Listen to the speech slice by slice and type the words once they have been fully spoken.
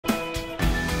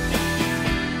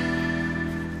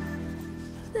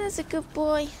There's a good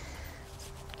boy.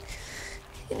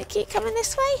 Gonna keep coming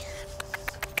this way?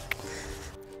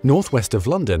 Northwest of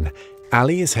London,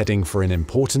 Ali is heading for an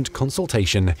important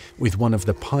consultation with one of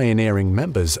the pioneering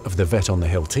members of the Vet on the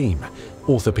Hill team,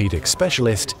 orthopaedic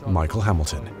specialist Michael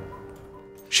Hamilton.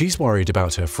 She's worried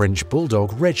about her French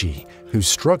bulldog Reggie, who's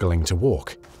struggling to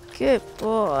walk. Good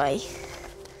boy.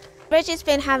 Reggie's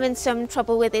been having some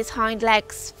trouble with his hind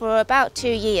legs for about 2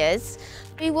 years.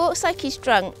 He walks like he's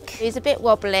drunk. He's a bit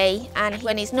wobbly, and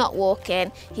when he's not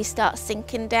walking, he starts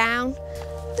sinking down.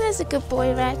 There's a good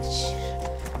boy, Reg.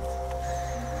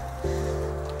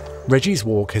 Reggie's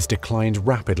walk has declined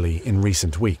rapidly in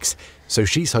recent weeks, so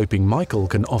she's hoping Michael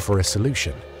can offer a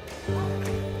solution.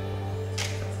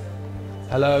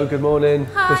 Hello, good morning.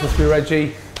 Hi. This must be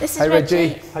Reggie. This is Hey Reggie.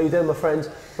 Reggie, how you doing, my friend?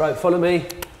 Right, follow me.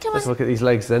 Come Let's on. look at these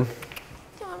legs then.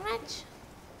 Come on, Reg.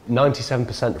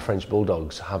 97% of French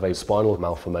bulldogs have a spinal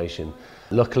malformation.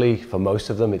 Luckily, for most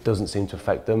of them, it doesn't seem to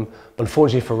affect them.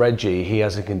 Unfortunately for Reggie, he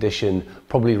has a condition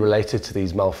probably related to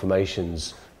these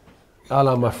malformations.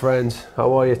 Hello, my friend.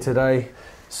 How are you today?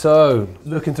 So,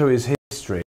 looking through his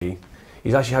history,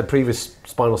 he's actually had previous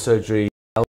spinal surgery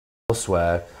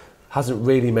elsewhere, hasn't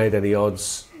really made any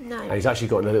odds, No. and he's actually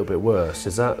gotten a little bit worse.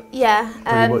 Is that? Yeah,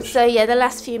 much? so yeah, the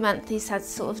last few months he's had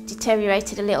sort of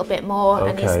deteriorated a little bit more,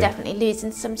 and he's Okay. definitely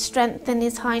losing some strength in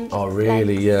his hind Oh,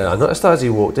 really? legs. Yeah. I noticed that as he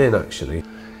walked in, actually.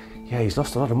 Yeah, he's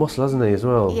lost a lot of muscle, hasn't he, as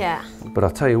well? Yeah. But I'll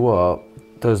tell you what,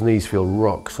 those knees feel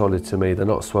rock solid to me. They're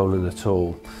not swollen at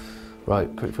all. Right,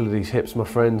 quick feel of these hips, my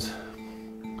friend.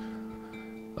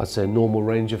 I'd say a normal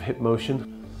range of hip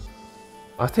motion.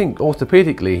 I think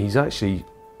orthopaedically he's actually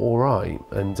all right.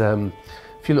 And a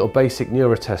few little basic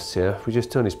neuro tests here. If we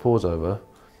just turn his paws over.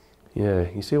 Yeah,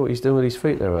 you see what he's doing with his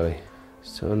feet there, Ali?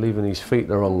 So leaving his feet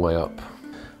the wrong way up.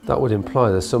 That would imply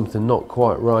there's something not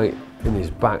quite right in his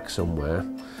back somewhere.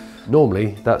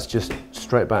 Normally, that's just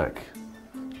straight back.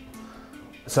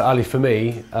 So Ali, for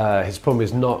me, his problem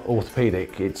is not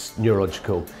orthopaedic, it's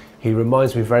neurological. He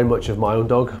reminds me very much of my own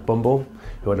dog, Bumble,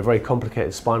 who had a very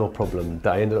complicated spinal problem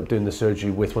that I ended up doing the surgery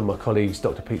with one of my colleagues,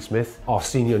 Dr. Pete Smith, our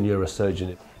senior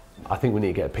neurosurgeon. I think we need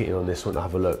to get Pete in on this one to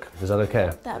have a look. Is that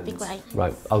okay? That'd be great.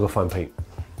 Right, I'll go find Pete.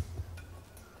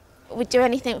 We'd do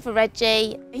anything for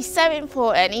Reggie. He's so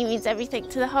important, he means everything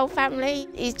to the whole family.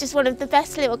 He's just one of the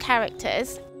best little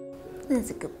characters. There's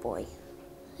a good boy.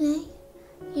 Hey,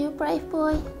 you a brave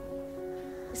boy?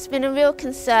 It's been a real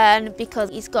concern because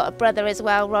he's got a brother as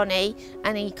well, Ronnie,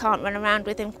 and he can't run around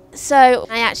with him. So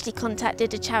I actually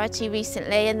contacted a charity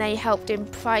recently and they helped him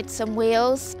provide some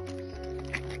wheels.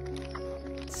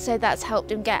 So that's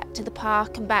helped him get to the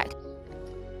park and back.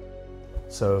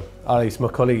 So Ali, it's my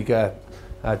colleague,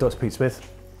 Dr. Pete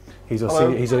Smith. He's a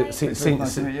senior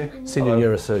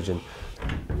neurosurgeon.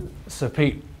 So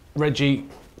Pete, Reggie,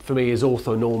 for me, is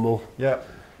ortho-normal, Yeah.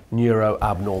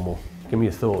 neuro-abnormal. Give me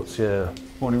your thoughts, yeah.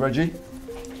 Morning, Reggie.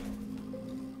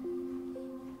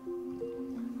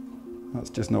 That's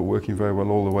just not working very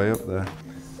well all the way up there.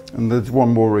 And there's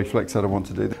one more reflex that I want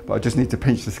to do, but I just need to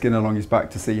pinch the skin along his back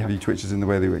to see how he twitches in the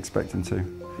way that we expect him to.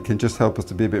 It can just help us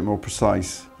to be a bit more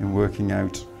precise in working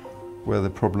out where the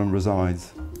problem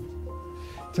resides.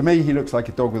 To me, he looks like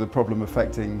a dog with a problem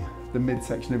affecting the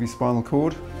midsection of his spinal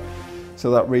cord.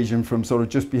 So that region from sort of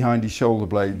just behind his shoulder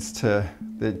blades to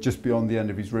just beyond the end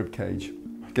of his rib cage.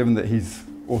 Given that he's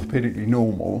orthopaedically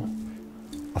normal,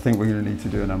 I think we're going to need to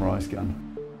do an MRI scan.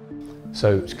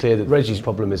 So it's clear that Reggie's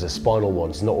problem is a spinal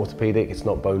one. It's not orthopaedic, it's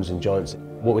not bones and joints.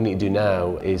 What we need to do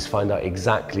now is find out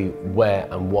exactly where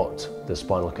and what the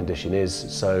spinal condition is.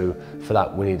 So for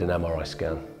that, we need an MRI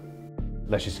scan.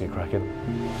 Let's just get cracking.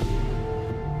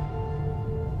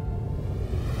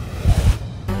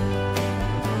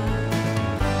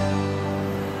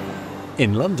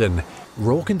 In London,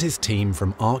 Rourke and his team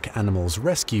from Ark Animals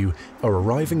Rescue are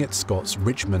arriving at Scott's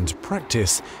Richmond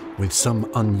practice with some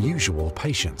unusual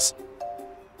patients.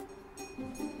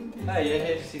 Hey, you're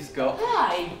here to see Scott.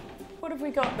 Hi! What have we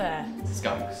got there?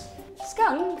 Skunks.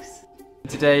 Skunks?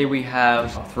 Today we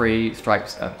have 3 striped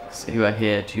skunks who are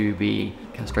here to be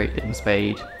castrated and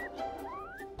spayed.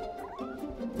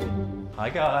 Hi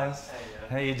guys.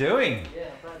 How you doing? Yeah,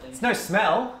 It's no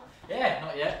smell. Yeah,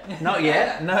 not yet. Not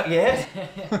yet, not yet.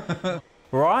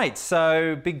 Right,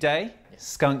 so big day,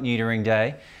 skunk neutering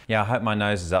day. Yeah, I hope my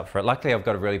nose is up for it. Luckily I've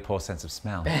got a really poor sense of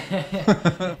smell.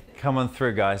 Come on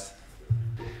through, guys.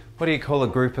 What do you call a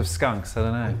group of skunks? I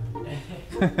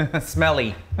don't know.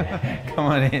 Smelly. Come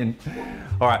on in.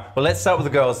 All right, well let's start with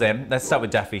the girls then. Let's start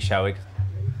with Daffy, shall we?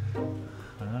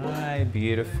 Hi,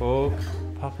 beautiful.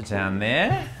 Pop it down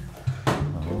there.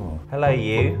 Oh, hello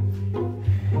you.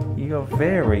 You're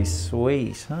very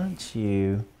sweet, aren't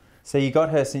you? So you got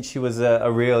her since she was a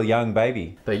real young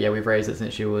baby? But yeah, we've raised her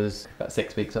since she was about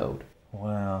 6 weeks old.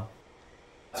 Wow.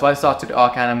 So I started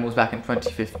ARC Animals back in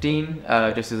 2015,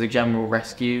 just as a general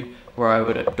rescue, where I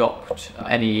would adopt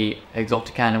any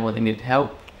exotic animal that needed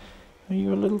help. Are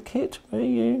you a little kid? Are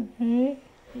you?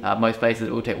 Most places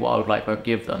that will take wildlife won't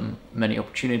give them many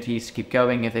opportunities to keep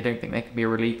going. If they don't think they can be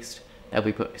released, they'll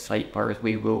be put to sleep, whereas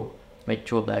we will make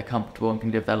sure they're comfortable and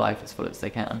can live their life as full as they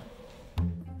can.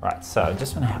 Right, so I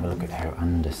just want to have a look at her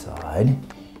underside.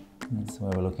 That's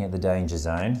where we're looking at the danger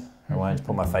zone. I won't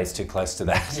put my face too close to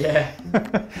that. Yeah.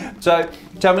 So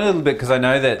tell me a little bit, because I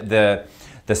know that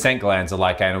the scent glands are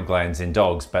like anal glands in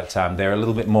dogs, but they're a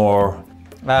little bit more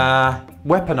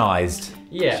weaponized,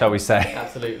 Yeah, shall we say.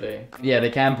 Absolutely. Yeah, they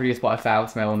can produce quite a foul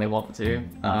smell when they want to,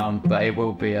 but it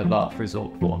will be a last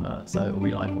resort warmer, so it will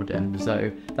be life or death.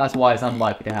 So that's why it's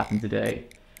unlikely to happen today.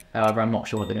 However, I'm not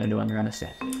sure what they're going to do under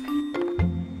anesthetic.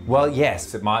 Well,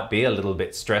 yes, it might be a little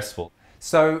bit stressful.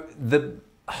 So the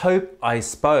hope, I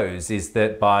suppose, is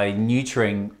that by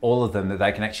neutering all of them, that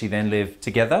they can actually then live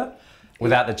together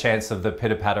without the chance of the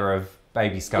pitter-patter of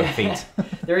baby skunk feet.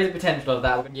 There is a potential of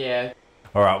that, yeah.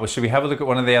 All right, well, should we have a look at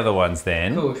one of the other ones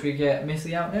then? Cool, should we get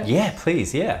Missy out next? Yeah,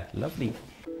 please, yeah, lovely.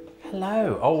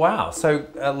 Hello, oh wow, so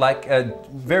like a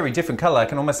very different colour,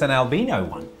 like almost an albino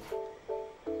one.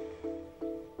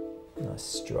 Nice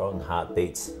strong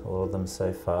heartbeats, all of them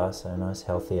so far, so nice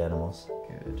healthy animals.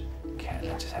 Good. Okay,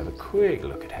 let's just have a quick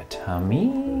look at her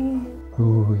tummy.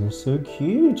 Oh, you're so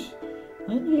cute,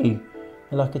 aren't you?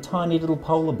 You're like a tiny little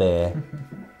polar bear.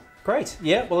 Great,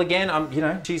 yeah, well again, you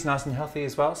know, she's nice and healthy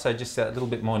as well, so just a little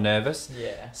bit more nervous.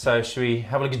 Yeah. So should we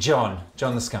have a look at John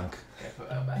the skunk? Okay, put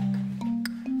her back.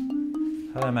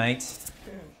 Hello, mate.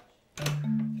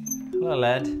 Hello,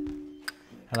 lad.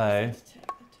 Hello.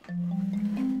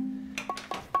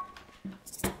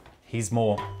 He's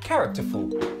more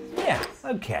characterful. Yeah,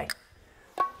 okay.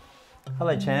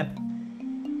 Hello, champ.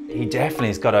 He definitely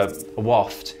has got a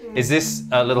waft. Is this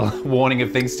a little warning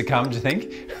of things to come, do you think?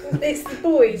 It's the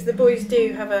boys. The boys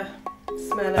do have a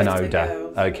smell An over the odour.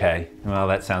 girls. Okay. Well,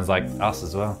 that sounds like us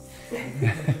as well.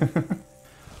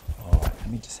 All right, let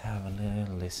me just have a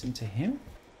little listen to him.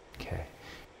 Okay.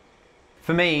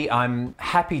 For me, I'm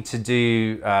happy to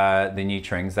do the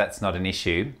neuterings. That's not an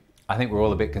issue. I think we're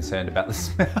all a bit concerned about the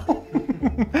smell.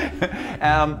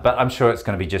 But I'm sure it's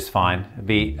going to be just fine. It'll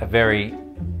be a very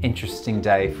interesting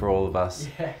day for all of us.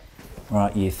 Yeah.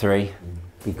 Right, year 3,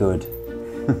 be good.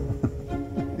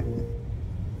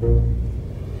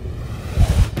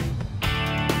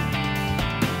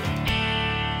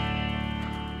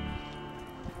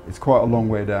 It's quite a long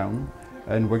way down,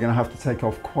 and we're going to have to take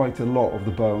off quite a lot of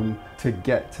the bone to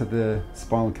get to the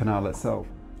spinal canal itself.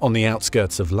 On the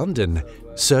outskirts of London,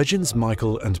 surgeons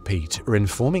Michael and Pete are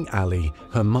informing Ali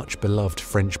her much beloved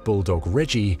French bulldog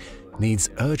Reggie needs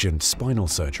urgent spinal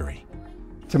surgery.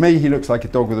 To me, he looks like a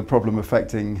dog with a problem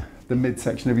affecting the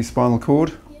midsection of his spinal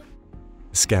cord.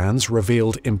 Scans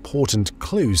revealed important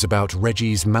clues about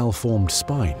Reggie's malformed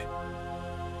spine.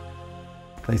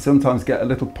 They sometimes get a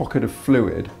little pocket of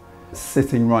fluid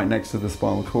sitting right next to the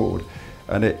spinal cord,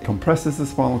 and it compresses the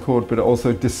spinal cord, but it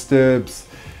also disturbs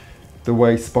the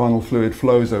way spinal fluid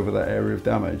flows over that area of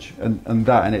damage, and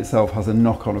that in itself has a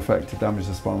knock-on effect to damage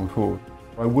the spinal cord.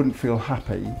 I wouldn't feel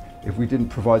happy if we didn't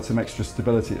provide some extra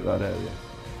stability at that area.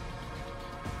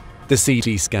 The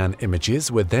CT scan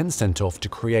images were then sent off to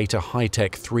create a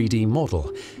high-tech 3D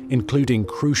model, including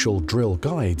crucial drill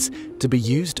guides to be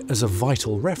used as a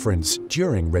vital reference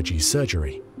during Reggie's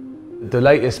surgery. The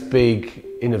latest big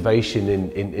innovation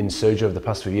in surgery over the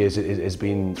past few years has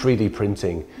been 3D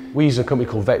printing. We use a company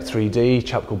called Vet3D, a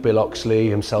chap called Bill Oxley,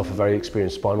 himself a very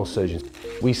experienced spinal surgeon.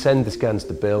 We send the scans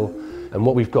to Bill, and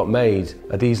what we've got made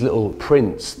are these little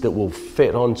prints that will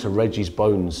fit onto Reggie's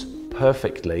bones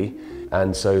perfectly.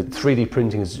 And so 3D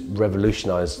printing has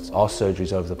revolutionised our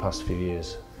surgeries over the past few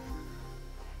years.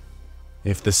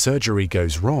 If the surgery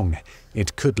goes wrong,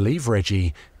 it could leave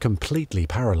Reggie completely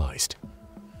paralysed.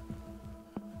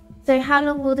 So how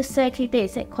long will the surgery be?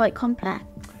 Is it quite complex?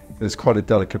 It's quite a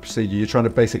delicate procedure. You're trying to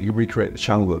basically recreate the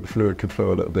channel that the fluid could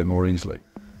flow a little bit more easily.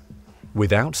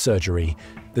 Without surgery,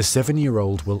 the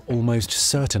 7-year-old will almost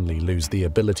certainly lose the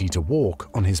ability to walk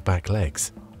on his back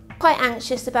legs. Quite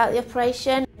anxious about the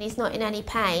operation. He's not in any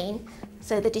pain,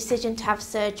 so the decision to have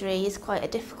surgery is quite a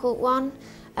difficult one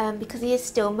because he is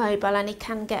still mobile and he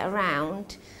can get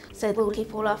around. So we'll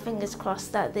keep all our fingers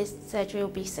crossed that this surgery will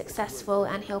be successful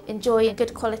and he'll enjoy a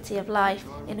good quality of life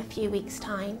in a few weeks'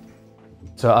 time.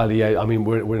 So Ali, yeah, I mean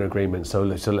we're in agreement. So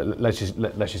let's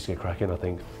just get cracking, I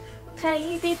think.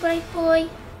 Okay, you be brave boy.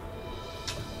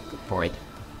 Good boy.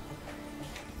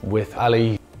 With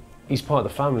Ali He's part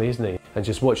of the family, isn't he? And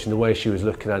just watching the way she was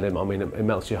looking at him, I mean, it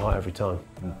melts your heart every time.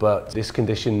 But this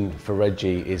condition for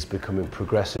Reggie is becoming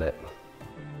progressive.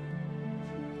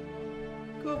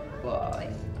 Good boy.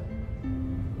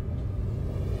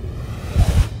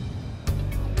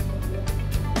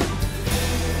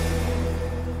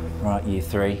 Right, you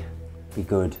three, be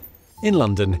good. In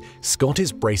London, Scott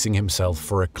is bracing himself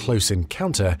for a close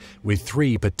encounter with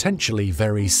 3 potentially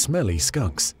very smelly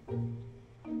skunks.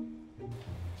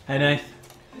 Hey, Nath.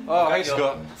 Oh, hey,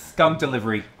 Scott. Skunk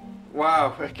delivery.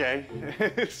 Wow, okay.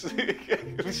 This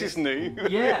is new.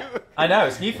 Yeah, I know,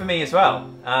 it's new for me as well.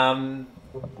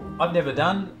 I've never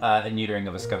done a neutering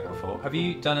of a skunk before. Have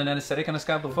you done an anaesthetic on a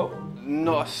skunk before?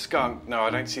 Not a skunk. No, I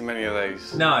don't see many of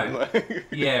those. No.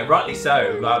 Yeah, rightly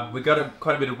so. We got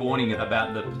quite a bit of warning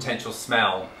about the potential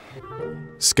smell.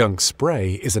 Skunk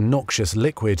spray is a noxious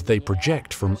liquid they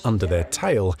project from under their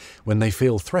tail when they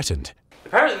feel threatened.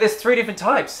 Apparently there's 3 different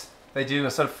types. They do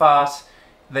a sort of fast,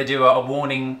 they do a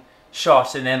warning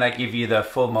shot, and then they give you the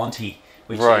full Monty,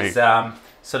 which is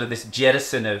sort of this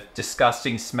jettison of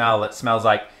disgusting smell that smells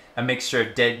like a mixture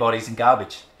of dead bodies and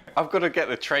garbage. I've got to get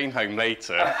the train home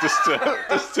later, just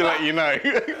to let you know.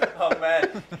 Oh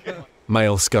man.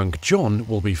 Male skunk John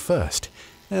will be first,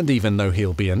 and even though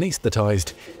he'll be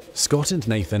anaesthetised, Scott and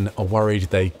Nathan are worried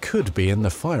they could be in the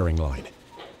firing line.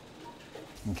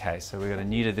 Okay, so we're going to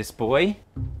neuter this boy.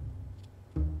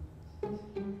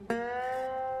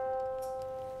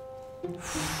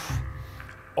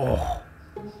 Oh.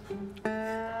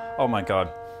 Oh my God.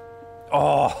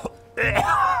 Oh.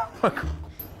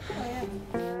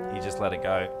 You just let it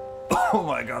go. Oh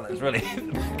my God, that's really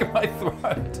in the back of my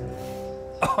throat.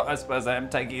 Oh, I suppose I am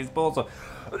taking his balls off.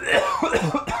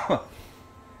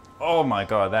 Oh my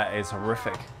God, that is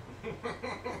horrific.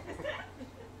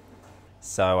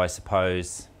 So I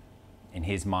suppose in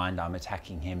his mind I'm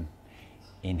attacking him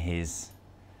in his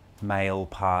male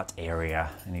part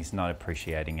area and he's not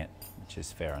appreciating it, which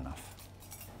is fair enough.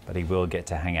 But he will get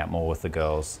to hang out more with the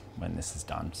girls when this is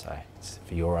done, so it's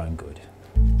for your own good.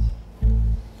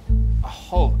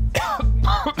 Oh,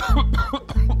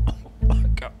 my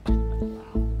God.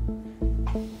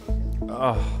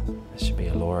 Oh, there should be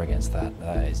a law against that.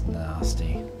 That is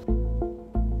nasty.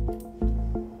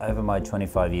 Over my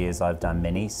 25 years, I've done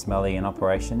many smelly in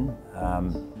operation.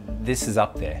 This is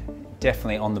up there,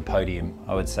 definitely on the podium,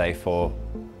 I would say, for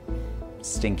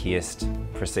stinkiest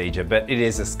procedure, but it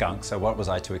is a skunk, so what was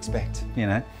I to expect, you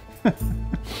know?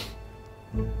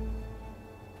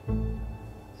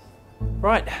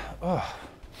 Right, oh,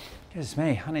 goodness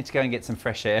me, I need to go and get some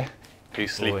fresh air.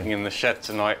 Who's sleeping in the shed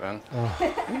tonight then?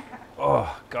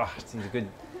 Oh gosh, I need a good,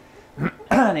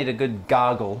 I need a good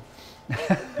gargle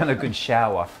and a good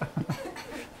shower.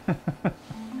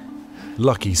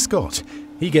 Lucky Scott,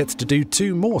 he gets to do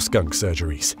 2 more skunk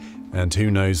surgeries, and who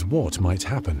knows what might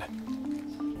happen.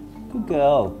 Good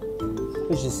girl.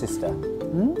 Who's your sister?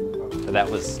 Hmm? So that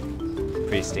was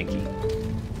pretty stinky.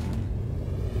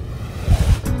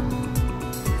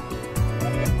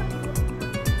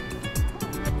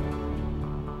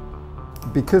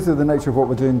 Because of the nature of what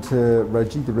we're doing to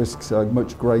Reggie, the risks are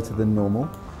much greater than normal.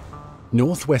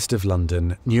 Northwest of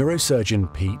London,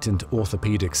 neurosurgeon Pete and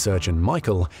orthopaedic surgeon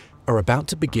Michael are about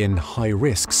to begin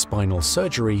high-risk spinal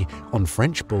surgery on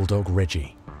French bulldog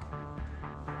Reggie.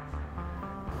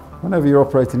 Whenever you're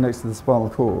operating next to the spinal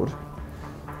cord,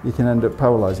 you can end up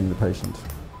paralysing the patient.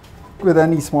 With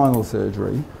any spinal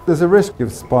surgery, there's a risk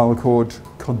of spinal cord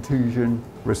contusion,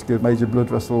 risk of major blood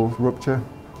vessel rupture.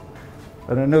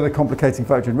 And another complicating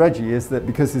factor in Reggie is that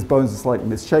because his bones are slightly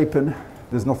misshapen,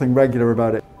 there's nothing regular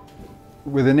about it.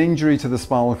 With an injury to the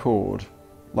spinal cord,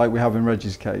 like we have in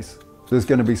Reggie's case, there's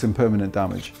going to be some permanent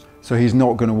damage. So he's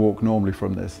not going to walk normally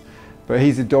from this. But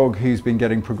he's a dog who's been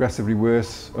getting progressively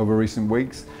worse over recent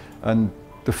weeks. And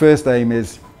the first aim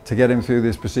is to get him through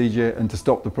this procedure and to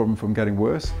stop the problem from getting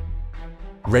worse.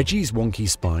 Reggie's wonky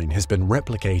spine has been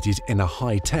replicated in a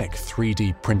high-tech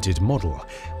 3D printed model,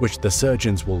 which the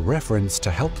surgeons will reference to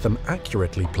help them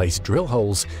accurately place drill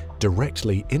holes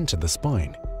directly into the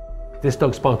spine. This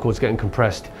dog's spinal cord is getting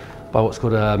compressed by what's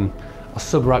called a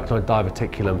subarachnoid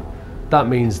diverticulum. That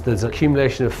means there's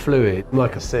accumulation of fluid,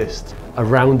 like a cyst,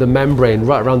 around the membrane,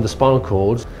 right around the spinal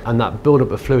cord, and that buildup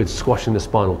of fluid squashing the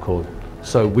spinal cord.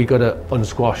 So we got to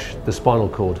unsquash the spinal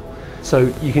cord.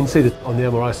 So you can see that on the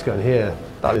MRI scan here,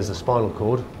 that is the spinal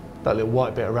cord. That little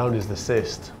white bit around is the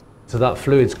cyst. So that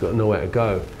fluid's got nowhere to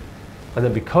go. And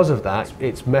then because of that,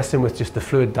 it's messing with just the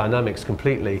fluid dynamics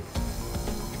completely.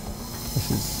 This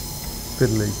is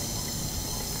fiddly.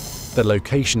 The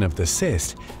location of the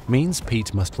cyst means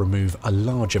Pete must remove a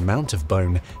large amount of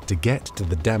bone to get to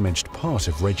the damaged part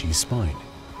of Reggie's spine.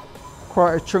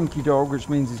 quite a chunky dog, which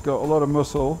means he's got a lot of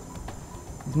muscle.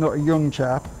 He's not a young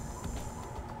chap.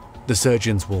 The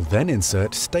surgeons will then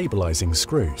insert stabilizing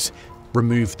screws,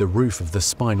 remove the roof of the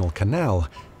spinal canal,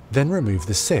 then remove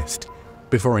the cyst,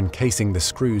 before encasing the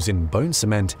screws in bone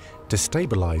cement to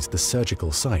stabilize the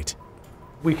surgical site.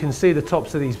 We can see the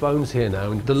tops of these bones here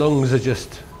now, and the lungs are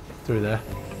just through there.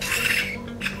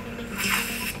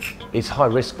 It's high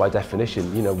risk by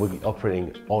definition. You know, we're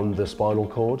operating on the spinal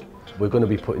cord. We're going to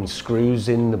be putting screws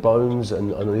in the bones,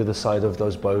 and on the other side of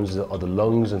those bones are the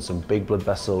lungs and some big blood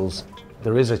vessels.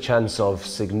 There is a chance of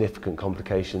significant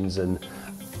complications and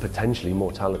potentially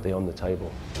mortality on the table.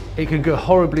 It can go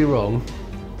horribly wrong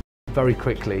very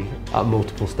quickly at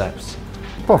multiple steps.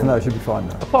 Apart from that, it should be fine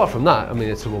now. Apart from that, I mean,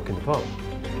 it's a walk in the park.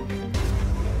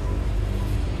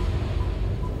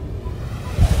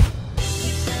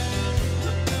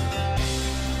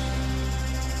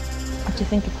 What do you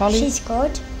think of Polly? She's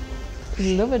good.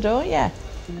 You love her, don't you?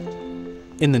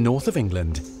 In the north of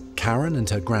England, Karen and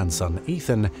her grandson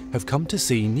Ethan have come to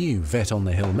see new Vet on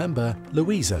the Hill member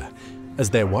Louisa,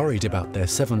 as they're worried about their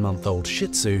 7-month-old Shih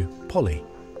Tzu, Polly.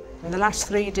 In the last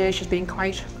 3 days she's been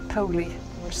quite poorly,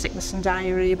 with sickness and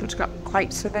diarrhoea, but it's got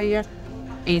quite severe.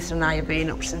 Ethan and I have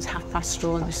been up since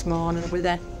 4:30 this morning with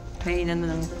her, cleaning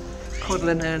and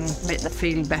cuddling her and making her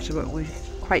feel better, but we're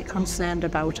quite concerned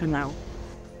about her now.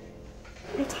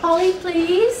 Polly,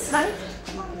 please. No.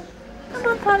 Come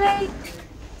on, Polly.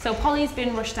 So Polly's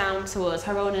been rushed down to us.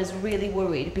 Her owner's really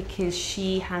worried because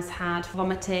she has had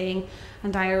vomiting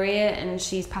and diarrhoea, and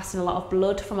she's passing a lot of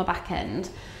blood from her back end.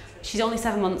 She's only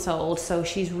 7 months old, so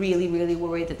she's really, really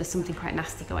worried that there's something quite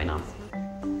nasty going on.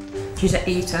 She's an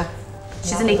eater.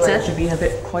 She's an eater. She's been a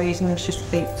bit quiet and she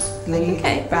eats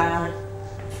Okay. bar,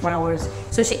 flowers.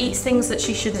 So she eats things that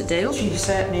she shouldn't do. She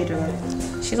certainly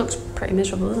does. She looks pretty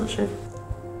miserable, doesn't she?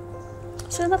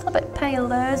 She's a little bit pale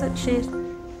there, isn't she?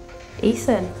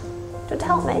 Ethan, do you want to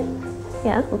help me?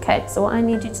 Yeah, okay. So what I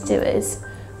need you to do is,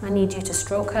 I need you to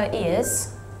stroke her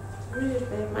ears.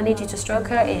 I need you to stroke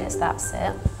her ears, that's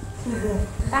it.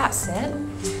 That's it.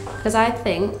 Because I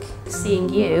think seeing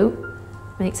you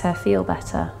makes her feel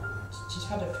better. She's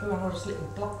had a poo and was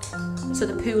little black. So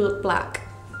the poo looked black?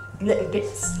 Little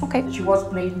bits. Okay. She was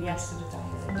bleeding yesterday.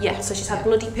 Yeah, so she's had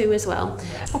bloody poo as well.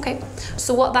 Yeah. Okay,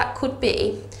 so what that could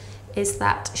be is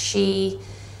that she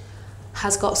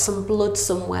has got some blood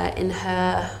somewhere in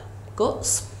her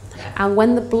guts, and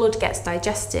when the blood gets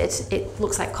digested, it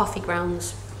looks like coffee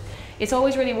grounds. It's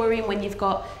always really worrying when you've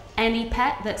got any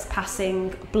pet that's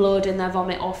passing blood in their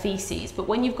vomit or feces, but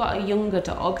when you've got a younger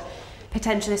dog,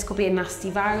 potentially this could be a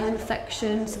nasty viral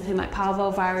infection, something like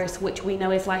parvovirus, which we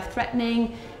know is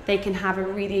life-threatening. They can have a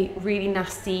really, really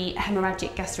nasty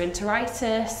hemorrhagic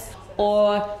gastroenteritis,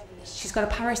 or she's got a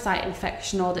parasite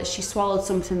infection, or that she swallowed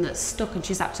something that's stuck and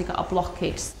she's actually got a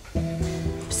blockage.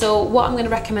 So what I'm going to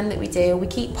recommend that we do, we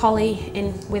keep Polly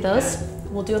in with us.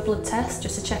 We'll do a blood test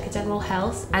just to check her general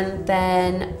health, and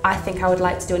then I think I would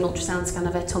like to do an ultrasound scan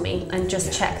of her tummy and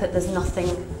just check that there's nothing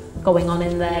going on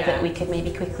in there that we could maybe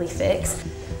quickly fix.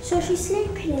 So she's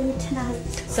sleeping in tonight?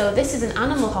 So this is an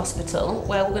animal hospital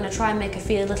where we're going to try and make her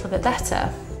feel a little bit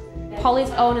better.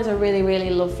 Polly's owners are really, really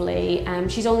lovely.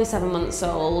 She's only 7 months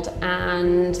old,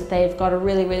 and they've got a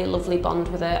really, really lovely bond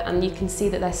with her, and you can see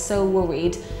that they're so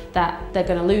worried that they're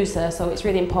going to lose her, so it's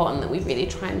really important that we really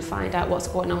try and find out what's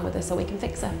going on with her so we can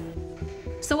fix her.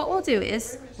 So what we'll do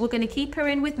is, we're going to keep her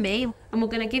in with me, and we're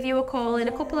going to give you a call in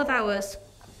a couple of hours.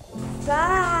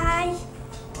 Bye.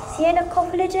 See you in a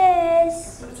couple of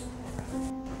days.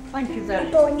 Thank you very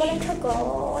much. I don't want to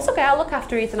go. It's okay, I'll look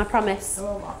after Ethan, I promise.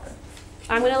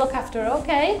 I'm going to look after her,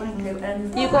 okay? Thank you.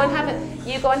 And You go and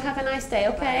have a nice day,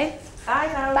 okay? bye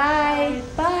now. Bye.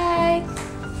 Bye.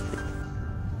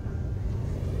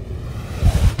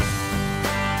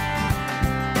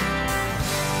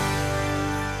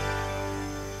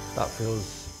 That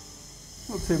feels...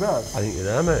 Not too bad. I think you're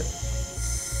there, mate.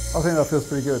 I think that feels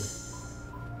pretty good.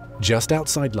 Just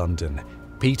outside London,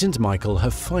 Pete and Michael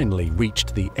have finally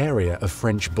reached the area of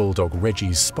French Bulldog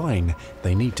Reggie's spine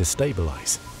they need to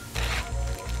stabilise.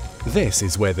 This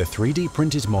is where the 3D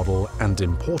printed model and,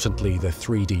 importantly, the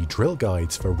 3D drill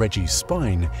guides for Reggie's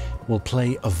spine will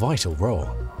play a vital role.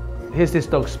 Here's this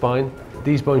dog's spine.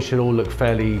 These bones should all look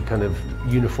fairly kind of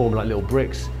uniform, like little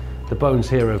bricks. The bones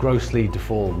here are grossly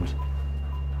deformed.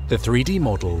 The 3D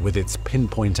model with its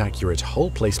pinpoint accurate hole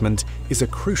placement is a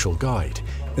crucial guide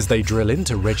as they drill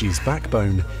into Reggie's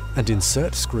backbone and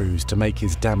insert screws to make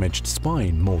his damaged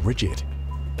spine more rigid.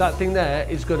 That thing there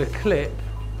is going to clip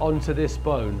onto this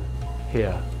bone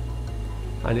here,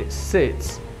 and it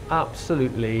sits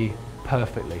absolutely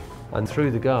perfectly. And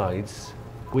through the guides,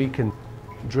 we can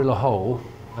drill a hole,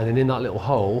 and then in that little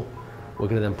hole, we're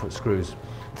going to then put screws.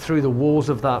 Through the walls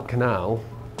of that canal,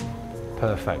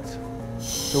 perfect.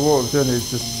 So what we've done is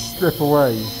just strip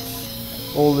away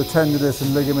all the tenderness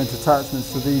and ligament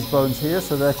attachments to these bones here,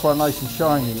 so they're quite nice and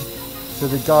shiny, so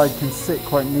the guide can sit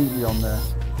quite neatly on there.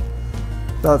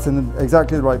 That's in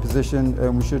exactly the right position,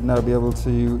 and we should now be able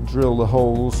to drill the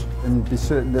holes and be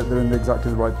certain that they're in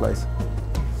exactly the right place.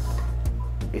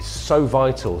 It's so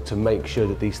vital to make sure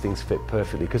that these things fit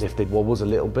perfectly, because if they wobbles a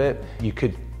little bit, you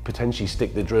could potentially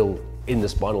stick the drill in the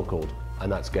spinal cord,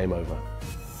 and that's game over.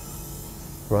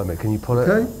 Right, mate, can you pull it?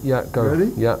 Okay. Yeah, go.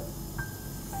 Ready? Yeah.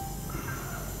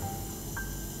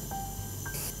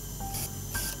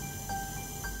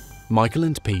 Michael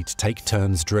and Pete take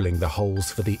turns drilling the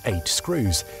holes for the 8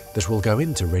 screws that will go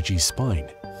into Reggie's spine.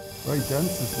 Very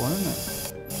dense, this one,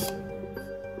 isn't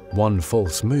it? One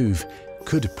false move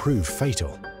could prove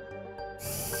fatal.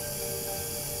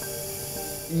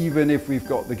 Even if we've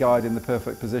got the guide in the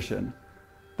perfect position,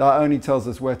 that only tells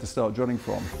us where to start drilling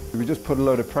from. If we just put a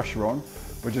load of pressure on,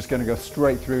 we're just going to go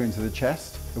straight through into the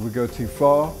chest. If we go too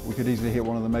far, we could easily hit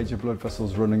one of the major blood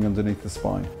vessels running underneath the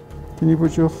spine. Can you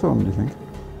put your thumb, do you think?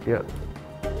 Yeah.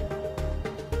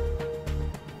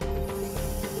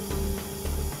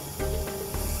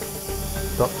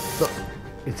 Stop.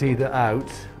 It's either out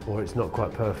or it's not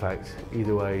quite perfect.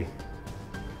 Either way.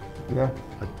 Yeah.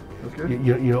 That's good.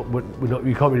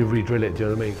 You can't really re-drill it, do you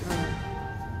know what I mean?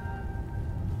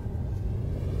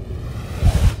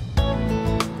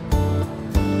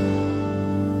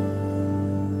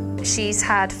 She's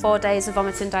had 4 days of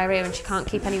vomiting, diarrhea, and she can't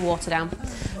keep any water down.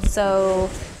 So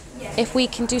if we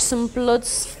can do some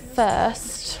bloods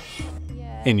first.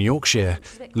 In Yorkshire,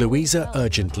 Louisa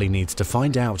urgently needs to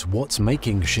find out what's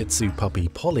making Shih Tzu puppy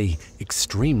Polly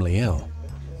extremely ill.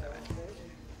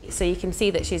 So you can see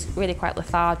that she's really quite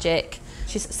lethargic.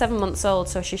 She's 7 months old,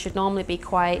 so she should normally be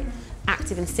quite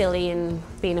active and silly and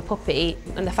being a puppy.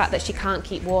 And the fact that she can't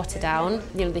keep water down,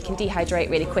 you know, they can dehydrate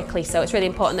really quickly. So it's really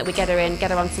important that we get her in, get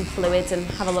her on some fluids and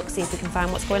have a look, see if we can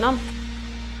find what's going on.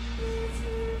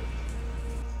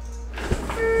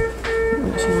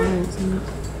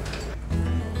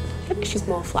 I think she's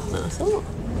more flat than I thought.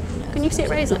 Can you see it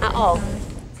raising at all?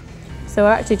 So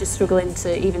we're actually just struggling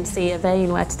to even see a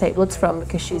vein where to take bloods from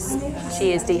because she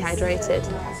is dehydrated.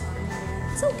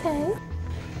 It's okay.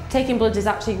 Taking bloods is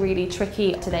actually really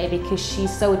tricky today because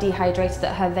she's so dehydrated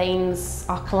that her veins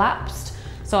are collapsed.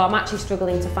 So I'm actually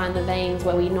struggling to find the veins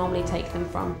where we normally take them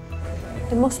from.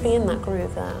 It must be in that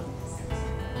groove there.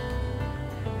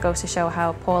 Goes to show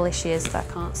how poorly she is that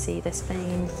I can't see this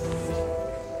vein.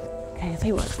 Okay, I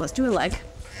think let's do a leg.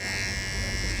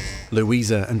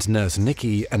 Louisa and nurse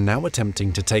Nikki are now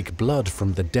attempting to take blood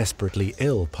from the desperately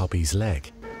ill puppy's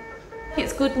leg.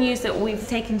 It's good news that we've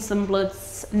taken some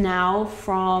bloods now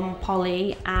from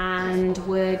Polly and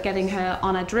we're getting her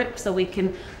on a drip so we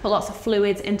can put lots of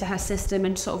fluids into her system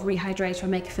and sort of rehydrate her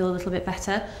and make her feel a little bit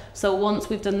better. So once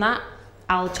we've done that,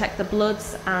 I'll check the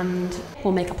bloods and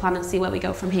we'll make a plan and see where we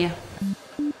go from here.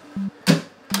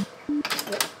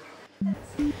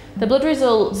 The blood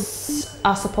results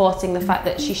are supporting the fact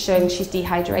that she's showing she's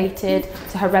dehydrated.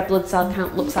 So her red blood cell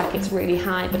count looks like it's really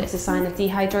high, but it's a sign of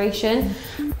dehydration.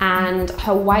 And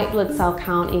her white blood cell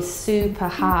count is super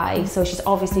high. So she's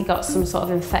obviously got some sort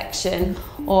of infection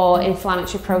or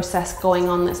inflammatory process going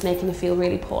on that's making her feel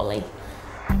really poorly.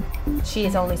 She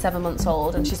is only 7 months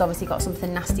old and she's obviously got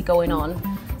something nasty going on.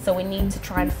 So we need to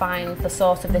try and find the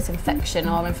source of this infection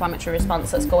or inflammatory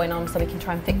response that's going on so we can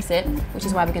try and fix it, which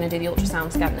is why we're going to do the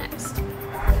ultrasound scan next.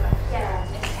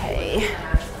 Okay.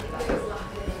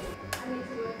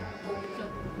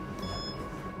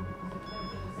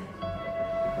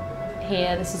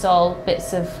 Here, this is all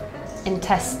bits of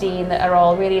intestine that are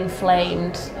all really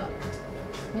inflamed.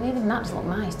 I mean, even that doesn't look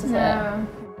nice, does it?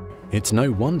 It's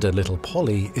no wonder little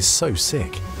Polly is so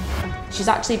sick. She's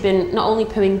actually been not only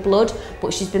pooing blood,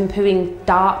 but she's been pooing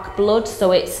dark blood,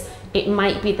 so it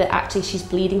might be that actually she's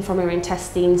bleeding from her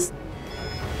intestines.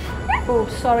 Oh,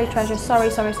 sorry, Treasure, sorry,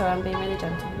 I'm being really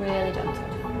gentle, really gentle.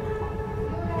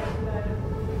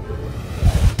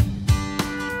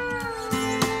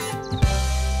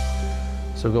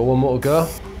 So we've got one more to go.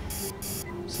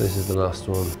 So this is the last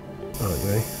one.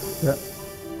 Okay. Yeah.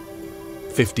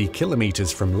 50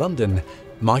 kilometres from London,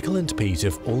 Michael and Pete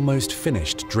have almost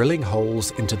finished drilling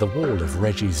holes into the wall of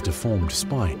Reggie's deformed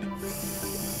spine.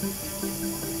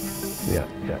 Yeah.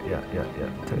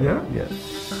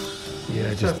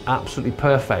 Yeah, just absolutely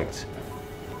perfect.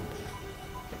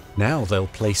 Now they'll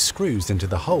place screws into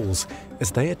the holes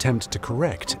as they attempt to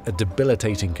correct a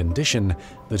debilitating condition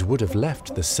that would have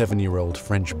left the 7-year-old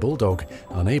French bulldog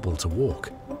unable to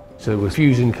walk. So we're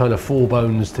fusing kind of 4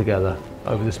 bones together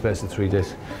over the space of 3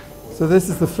 discs. So this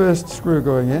is the first screw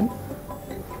going in.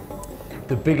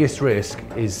 The biggest risk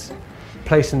is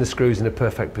placing the screws in a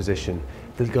perfect position.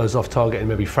 If it goes off target and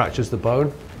maybe fractures the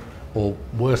bone, or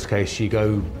worst case, you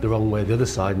go the wrong way the other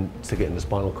side and stick it in the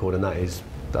spinal cord, and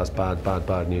that's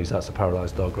bad news. That's a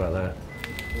paralysed dog right there.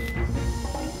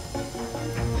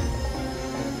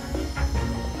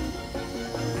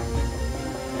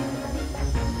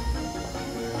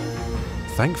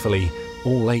 Thankfully,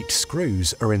 all 8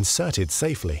 screws are inserted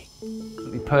safely.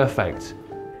 Perfect.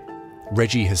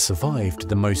 Reggie has survived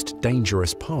the most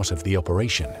dangerous part of the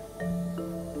operation.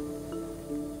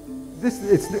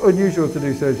 It's unusual to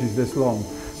do surgeries this long,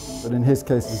 but in his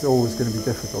case it's always going to be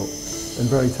difficult and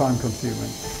very time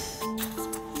consuming.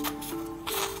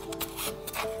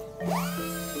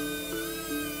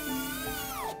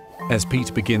 As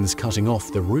Pete begins cutting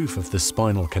off the roof of the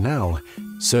spinal canal,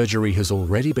 surgery has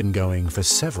already been going for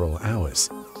several hours.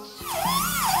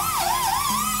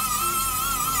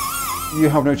 You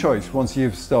have no choice. Once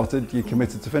you've started, you're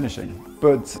committed to finishing.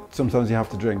 But sometimes you have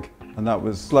to drink, and that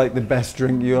was like the best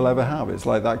drink you'll ever have. It's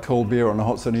like that cold beer on a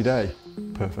hot sunny day.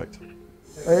 Perfect.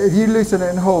 If you loosen it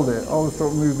and hold it, I'll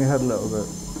sort of move my head a little bit.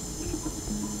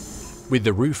 With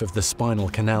the roof of the spinal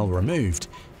canal removed,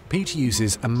 Pete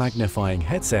uses a magnifying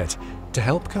headset to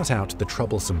help cut out the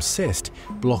troublesome cyst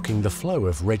blocking the flow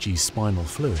of Reggie's spinal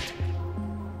fluid.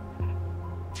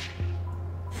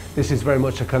 This is very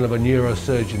much a kind of a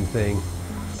neurosurgeon thing.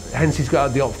 Hence he's got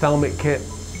the ophthalmic kit.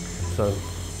 So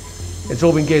it's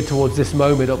all been geared towards this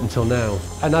moment up until now.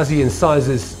 And as he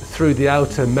incises through the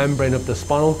outer membrane of the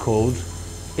spinal cord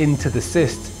into the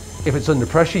cyst, if it's under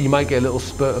pressure, you might get a little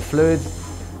spurt of fluid.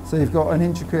 So you've got an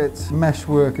intricate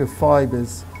meshwork of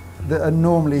fibres that are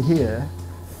normally here.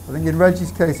 I think in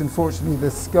Reggie's case, unfortunately,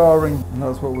 the scarring, and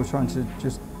that's what we're trying to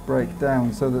just break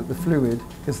down so that the fluid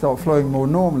can start flowing more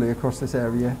normally across this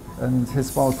area and his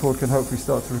spinal cord can hopefully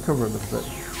start to recover a little bit.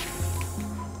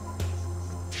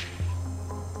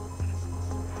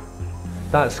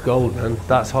 That's gold, man.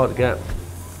 That's hard to get.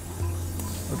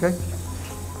 Okay.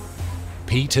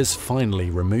 Pete has finally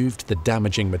removed the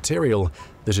damaging material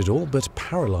that had all but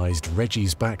paralysed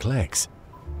Reggie's back legs.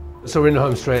 So we're in the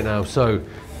home straight now, so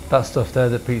that stuff there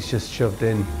that Pete's just shoved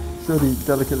in. Really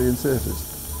delicately inserted.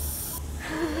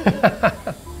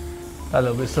 That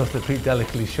little bit of stuff that Pete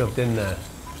delicately shoved in there.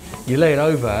 You lay it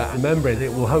over a membrane,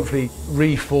 it will hopefully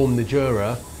reform the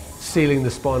dura, sealing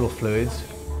the spinal fluids.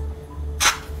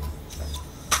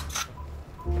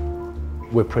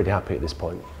 We're pretty happy at this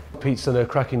point. Pete's done a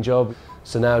cracking job,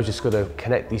 so now we've just got to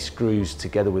connect these screws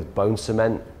together with bone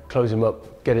cement, close them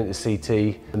up, get into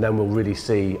CT, and then we'll really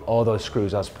see, are those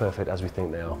screws as perfect as we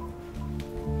think they are?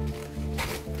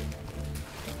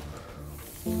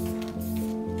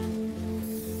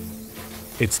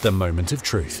 It's the moment of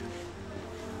truth.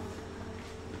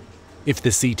 If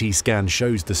the CT scan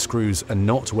shows the screws are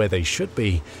not where they should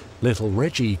be, little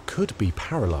Reggie could be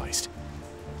paralysed.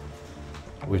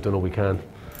 We've done all we can.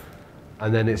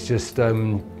 And then it's just,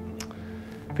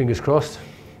 fingers crossed,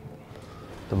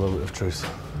 the moment of truth.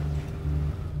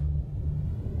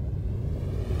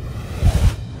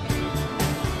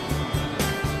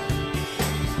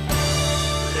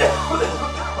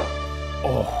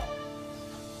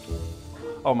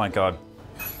 Oh my God.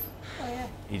 Oh yeah.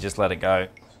 You just let it go.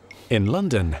 In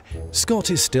London, Scott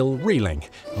is still reeling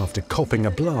after copping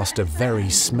a blast of very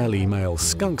smelly male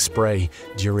skunk spray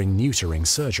during neutering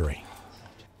surgery.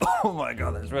 Oh my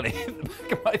God, that's really in the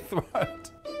back of my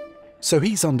throat. So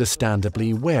he's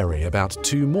understandably wary about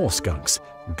 2 more skunks,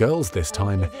 girls this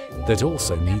time, that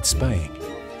also need spaying.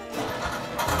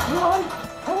 Come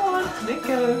on,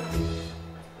 Nico.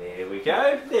 There we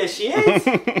go, there she is.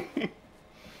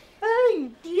 Hey,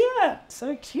 yeah,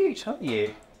 so cute, aren't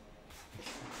you?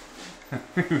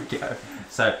 Here we go.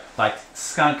 So, like,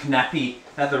 skunk nappy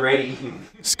at the ready.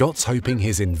 Scott's hoping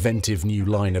his inventive new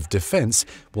line of defence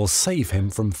will save him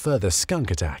from further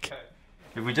skunk attack.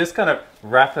 If we just kind of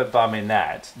wrap her bum in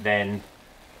that, then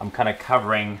I'm kind of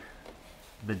covering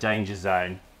the danger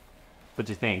zone. What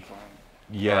do you think?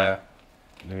 Yeah.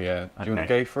 Yeah. Do you want to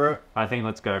go for it? I think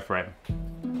let's go for it.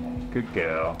 Good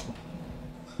girl.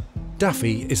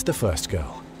 Daffy is the first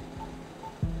girl.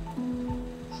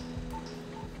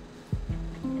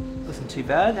 Wasn't too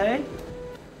bad, hey?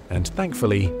 And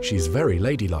thankfully, she's very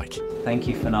ladylike. Thank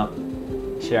you for not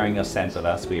sharing your scent with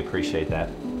us. We appreciate that.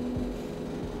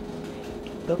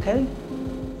 Okay.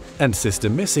 And Sister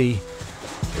Missy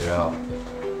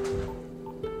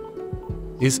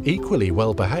is equally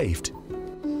well behaved.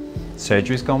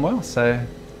 Surgery's gone well, so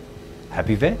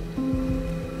happy vet.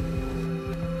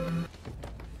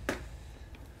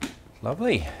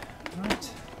 Lovely.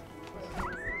 Right.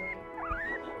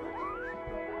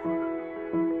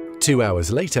 2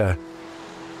 hours later,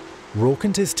 Rourke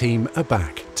and his team are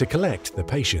back to collect the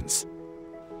patients.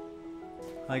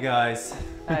 Hi guys.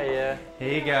 Hey,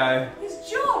 Here you go. It's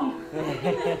John!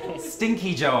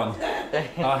 Stinky John.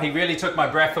 Oh, he really took my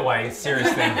breath away,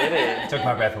 seriously. Did he? Took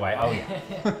my breath away, oh yeah.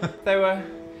 They were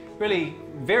really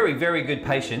very, very good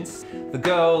patients. The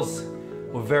girls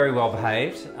were very well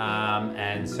behaved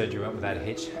and surgery went without a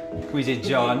hitch. We did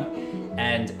John,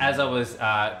 and as I was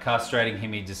castrating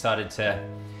him, he decided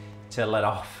to let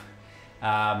off.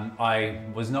 I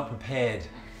was not prepared.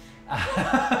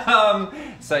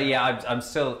 So yeah, I'm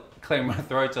still clearing my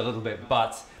throat a little bit,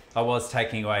 but I was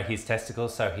taking away his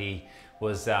testicles, so he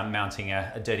was mounting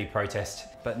a dirty protest.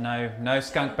 But no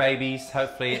skunk babies.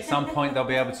 Hopefully at some point they'll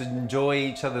be able to enjoy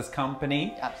each other's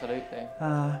company. Absolutely.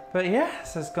 But yeah,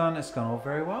 so it's gone all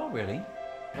very well, really.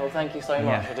 Well, thank you so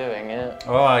much for doing it.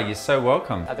 Oh, you're so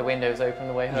welcome. Are the windows open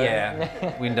the way home?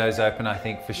 Yeah, windows open, I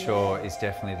think for sure is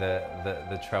definitely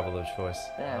the travel of choice.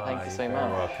 Yeah, thank you so You're much.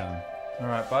 very welcome. All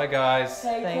right, bye guys.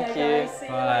 Thank you.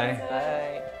 Bye.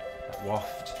 Bye.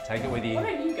 Waft, take it with you. Why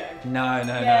don't you go? No.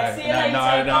 Yeah, see you later.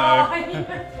 No.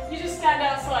 Bye. You just stand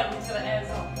outside until it airs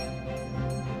off.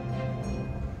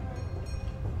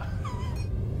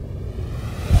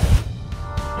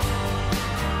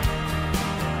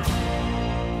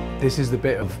 This is the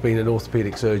bit of being an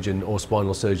orthopaedic surgeon or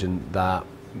spinal surgeon that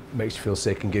makes you feel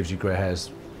sick and gives you grey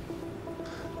hairs.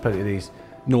 Plenty of these.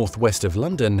 Northwest of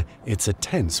London, it's a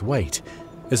tense wait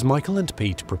as Michael and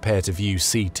Pete prepare to view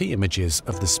CT images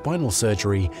of the spinal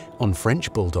surgery on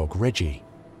French bulldog Reggie.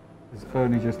 It's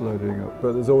only just loading up,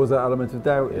 but there's always that element of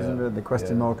doubt, isn't there? The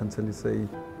question mark until you see.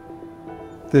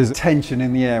 There's tension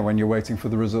in the air when you're waiting for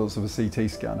the results of a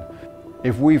CT scan.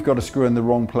 If we've got a screw in the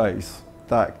wrong place,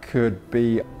 that could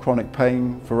be chronic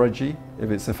pain for Reggie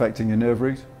if it's affecting a nerve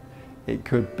root. It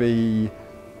could be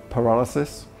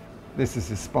paralysis. This is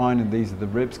his spine and these are the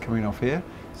ribs coming off here.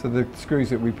 So the screws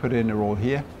that we put in are all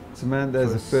here. So man,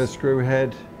 there's the first screw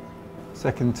head,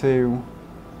 second two,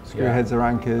 screw heads are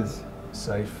anchored.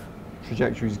 Safe.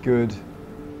 Trajectory's good.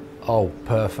 Oh,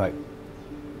 perfect.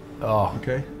 Oh.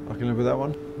 Okay, I can live with that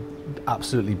one.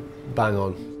 Absolutely bang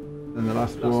on. And the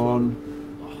last one.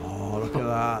 Oh, look at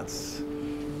that.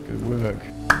 Good work.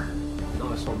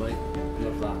 Nice one, mate.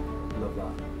 Love that. Love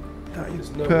that. That is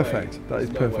perfect. That is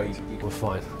perfect. We're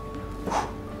fine.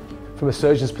 From a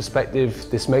surgeon's perspective,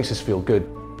 this makes us feel good.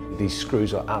 These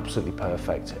screws are absolutely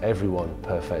perfect. Everyone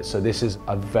perfect. So this is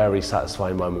a very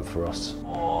satisfying moment for us.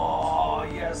 Oh,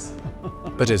 yes.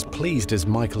 But as pleased as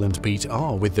Michael and Pete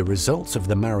are with the results of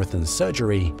the marathon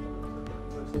surgery,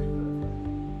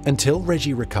 until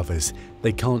Reggie recovers,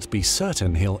 they can't be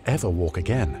certain he'll ever walk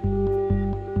again.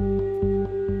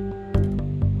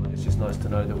 It's just nice to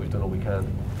know that we've done all we can.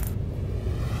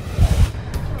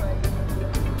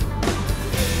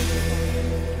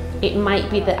 It might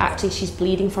be that actually she's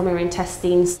bleeding from her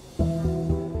intestines.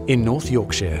 In North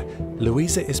Yorkshire,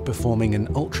 Louisa is performing an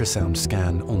ultrasound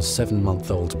scan on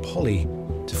 7-month-old Polly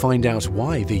to find out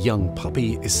why the young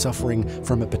puppy is suffering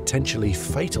from a potentially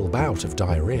fatal bout of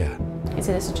diarrhea.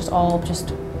 So this is just all just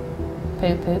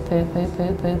poo, poo, poo, poo,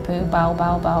 poo, poo, poo, bow,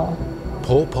 bow, bow.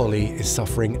 Poor Polly is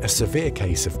suffering a severe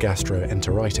case of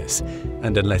gastroenteritis,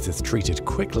 and unless it's treated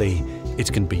quickly,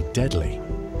 it can be deadly.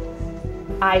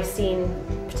 I've seen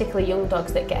particularly young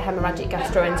dogs that get hemorrhagic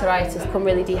gastroenteritis become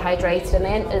really dehydrated and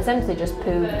they essentially just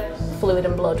poo fluid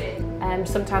and blood.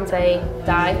 Sometimes they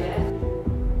die.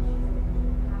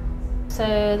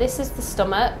 So this is the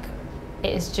stomach.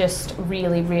 It is just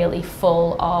really, really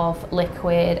full of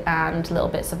liquid and little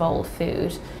bits of old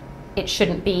food. It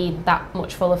shouldn't be that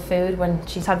much full of food when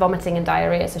she's had vomiting and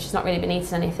diarrhea, so she's not really been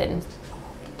eating anything.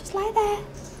 Just lie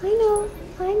there. I know,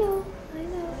 I know, I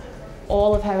know.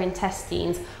 All of her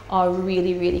intestines are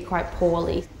really, really quite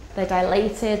poorly. They're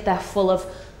dilated, they're full of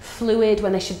fluid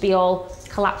when they should be all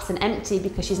collapsed and empty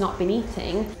because she's not been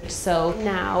eating. So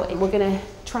now we're going to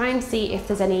try and see if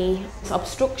there's any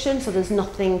obstruction, so there's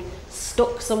nothing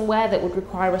stuck somewhere that would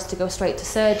require us to go straight to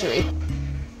surgery.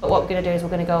 But what we're going to do is we're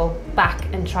going to go back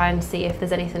and try and see if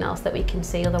there's anything else that we can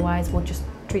see, otherwise we'll just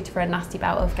treat her for a nasty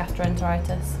bout of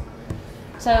gastroenteritis.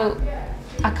 So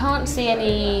I can't see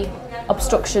any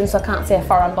obstruction, so I can't see a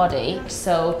foreign body,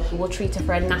 so we'll treat her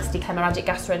for a nasty hemorrhagic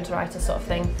gastroenteritis sort of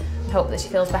thing. Hope that she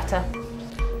feels better.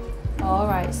 All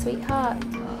right, sweetheart.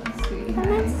 Oh,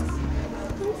 sweetheart.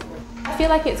 I feel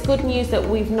like it's good news that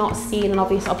we've not seen an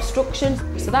obvious obstruction,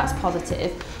 so that's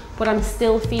positive, but I'm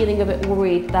still feeling a bit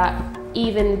worried that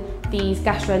even these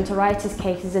gastroenteritis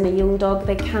cases in a young dog,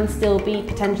 they can still be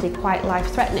potentially quite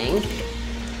life-threatening.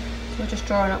 We're just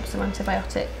drawing up some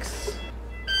antibiotics.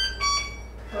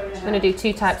 I'm going to do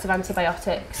 2 types of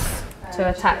antibiotics to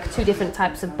attack 2 different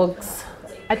types of bugs.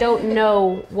 I don't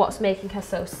know what's making her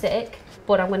so sick,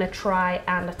 but I'm going to try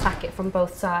and attack it from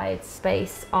both sides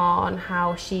based on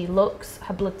how she looks,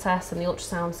 her blood test and the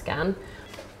ultrasound scan.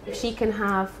 If she can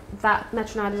have that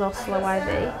metronidazole slow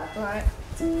IV.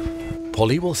 Right.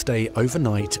 Polly will stay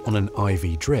overnight on an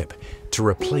IV drip to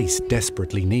replace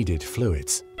desperately needed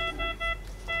fluids.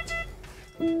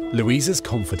 Louisa's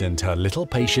confident her little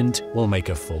patient will make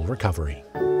a full recovery.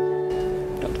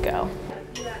 Good girl.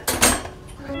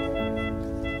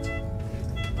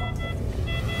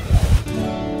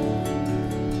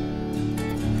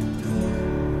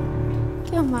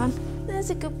 Come on, there's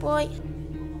a good boy.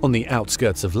 On the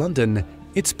outskirts of London,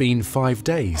 it's been 5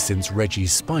 days since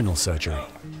Reggie's spinal surgery.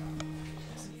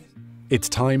 It's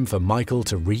time for Michael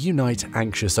to reunite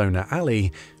anxious owner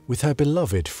Ali with her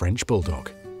beloved French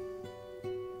bulldog.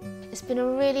 It's been a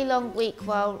really long week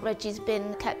while Reggie's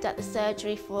been kept at the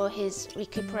surgery for his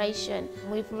recuperation.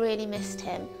 We've really missed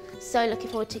him. So looking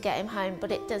forward to get him home,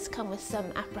 but it does come with some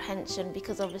apprehension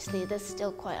because obviously there's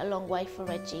still quite a long way for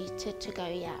Reggie to go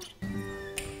yet.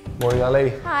 Morning, Ali.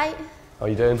 Hi. How are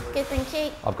you doing? Good, thank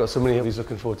you. I've got somebody who's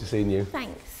looking forward to seeing you.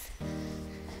 Thanks.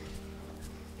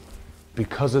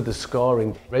 Because of the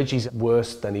scarring, Reggie's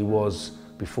worse than he was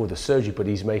before the surgery, but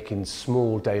he's making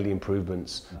small daily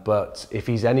improvements. But if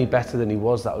he's any better than he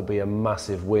was, that would be a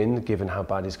massive win, given how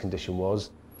bad his condition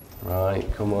was. Right,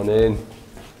 come on in.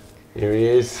 Here he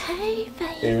is. Hey,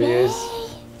 baby. Here he is.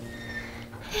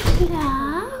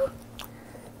 Hello.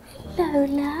 Hello,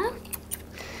 love.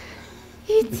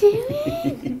 You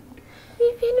doing?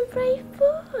 You've been a brave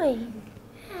boy.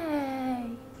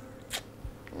 Hey.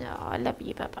 Oh, I love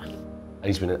you, Baba.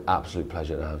 He's been an absolute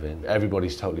pleasure to have in.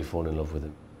 Everybody's totally fallen in love with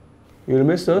him. You gonna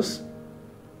miss us?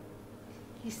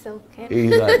 He's sulking.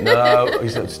 He's like, no, he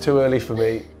said, it's too early for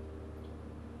me.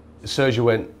 The surgery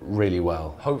went really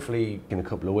well. Hopefully in a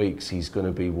couple of weeks he's going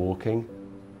to be walking.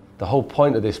 The whole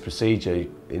point of this procedure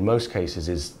in most cases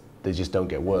is they just don't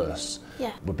get worse.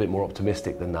 Yeah. We're a bit more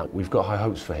optimistic than that. We've got high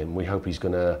hopes for him. We hope he's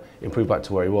going to improve back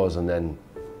to where he was and then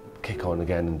kick on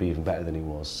again and be even better than he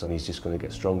was. So he's just going to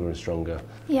get stronger and stronger.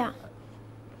 Yeah.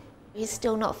 He's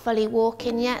still not fully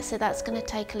walking yet, so that's going to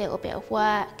take a little bit of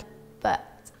work. But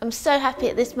I'm so happy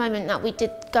at this moment that we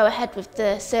did go ahead with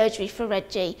the surgery for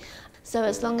Reggie. So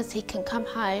as long as he can come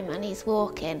home and he's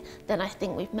walking, then I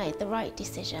think we've made the right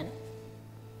decision.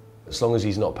 As long as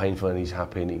he's not painful and he's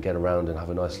happy and he can get around and have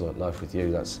a nice life with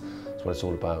you, that's what it's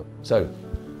all about. So,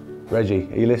 Reggie,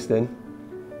 are you listening?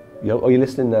 Are you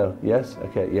listening now? Yes?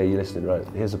 Okay, yeah, you're listening, right.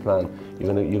 Here's the plan.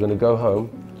 You're gonna go home.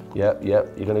 Yep,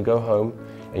 you're gonna go home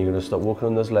and you're gonna start walking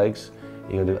on those legs.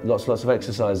 You're gonna do lots of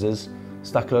exercises,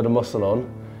 stack a load of muscle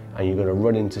on, and you're gonna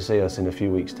run in to see us in a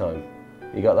few weeks' time.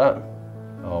 You got that?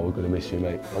 Oh, we're gonna miss you,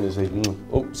 mate. Honestly,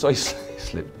 oh, sorry,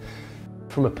 slipped.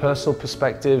 From a personal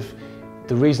perspective,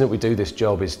 the reason that we do this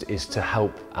job is to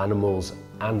help animals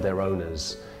and their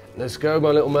owners. Let's go, my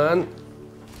little man.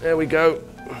 There we go.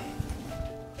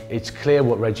 It's clear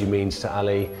what Reggie means to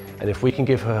Ali, and if we can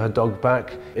give her dog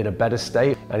back in a better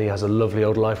state and he has a lovely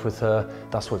old life with her,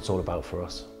 that's what it's all about for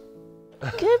us.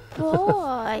 Good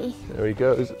boy. There he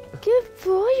goes. Good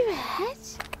boy, Reg.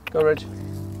 Go, Reg.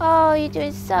 Oh, you're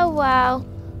doing so well.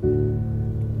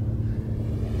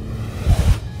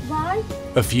 Bye.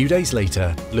 A few days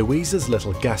later, Louisa's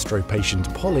little gastro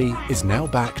patient Polly is now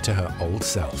back to her old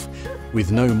self,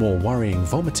 with no more worrying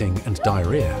vomiting and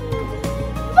diarrhea.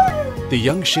 The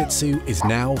young Shih Tzu is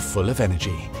now full of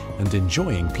energy and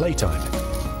enjoying playtime.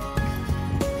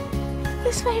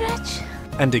 This way, Reg.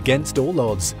 And against all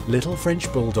odds, little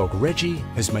French Bulldog Reggie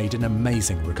has made an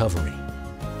amazing recovery.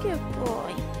 Good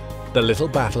boy. The little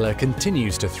battler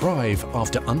continues to thrive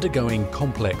after undergoing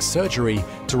complex surgery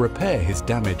to repair his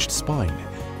damaged spine,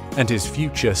 and his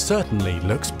future certainly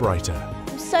looks brighter.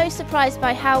 I'm so surprised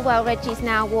by how well Reggie's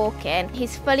now walking.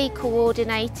 He's fully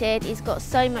coordinated, he's got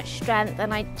so much strength,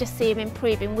 and I just see him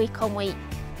improving week on week.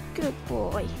 Good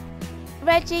boy.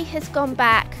 Reggie has gone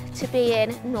back to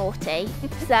being naughty,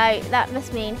 so that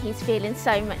must mean he's feeling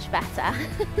so much better.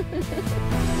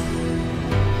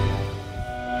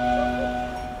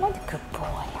 What a good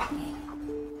boy.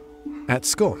 At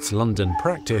Scott's London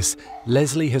practice,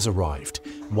 Leslie has arrived,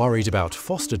 worried about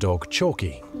foster dog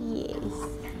Chalky. Yes.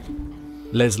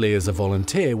 Leslie is a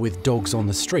volunteer with Dogs on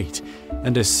the Street,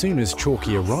 and as soon as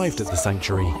Chalky arrived at the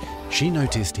sanctuary, she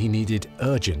noticed he needed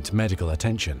urgent medical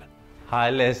attention. Hi,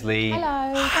 Leslie.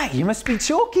 Hello. Hi, you must be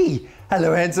Chalky.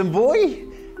 Hello, handsome boy.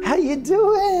 How you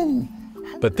doing?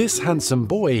 But this handsome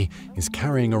boy is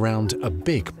carrying around a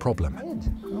big problem.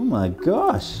 Oh my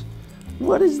gosh.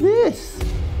 What is this?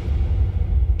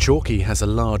 Chalky has a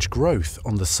large growth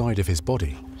on the side of his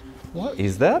body. What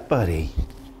is that, buddy?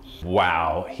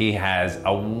 Wow, he has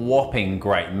a whopping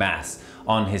great mass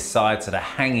on his sides that are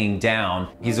hanging down.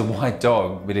 He's a white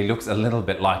dog, but he looks a little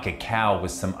bit like a cow with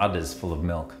some udders full of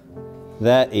milk.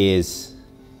 That is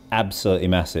absolutely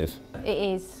massive. It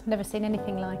is. Never seen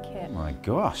anything like it. Oh my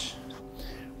gosh.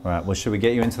 All right, well, should we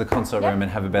get you into the consult room and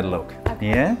have a better look? Okay.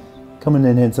 Yeah? Come on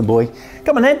in, handsome boy.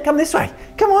 Come on in, come this way.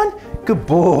 Come on. Good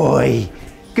boy.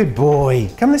 Good boy.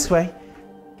 Come this way.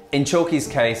 In Chalky's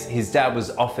case, his dad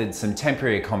was offered some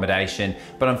temporary accommodation,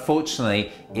 but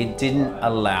unfortunately, it didn't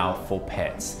allow for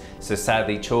pets. So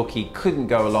sadly, Chalky couldn't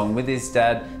go along with his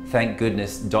dad. Thank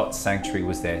goodness Dot Sanctuary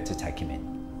was there to take him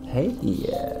in. Hey,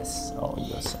 yes. Oh,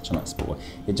 you're such a nice boy.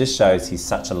 It just shows he's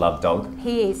such a loved dog.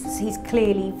 He is. He's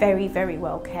clearly very, very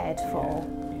well cared for.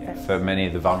 Yeah. For many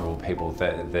of the vulnerable people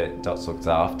that Dot's looks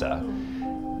after,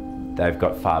 they've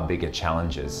got far bigger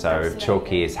challenges. So if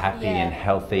Chalky is happy and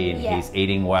healthy and he's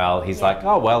eating well, he's like,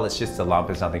 oh, well, it's just a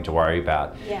lump, it's nothing to worry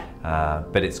about. Yeah.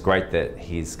 But it's great that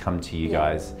he's come to you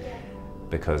guys,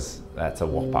 because that's a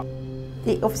whopper.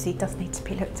 It obviously does need to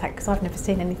be looked at, because I've never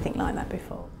seen anything like that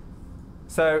before.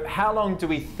 So how long do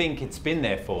we think it's been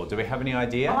there for? Do we have any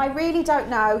idea? I really don't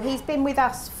know. He's been with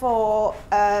us for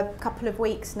a couple of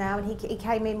weeks now, and he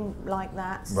came in like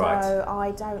that, so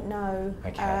I don't know.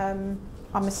 Okay.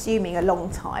 I'm assuming a long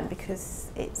time,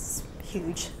 because it's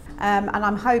huge. And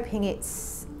I'm hoping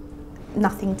it's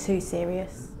nothing too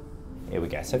serious. Here we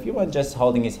go. So if you want just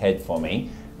holding his head for me,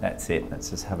 that's it.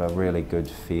 Let's just have a really good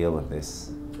feel of this.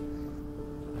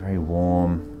 Very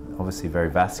warm, obviously very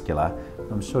vascular.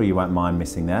 I'm sure you won't mind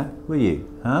missing that, will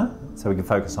you? Huh? So we can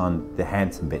focus on the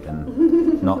handsome bit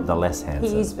and not the less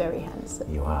handsome. He is very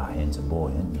handsome. You are a handsome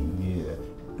boy, aren't you? Yeah.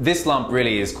 This lump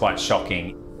really is quite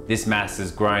shocking. This mass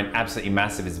has grown absolutely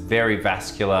massive. It's very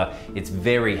vascular, it's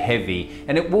very heavy,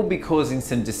 and it will be causing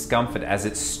some discomfort as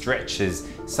it stretches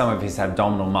some of his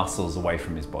abdominal muscles away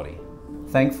from his body.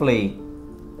 Thankfully,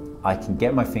 I can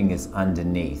get my fingers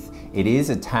underneath. It is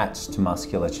attached to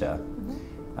musculature,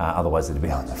 otherwise it'd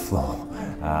be on the floor.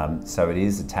 So it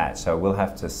is attached, so we'll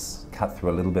have to cut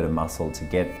through a little bit of muscle to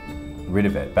get rid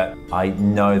of it, but I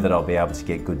know that I'll be able to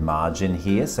get good margin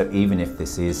here, so even if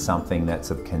this is something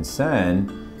that's of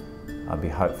concern, I'd be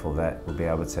hopeful that we'll be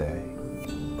able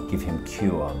to give him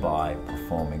cure by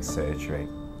performing surgery.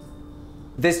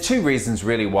 There's two reasons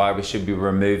really why we should be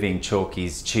removing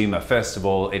Chalky's tumour. First of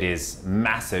all, it is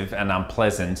massive and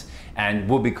unpleasant and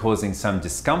will be causing some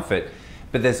discomfort,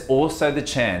 but there's also the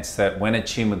chance that when a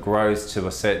tumour grows to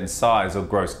a certain size or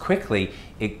grows quickly,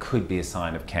 it could be a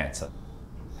sign of cancer.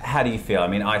 How do you feel? I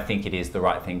mean, I think it is the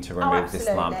right thing to remove this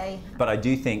lump, but I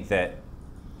do think that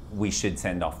we should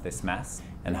send off this mass,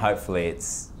 and hopefully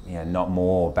it's not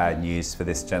more bad news for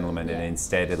this gentleman, and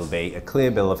instead it'll be a clear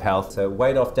bill of health, a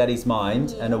weight off Daddy's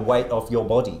mind and a weight off your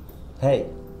body. Hey,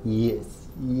 yes,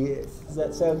 yes. Does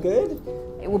that sound good?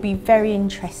 It will be very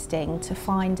interesting to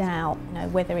find out,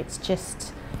 whether it's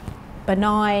just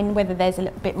benign, whether there's a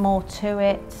little bit more to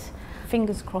it.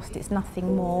 Fingers crossed it's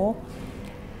nothing more,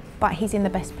 but he's in the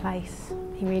best place.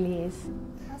 He really is.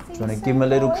 Do you want to give him a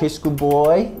little kiss, good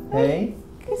boy? Hey?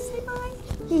 Kiss him, boy.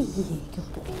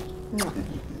 Good boy.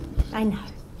 I know.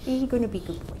 You're going to be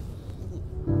good boy.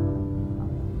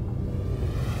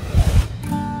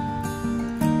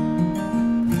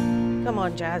 Come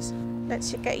on, Jazz.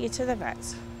 Let's get you to the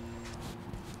vets.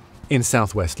 In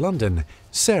southwest London,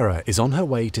 Sarah is on her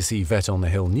way to see Vet on the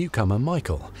Hill newcomer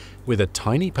Michael, with a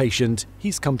tiny patient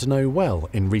he's come to know well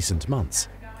in recent months.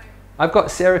 I've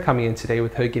got Sarah coming in today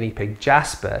with her guinea pig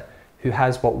Jasper, who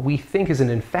has what we think is an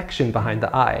infection behind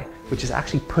the eye, which is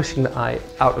actually pushing the eye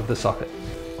out of the socket.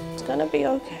 It's gonna be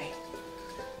okay.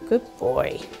 Good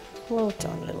boy. Well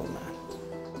done, little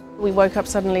man. We woke up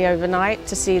suddenly overnight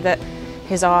to see that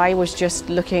his eye was just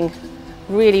looking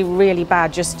really, really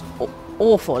bad, just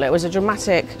awful. It was a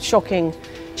dramatic, shocking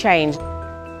change.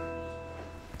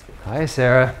 Hi,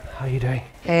 Sarah. How are you doing?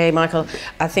 Hey, Michael.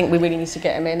 I think we really need to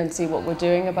get him in and see what we're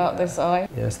doing about this eye.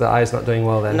 Yes, the eye's not doing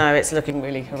well then. No, it's looking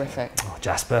really horrific. Oh,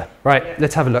 Jasper. Right,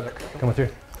 let's have a look. Come on through.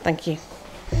 Thank you.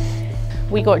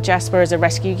 We got Jasper as a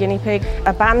rescue guinea pig,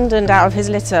 abandoned out of his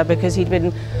litter because he'd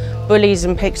been bullied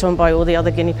and picked on by all the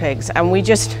other guinea pigs, and we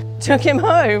just took him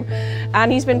home,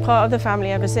 and he's been part of the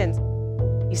family ever since.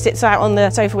 He sits out on the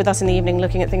sofa with us in the evening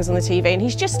looking at things on the TV, and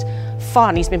he's just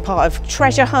fun. He's been part of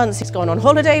treasure hunts, he's gone on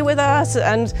holiday with us,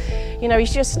 and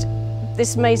he's just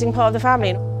this amazing part of the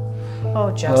family.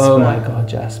 Oh, Jasper. Oh my God,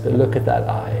 Jasper, look at that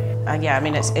eye. Yeah, I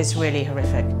mean, it's really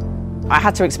horrific. I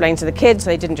had to explain to the kids,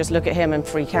 they didn't just look at him and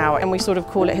freak out, and we sort of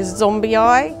call it his zombie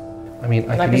eye. I mean,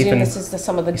 I can presume even... this is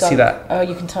some of the you gum. see that? Oh,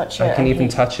 you can touch it. I can even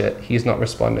touch it. He's not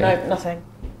responding. No, nothing.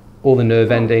 All the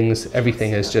nerve endings,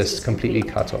 everything is just completely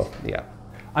cut off. Yeah.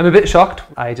 I'm a bit shocked.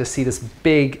 I just see this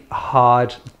big,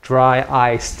 hard, dry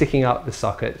eye sticking out the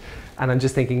socket. And I'm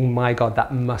just thinking, my God,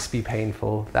 that must be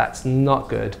painful. That's not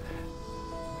good.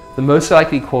 The most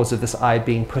likely cause of this eye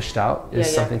being pushed out is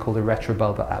something called a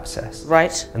retrobulbar abscess.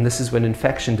 Right. And this is when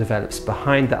infection develops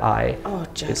behind the eye. Oh,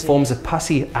 it forms a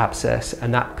pussy abscess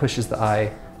and that pushes the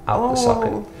eye out the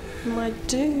socket. My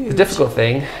dude. The difficult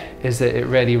thing is that it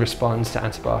rarely responds to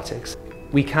antibiotics.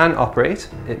 We can operate.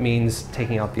 It means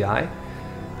taking out the eye.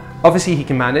 Obviously he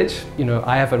can manage. You know,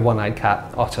 I have a one-eyed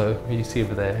cat, Otto, who you see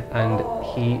over there, and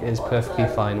he is perfectly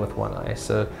fine with one eye.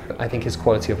 So I think his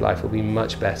quality of life will be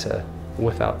much better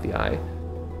without the eye.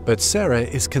 But Sarah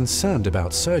is concerned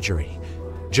about surgery.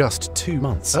 Just 2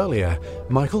 months earlier,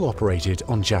 Michael operated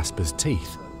on Jasper's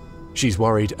teeth. She's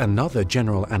worried another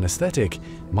general anaesthetic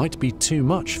might be too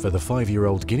much for the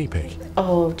 5-year-old guinea pig.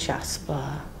 Oh,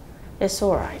 Jasper, it's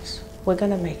all right. We're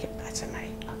gonna make it better,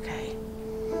 mate, okay?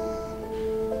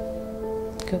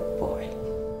 Good boy.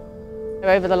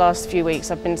 Over the last few weeks,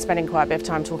 I've been spending quite a bit of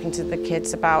time talking to the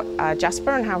kids about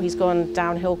Jasper and how he's gone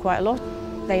downhill quite a lot.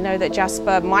 They know that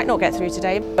Jasper might not get through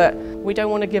today, but we don't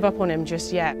want to give up on him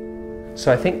just yet.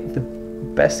 So I think the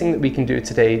best thing that we can do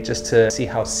today, just to see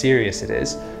how serious it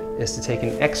is to take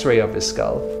an X-ray of his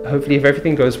skull. Hopefully, if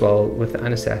everything goes well with the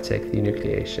anaesthetic, the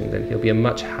enucleation, then he'll be a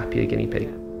much happier guinea pig.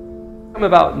 I'm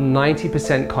about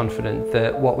 90% confident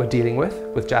that what we're dealing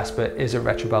with Jasper is a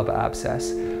retrobulbar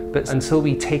abscess, but until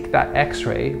we take that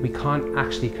X-ray, we can't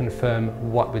actually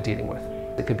confirm what we're dealing with.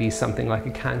 It could be something like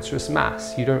a cancerous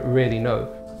mass. You don't really know.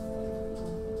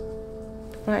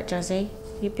 Right, Jazzy,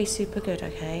 you be super good,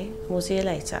 okay? We'll see you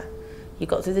later. You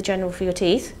got through the general for your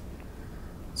teeth,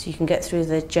 so you can get through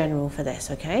the general for this,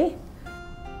 okay?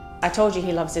 I told you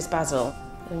he loves this basil,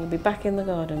 and you'll be back in the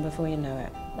garden before you know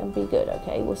it. And be good,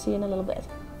 okay? We'll see you in a little bit.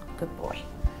 Good boy.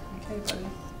 Okay, buddy.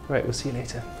 Right, we'll see you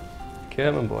later.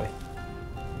 Come on, boy.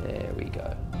 There we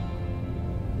go.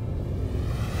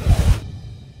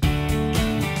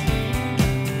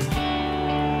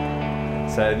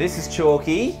 So this is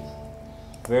Chalky.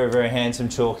 Very, very handsome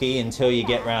Chalky until you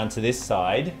get round to this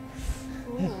side.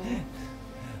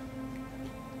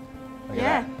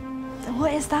 Yeah.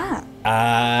 What is that?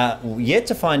 Yet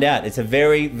to find out. It's a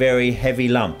very, very heavy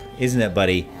lump, isn't it,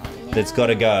 buddy? Yeah. That's got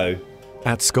to go.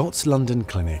 At Scott's London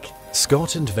clinic,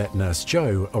 Scott and vet nurse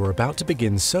Jo are about to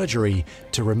begin surgery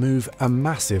to remove a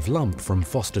massive lump from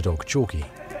foster dog Chalky.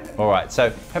 All right,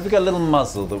 so have we got a little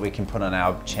muzzle that we can put on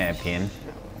our champion?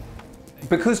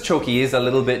 Because Chalky is a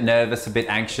little bit nervous, a bit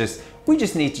anxious, we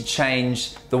just need to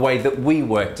change the way that we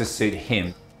work to suit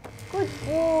him. Good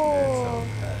boy.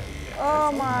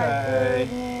 Oh my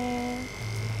goodness.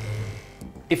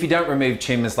 If you don't remove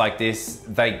tumours like this,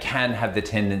 they can have the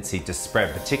tendency to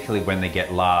spread, particularly when they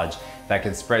get large. They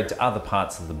can spread to other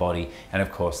parts of the body, and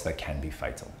of course they can be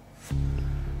fatal.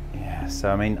 Yeah,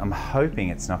 so I mean, I'm hoping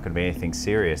it's not going to be anything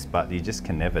serious, but you just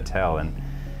can never tell. And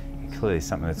clearly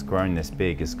something that's grown this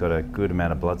big has got a good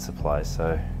amount of blood supply,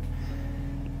 so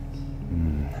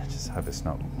I just hope it's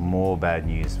not more bad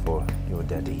news for your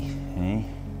daddy. Eh?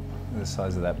 The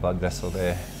size of that blood vessel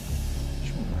there.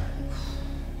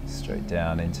 Straight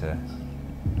down into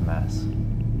mass.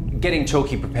 Getting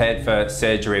Chalky prepared for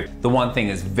surgery, the one thing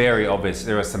is very obvious.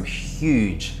 There are some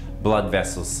huge blood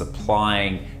vessels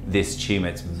supplying this tumour.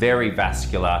 It's very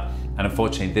vascular, and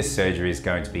unfortunately this surgery is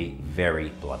going to be very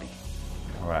bloody.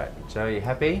 All right, Jo, you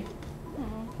happy?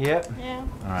 Yep? Yeah.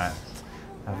 All right.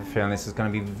 I have a feeling this is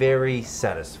going to be very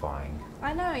satisfying.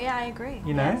 I know, yeah, I agree.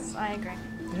 You know? Yes, I agree.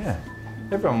 Yeah.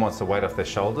 Everyone wants a weight off their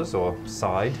shoulders, or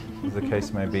side, as the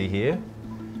case may be here.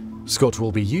 Scott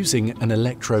will be using an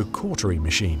electrocautery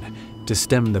machine to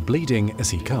stem the bleeding as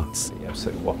he cuts. The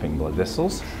absolute whopping blood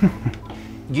vessels.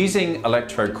 Using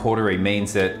electrocautery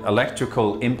means that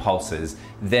electrical impulses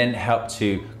then help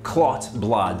to clot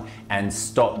blood and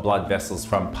stop blood vessels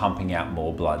from pumping out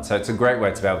more blood. So it's a great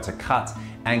way to be able to cut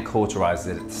and cauterize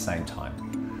it at the same time.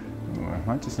 I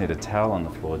might just need a towel on the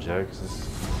floor, Jo, because there's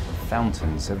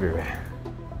fountains everywhere.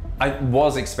 I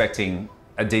was expecting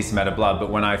a decent amount of blood, but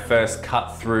when I first cut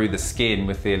through the skin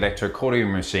with the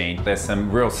electrocautery machine, there's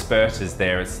some real spurters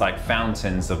there. It's like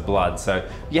fountains of blood. So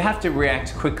you have to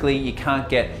react quickly. You can't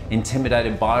get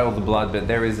intimidated by all the blood, but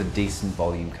there is a decent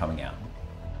volume coming out.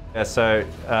 Yeah, so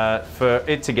for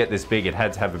it to get this big, it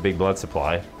had to have a big blood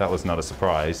supply. That was not a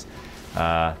surprise.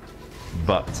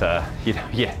 But you know,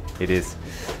 yeah, it is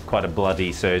quite a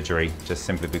bloody surgery, just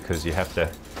simply because you have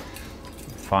to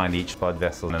find each blood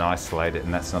vessel and isolate it,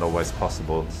 and that's not always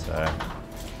possible. So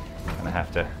I'm going to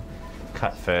have to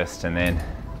cut first and then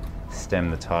stem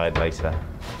the tide later.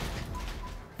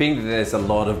 Being that there's a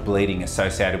lot of bleeding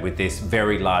associated with this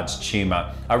very large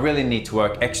tumour, I really need to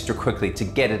work extra quickly to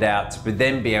get it out, to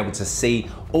then be able to see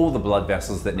all the blood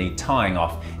vessels that need tying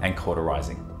off and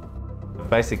cauterizing.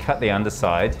 Basically cut the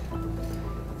underside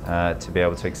to be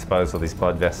able to expose all these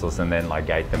blood vessels and then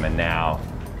ligate them, and now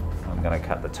I'm going to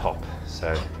cut the top.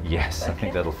 So yes, I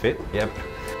think that'll fit, yep.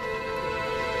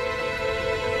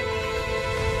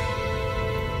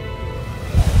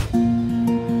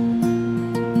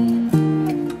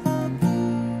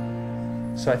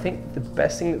 So I think the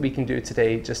best thing that we can do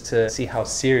today, just to see how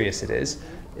serious it is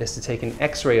to take an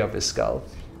X-ray of his skull.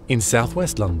 In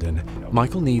southwest London,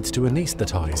 Michael needs to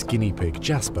anaesthetise guinea pig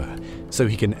Jasper so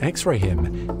he can X-ray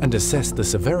him and assess the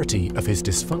severity of his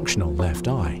dysfunctional left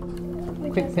eye.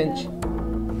 Quick pinch.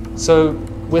 So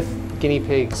with guinea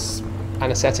pigs,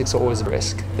 anaesthetics are always a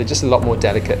risk. They're just a lot more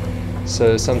delicate.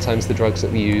 So sometimes the drugs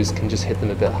that we use can just hit them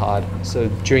a bit hard. So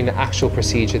during the actual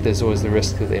procedure, there's always the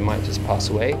risk that they might just pass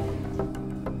away.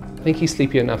 I think he's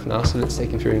sleepy enough now, so let's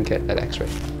take him through and get that X-ray.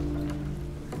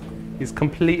 He's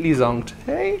completely zonked.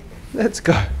 Hey, let's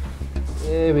go.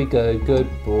 There we go, good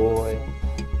boy.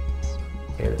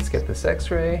 Okay, let's get this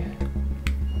X-ray.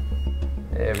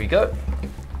 There we go.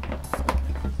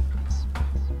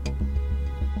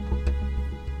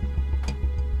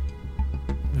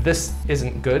 This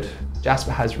isn't good. Jasper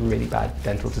has really bad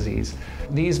dental disease.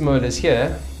 These molars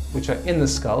here, which are in the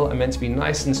skull, are meant to be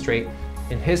nice and straight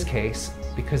in his case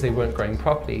because they weren't growing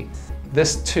properly.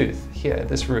 This tooth here,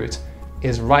 this root,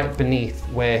 is right beneath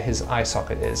where his eye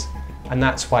socket is. And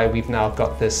that's why we've now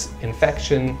got this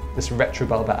infection, this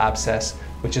retrobulbar abscess,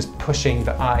 which is pushing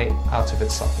the eye out of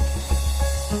its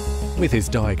socket. With his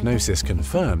diagnosis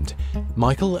confirmed,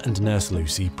 Michael and Nurse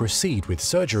Lucy proceed with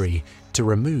surgery to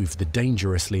remove the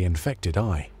dangerously infected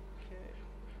eye.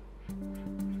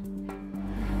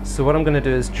 So what I'm going to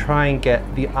do is try and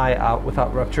get the eye out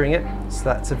without rupturing it. So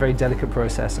that's a very delicate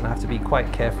process and I have to be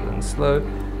quite careful and slow,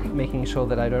 making sure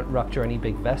that I don't rupture any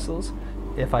big vessels.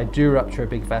 If I do rupture a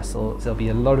big vessel, there'll be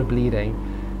a lot of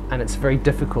bleeding and it's very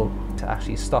difficult to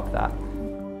actually stop that.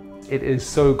 It is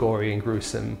so gory and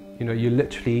gruesome. You know, you're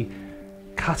literally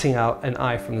cutting out an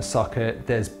eye from the socket.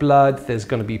 There's blood, there's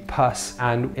going to be pus,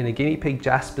 and in a guinea pig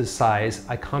Jasper's size,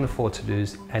 I can't afford to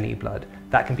lose any blood.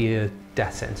 That can be a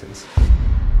death sentence.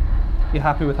 You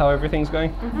happy with how everything's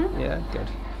going? Mm-hmm. Yeah, good.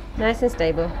 Nice and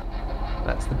stable.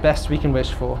 That's the best we can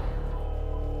wish for.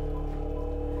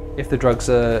 If the drugs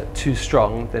are too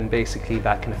strong, then basically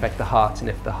that can affect the heart, and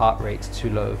if the heart rate's too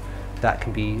low, that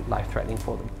can be life-threatening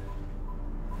for them.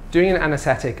 Doing an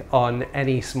anaesthetic on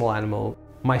any small animal,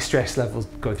 my stress levels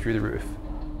go through the roof.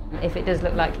 If it does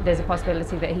look like there's a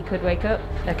possibility that he could wake up,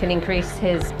 that can increase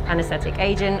his anaesthetic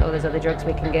agent, or there's other drugs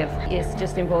we can give. It's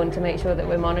just important to make sure that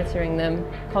we're monitoring them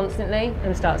constantly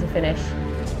and start to finish.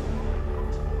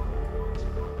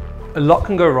 A lot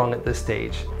can go wrong at this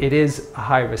stage. It is a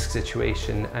high-risk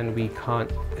situation and we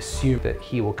can't assume that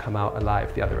he will come out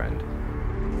alive the other end.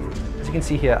 As you can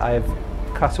see here, I've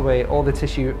cut away all the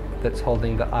tissue that's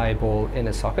holding the eyeball in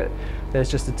a socket. There's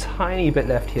just a tiny bit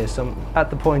left here, so I'm at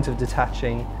the point of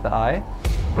detaching the eye.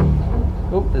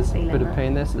 Oh, there's a bit of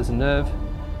pain there, so there's a nerve.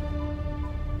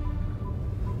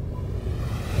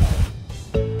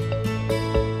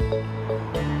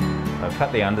 I've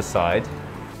cut the underside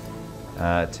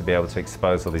to be able to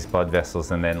expose all these blood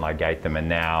vessels and then ligate them, and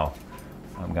now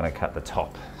I'm going to cut the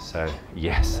top. So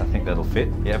yes, I think that'll fit,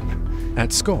 yep.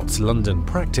 At Scott's London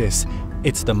practice,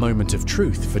 it's the moment of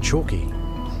truth for Chalky.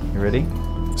 You ready?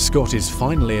 Scott is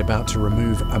finally about to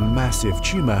remove a massive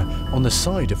tumour on the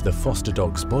side of the foster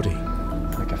dog's body.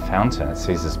 Like a fountain at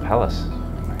Caesar's Palace.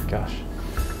 Oh my gosh.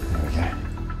 There we go.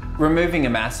 Removing a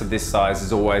mass of this size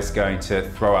is always going to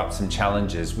throw up some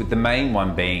challenges, with the main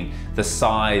one being the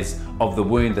size of the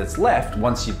wound that's left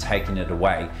once you've taken it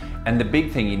away. And the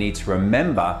big thing you need to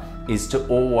remember is to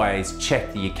always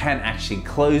check that you can actually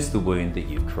close the wound that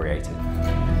you've created.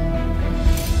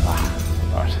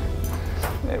 Right,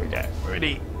 there we go,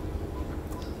 ready.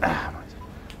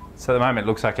 So at the moment it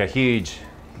looks like a huge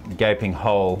gaping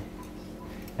hole,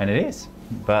 and it is.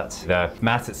 But the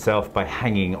mat itself, by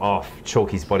hanging off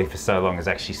Chalky's body for so long, has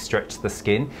actually stretched the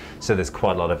skin, so there's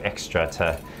quite a lot of extra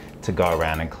to go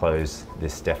around and close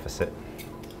this deficit.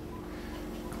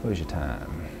 Closure time.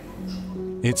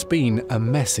 It's been a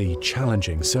messy,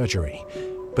 challenging surgery,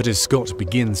 but as Scott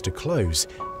begins to close,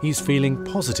 he's feeling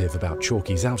positive about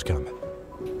Chalky's outcome.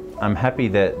 I'm happy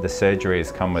that the surgery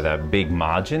has come with a big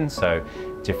margin, so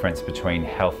difference between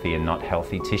healthy and not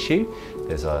healthy tissue.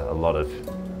 There's a lot of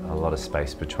a lot of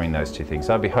space between those two things.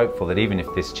 So I'd be hopeful that even if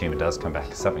this tumour does come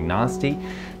back as something nasty,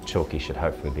 Chalky should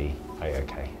hopefully be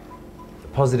a-okay. The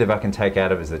positive I can take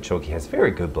out of it is that Chalky has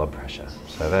very good blood pressure,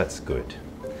 so that's good.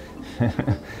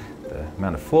 The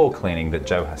amount of floor cleaning that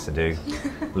Joe has to do,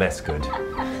 less good.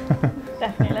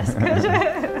 Definitely less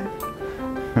good.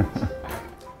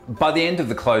 By the end of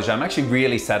the closure, I'm actually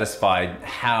really satisfied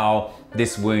how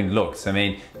this wound looks. I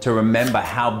mean, to remember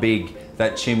how big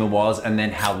that tumour was and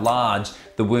then how large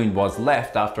the wound was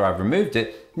left after I've removed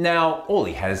it, now all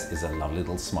he has is a lovely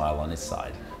little smile on his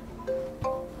side.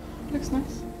 Looks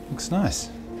nice. Looks nice.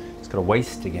 He's got a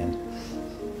waist again.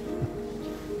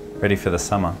 Ready for the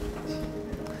summer.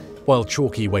 While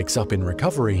Chalky wakes up in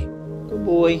recovery, good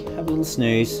boy, have a little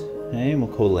snooze, and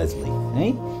we'll call Leslie,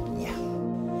 eh?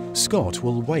 Scott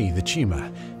will weigh the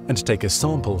tumour and take a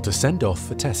sample to send off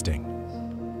for testing.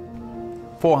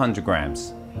 400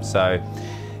 grams, so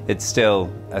it's still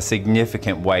a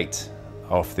significant weight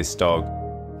off this dog.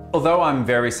 Although I'm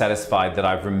very satisfied that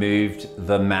I've removed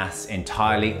the mass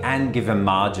entirely and given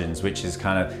margins, which is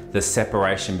kind of the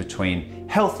separation between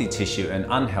healthy tissue and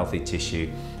unhealthy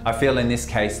tissue, I feel in this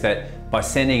case that by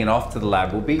sending it off to the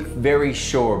lab, we'll be very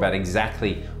sure about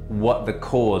exactly what the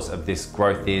cause of this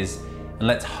growth is. And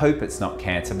let's hope it's not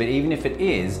cancer, but even if it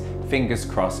is, fingers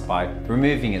crossed, by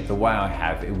removing it the way I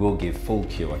have, it will give full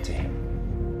cure to him.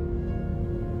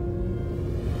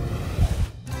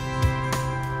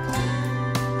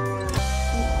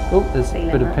 Oh, there's a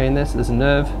bit of pain there, so there's a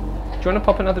nerve. Do you want to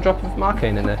pop another drop of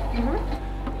Marcaine in there?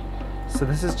 Mm-hmm. So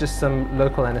this is just some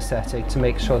local anaesthetic to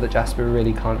make sure that Jasper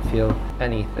really can't feel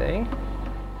anything.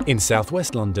 In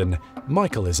southwest London,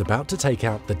 Michael is about to take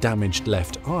out the damaged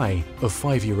left eye of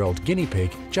 5-year-old guinea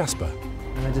pig Jasper.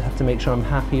 And I just have to make sure I'm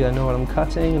happy, I know what I'm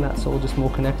cutting, and that's all just more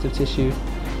connective tissue.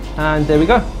 And there we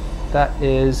go. That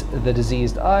is the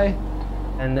diseased eye.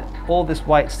 And all this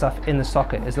white stuff in the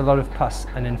socket is a lot of pus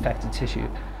and infected tissue.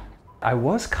 I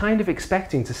was kind of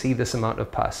expecting to see this amount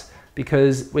of pus,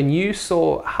 because when you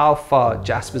saw how far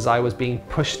Jasper's eye was being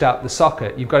pushed out the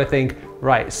socket, you've got to think,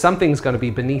 right, something's going to be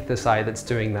beneath this eye that's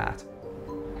doing that.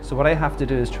 So what I have to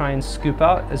do is try and scoop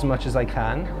out as much as I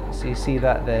can. So you see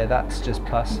that there, that's just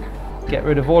pus. Get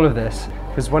rid of all of this,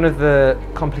 because one of the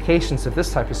complications of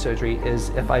this type of surgery is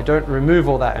if I don't remove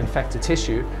all that infected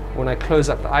tissue, when I close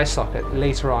up the eye socket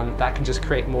later on, that can just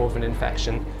create more of an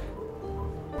infection.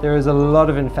 There is a lot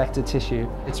of infected tissue.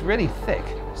 It's really thick,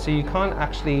 so you can't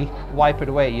actually wipe it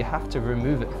away. You have to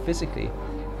remove it physically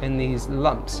in these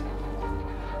lumps.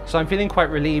 So I'm feeling quite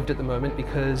relieved at the moment,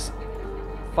 because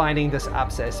finding this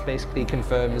abscess basically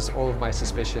confirms all of my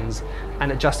suspicions,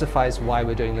 and it justifies why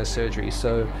we're doing this surgery.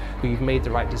 So we've made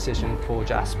the right decision for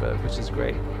Jasper, which is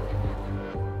great.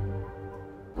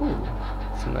 Ooh,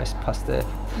 some nice pus there.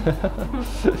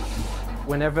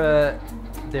 Whenever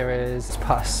there is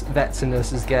pus, vets and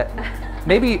nurses get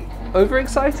maybe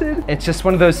overexcited. It's just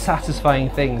one of those satisfying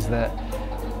things that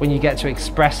when you get to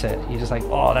express it, you're just like,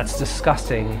 oh, that's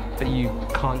disgusting, but you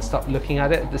can't stop looking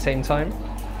at it at the same time.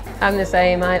 I'm the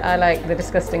same. I like the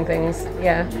disgusting things.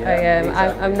 Yeah,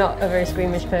 I'm not a very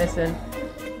squeamish person.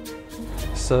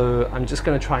 So I'm just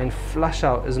going to try and flush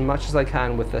out as much as I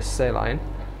can with this saline.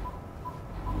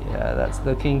 Yeah, that's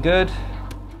looking good.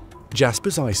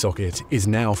 Jasper's eye socket is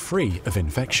now free of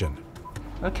infection.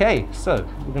 Okay, so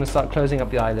we're going to start closing up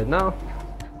the eyelid now.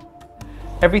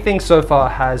 Everything so far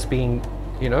has been,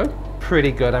 you know,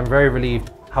 pretty good. I'm very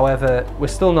relieved. However, we're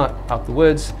still not out the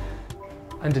woods.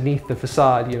 Underneath the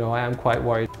facade, you know, I am quite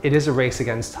worried. It is a race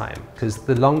against time, because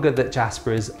the longer that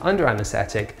Jasper is under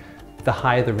anaesthetic, the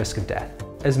higher the risk of death.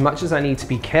 As much as I need to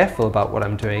be careful about what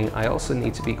I'm doing, I also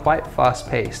need to be quite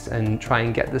fast-paced and try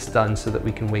and get this done so that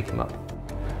we can wake him up.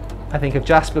 I think if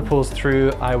Jasper pulls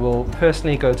through, I will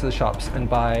personally go to the shops and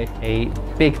buy a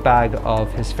big bag of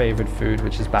his favourite food,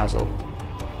 which is basil.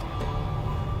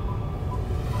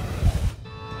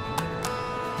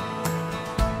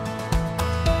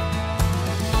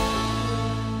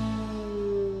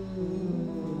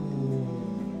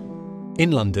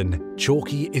 In London,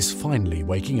 Chalky is finally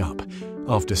waking up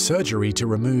after surgery to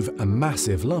remove a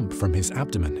massive lump from his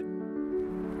abdomen.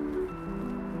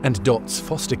 And Dot's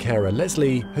foster carer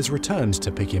Leslie has returned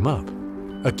to pick him up,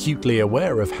 acutely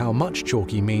aware of how much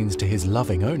Chalky means to his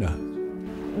loving owner.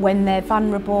 When they're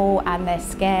vulnerable and they're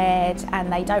scared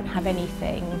and they don't have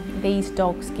anything, these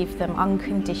dogs give them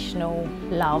unconditional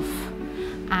love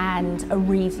and a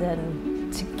reason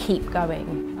to keep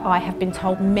going. I have been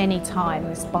told many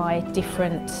times by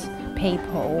different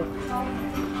people,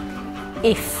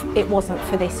 if it wasn't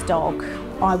for this dog,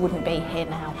 I wouldn't be here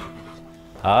now.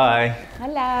 Hi.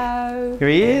 Hello. Here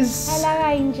he is. Hello,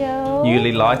 Angel.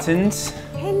 Newly lightened.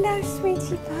 Hello,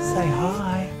 sweetie pie. Say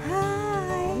hi.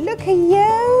 Hi. Look at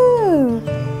you.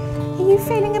 Are you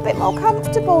feeling a bit more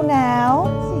comfortable now?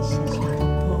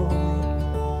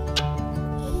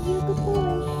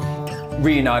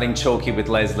 Reuniting Chalky with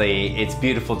Leslie, it's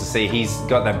beautiful to see. He's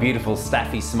got that beautiful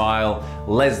staffy smile.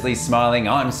 Leslie's smiling,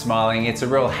 I'm smiling. It's a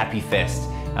real happy fest.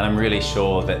 And I'm really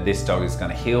sure that this dog is going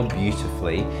to heal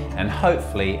beautifully and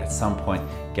hopefully at some point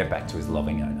get back to his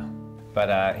loving owner.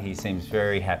 But he seems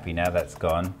very happy now that's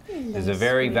gone. There's a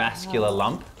very vascular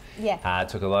lump. Yeah. It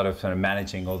took a lot of sort of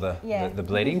managing all the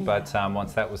bleeding, but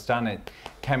once that was done, it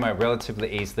came out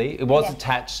relatively easily. It was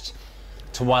attached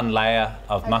to one layer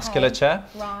of musculature,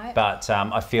 but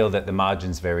I feel that the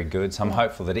margin's very good, so I'm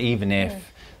hopeful that even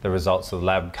if the results of the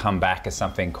lab come back as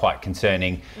something quite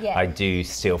concerning, I do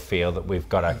still feel that we've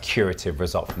got a curative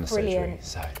result from the surgery.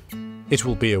 So. It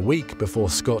will be a week before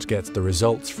Scott gets the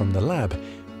results from the lab,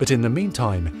 but in the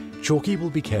meantime, Chalky will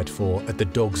be cared for at the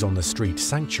Dogs on the Street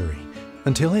sanctuary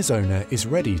until his owner is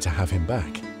ready to have him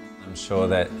back. I'm sure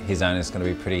that his owner's going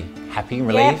to be pretty happy and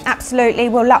relieved. Yeah, absolutely.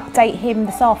 We'll update him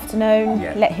this afternoon,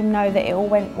 let him know that it all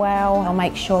went well. I'll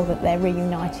make sure that they're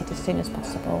reunited as soon as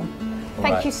possible.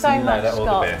 Thank you so much, Scott.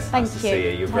 All the best. Thank nice you. to see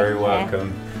you. You're very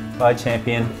welcome. Bye,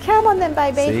 champion. Come on then,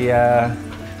 baby. See ya.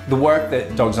 The work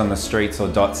that Dogs on the Streets or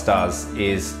DOTS does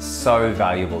is so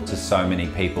valuable to so many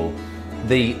people.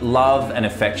 The love and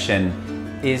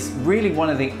affection is really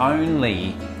one of the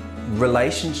only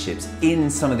relationships in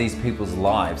some of these people's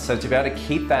lives. So to be able to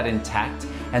keep that intact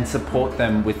and support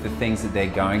them with the things that they're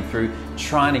going through,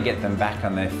 trying to get them back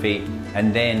on their feet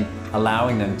and then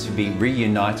allowing them to be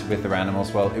reunited with their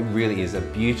animals, well, it really is a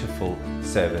beautiful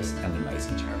service and an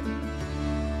amazing charity.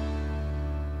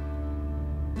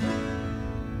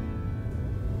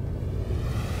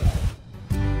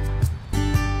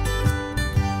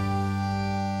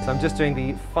 So I'm just doing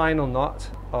the final knot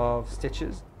of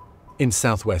stitches. In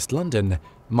southwest London,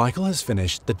 Michael has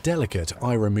finished the delicate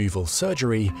eye removal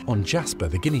surgery on Jasper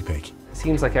the guinea pig.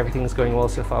 Seems like everything's going well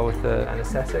so far with the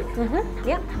anaesthetic.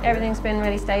 Yeah, everything's been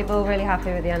really stable, really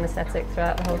happy with the anaesthetic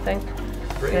throughout the whole thing.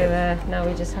 Brilliant. So now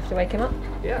we just have to wake him up.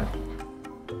 Yeah.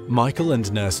 Michael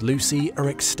and Nurse Lucy are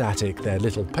ecstatic their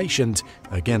little patient,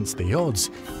 against the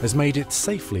odds, has made it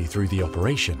safely through the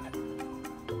operation.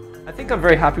 I think I'm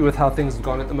very happy with how things have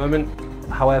gone at the moment.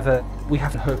 However, we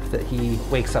have to hope that he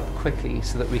wakes up quickly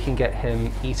so that we can get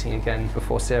him eating again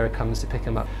before Sarah comes to pick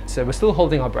him up. So we're still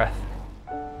holding our breath.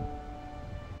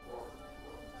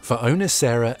 For owner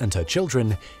Sarah and her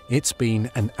children, it's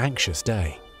been an anxious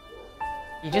day.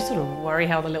 You just sort of worry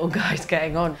how the little guy's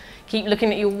getting on. Keep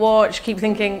looking at your watch, keep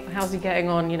thinking, how's he getting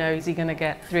on? You know, is he going to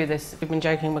get through this? We've been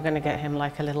joking we're going to get him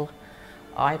like a little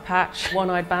eye patch.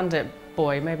 One-eyed bandit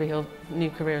boy, maybe he'll new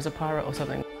career as a pirate or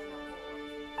something.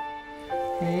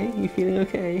 Hey, you feeling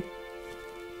okay?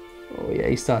 Oh yeah,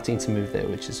 he's starting to move there,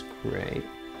 which is great.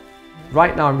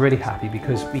 Right now I'm really happy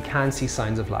because we can see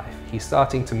signs of life. He's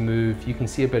starting to move, you can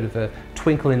see a bit of a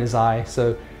twinkle in his eye,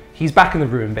 so he's back in the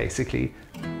room basically.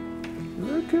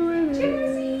 Look who it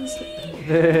is!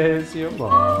 There's your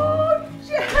mom. Oh,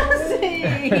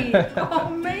 Jazzy! Oh,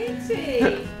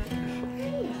 matey!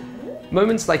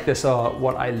 Moments like this are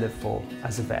what I live for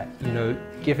as a vet. You know,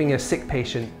 giving a sick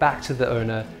patient back to the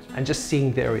owner and just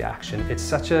seeing their reaction. It's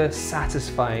such a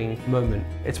satisfying moment.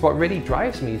 It's what really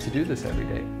drives me to do this every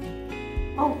day.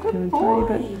 Oh, good boy.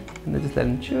 And then just let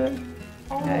him chew it.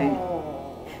 Okay.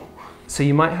 So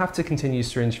you might have to continue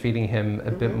syringe feeding him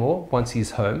a bit more once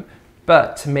he's home.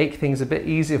 But to make things a bit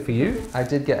easier for you, I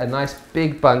did get a nice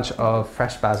big bunch of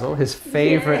fresh basil, his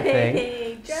favorite thing.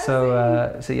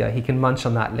 So yeah, he can munch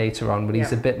on that later on when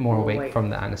he's a bit more awake from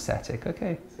the anaesthetic.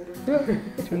 Okay. Yeah. Do you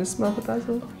want to smell the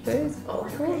basil? Okay. Oh,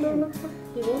 no.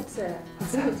 He wants it.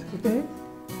 What's that? Okay.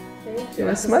 Do you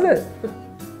want to smell it?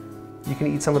 You can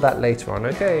eat some of that later on,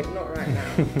 okay? Not right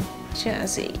now.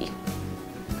 Jazzy,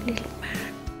 little man.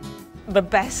 The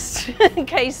best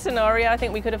case scenario I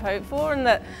think we could have hoped for, and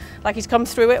that like he's come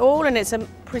through it all and it's a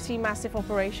pretty massive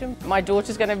operation. My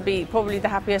daughter's going to be probably the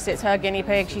happiest. It's her guinea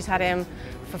pig. She's had him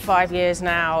for 5 years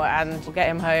now, and we'll get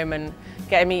him home and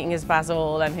get him eating his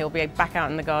basil, and he'll be back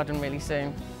out in the garden really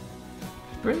soon.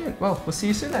 Brilliant. Well, we'll see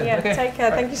you soon then. Yeah, okay. take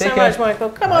care. Right. Thank you Take so care. much, Michael.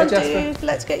 Come Bye, on, Jasper. dude.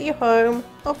 Let's get you home.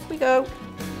 Off we go.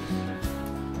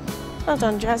 Well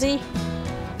done, Jazzy.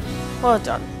 Well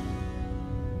done.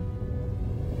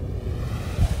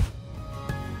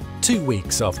 2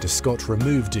 weeks after Scott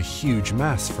removed a huge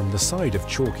mass from the side of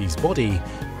Chalky's body,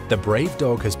 the brave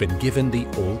dog has been given the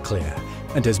all clear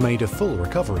and has made a full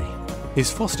recovery.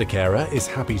 His foster carer is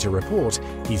happy to report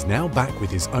he's now back with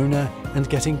his owner and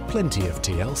getting plenty of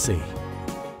TLC.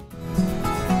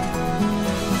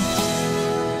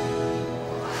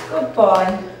 Good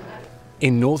boy.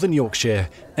 In Northern Yorkshire,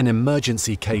 an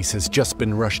emergency case has just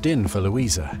been rushed in for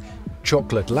Louisa,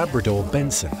 chocolate Labrador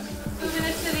Benson. Who's in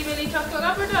a silly Billy chocolate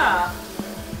Labrador?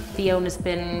 The owner's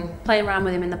been playing around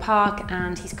with him in the park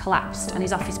and he's collapsed and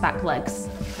he's off his back legs.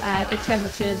 The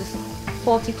temperature is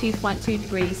 42.2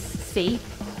 degrees C,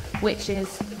 which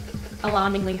is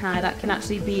alarmingly high. That can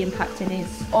actually be impacting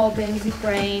his organs, his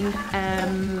brain.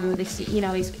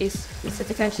 He's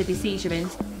potentially be seizuring.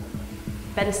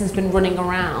 Benison's been running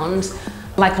around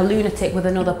like a lunatic with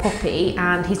another puppy,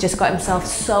 and he's just got himself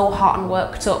so hot and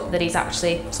worked up that he's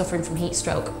actually suffering from heat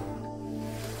stroke.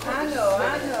 I know.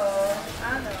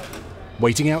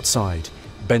 Waiting outside,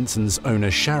 Benson's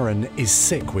owner Sharon is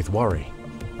sick with worry.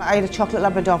 I had a chocolate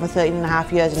Labrador for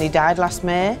 13.5 years and he died last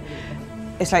May.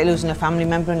 It's like losing a family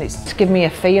member, and it's given me a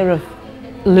fear of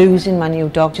losing my new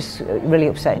dog, just really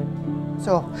upsetting.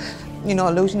 So, you know,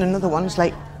 losing another one is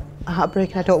like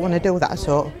heartbreaking. I don't want to do that,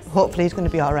 so hopefully he's going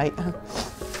to be all right. Give me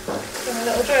a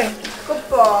little drink. Good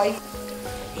boy.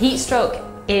 Heat stroke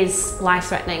is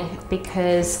life-threatening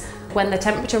because when the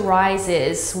temperature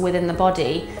rises within the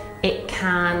body, it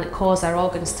can cause our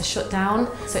organs to shut down,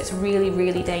 so it's really,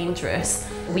 really dangerous.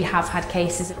 We have had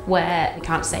cases where we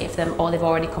can't save them, or they've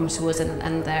already come to us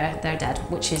and they're dead,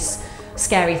 which is a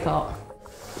scary thought.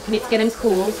 We need to get him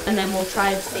cooled and then we'll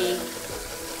try and see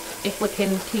if we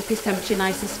can keep his temperature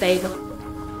nice and stable.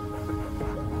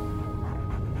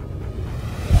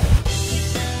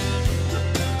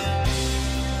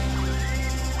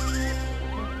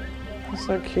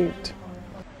 So cute.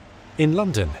 In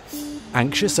London,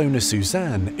 anxious owner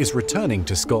Suzanne is returning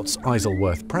to Scott's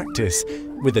Isleworth practice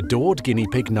with adored guinea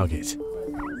pig Nugget.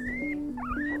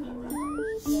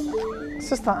 It's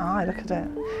just that eye, look at it.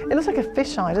 It looks like a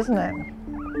fish eye, doesn't it?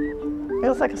 It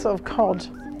looks like a sort of cod.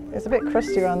 It's a bit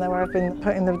crusty around there where I've been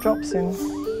putting the drops in.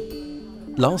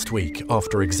 Last week,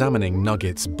 after examining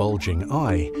Nugget's bulging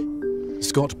eye,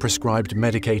 Scott prescribed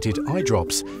medicated eye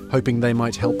drops, hoping they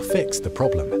might help fix the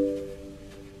problem.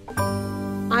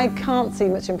 I can't see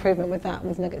much improvement with that,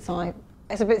 with Nugget's eye.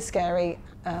 It's a bit scary.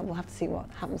 We'll have to see what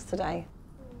happens today.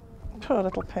 Poor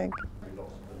little pig.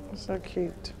 So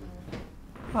cute.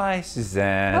 Hi,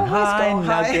 Suzanne. Oh, hi,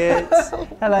 Nuggets. Hi.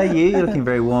 Hello, you. You're looking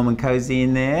very warm and cosy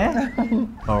in there.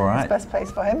 All right. It's the best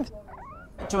place for him. Do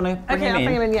you want to bring him in? I'll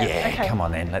bring him in, yeah. Yeah, okay. come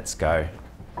on then, let's go.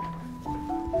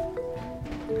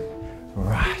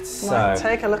 Right, so... Right,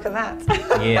 take a look at that.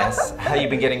 Yes. How you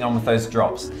been getting on with those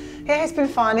drops? Yeah, he's been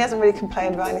fine. He hasn't really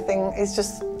complained about anything. He's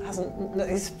just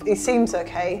hasn't. He seems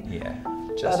okay. Yeah.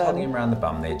 Just holding him around the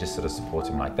bum there, just sort of support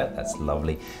him like that. That's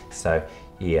lovely. So,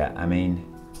 yeah, I mean,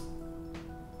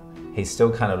 he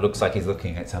still kind of looks like he's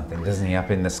looking at something, doesn't he, up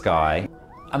in the sky?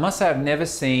 I must say I've never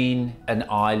seen an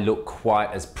eye look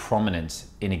quite as prominent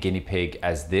in a guinea pig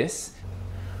as this.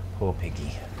 Poor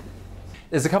piggy.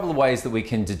 There's a couple of ways that we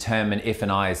can determine if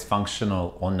an eye is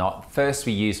functional or not. First,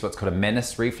 we use what's called a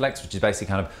menace reflex, which is basically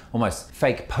kind of almost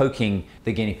fake poking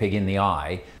the guinea pig in the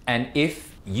eye. And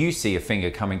if you see a finger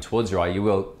coming towards your eye, you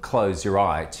will close your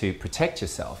eye to protect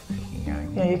yourself.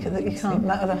 Yeah, you can't.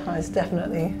 That other eye is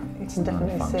definitely, you can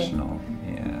definitely functional.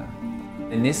 Yeah.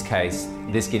 In this case,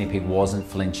 this guinea pig wasn't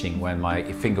flinching when my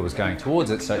finger was going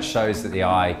towards it, so it shows that the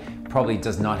eye probably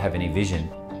does not have any vision.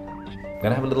 I'm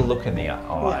gonna have a little look in the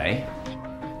eye. Yeah.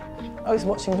 Oh, he's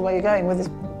watching the way you're going with his...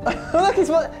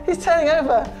 Look, he's turning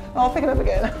over. Oh, I'll pick it up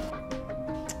again.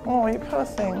 Oh, you poor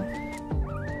thing.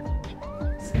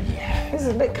 Yeah. This is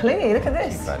a bit clingy, look at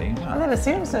this. Buddy. I've never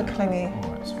seen him so clingy.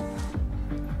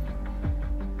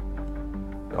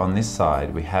 On this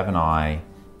side, we have an eye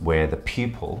where the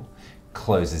pupil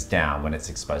closes down when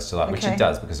it's exposed to light, which it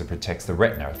does because it protects the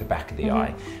retina at the back of the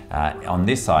eye. On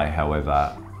this eye,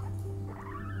 however,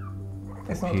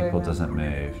 the pupil doesn't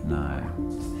move, no.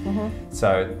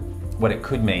 So what it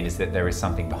could mean is that there is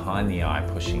something behind the eye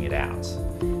pushing it out,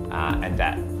 and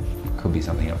that could be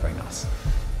something up very nice.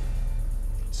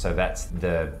 So that's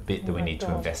the bit that we need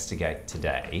to investigate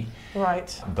today.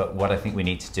 Right. But what I think we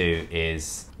need to do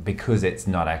is, because it's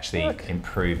not actually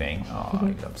improving, oh,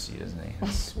 he loves you, doesn't he?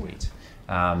 That's sweet.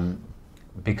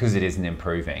 Because it isn't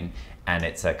improving and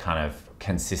it's a kind of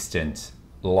consistent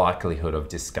likelihood of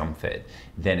discomfort,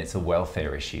 then it's a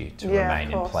welfare issue to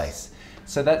remain in place.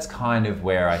 So that's kind of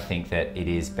where I think that it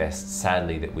is best,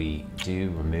 sadly, that we do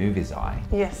remove his eye.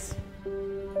 Yes.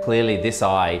 Clearly this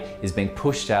eye is being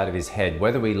pushed out of his head,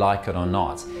 whether we like it or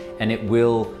not, and it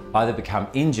will either become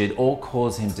injured or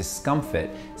cause him discomfort.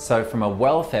 So from a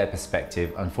welfare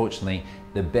perspective, unfortunately,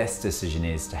 the best decision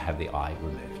is to have the eye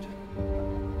removed.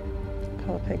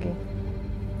 Poor piggy.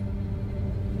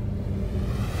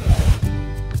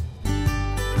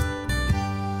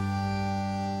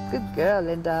 Good Good girl,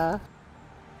 Linda.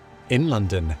 In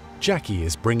London, Jackie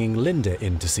is bringing Linda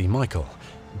in to see Michael,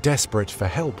 desperate for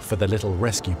help for the little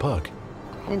rescue pug.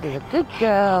 Linda's a good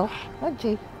girl, isn't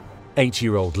she?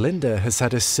 8-year-old Linda has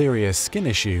had a serious skin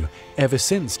issue ever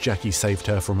since Jackie saved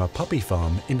her from a puppy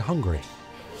farm in Hungary.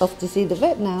 Off to see the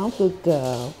vet now, good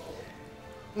girl.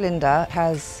 Linda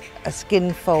has a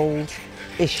skin fold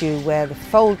issue where the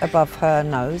fold above her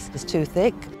nose is too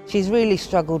thick. She's really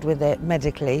struggled with it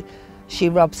medically. She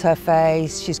rubs her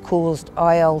face, she's caused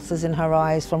eye ulcers in her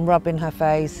eyes from rubbing her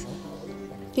face.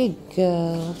 Good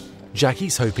girl.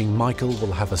 Jackie's hoping Michael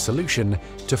will have a solution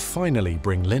to finally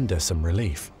bring Linda some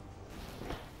relief.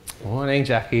 Morning,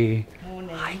 Jackie.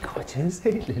 Morning. Hi, gorgeous.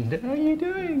 Hey, Linda, how are you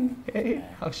doing? Hey,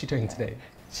 how's she doing today?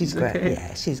 She's great, okay?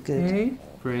 Yeah, she's good. Hey,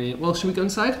 brilliant. Well, should we go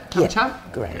inside? Have a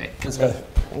chat? Great. Let's go.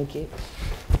 Thank you.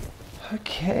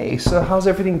 Okay, so how's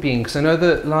everything been? Because I know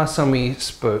that last time we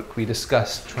spoke, we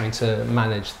discussed trying to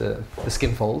manage the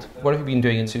skin fold. What have you been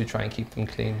doing to try and keep them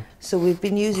clean? So we've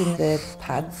been using the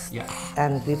pads, yeah,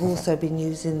 and we've also been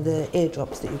using the ear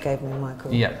drops that you gave me,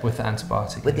 Michael. Yeah, with the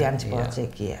antibiotic. With the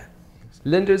antibiotic, yeah.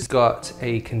 Linda's got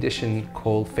a condition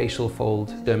called facial fold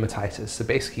dermatitis. So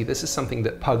basically this is something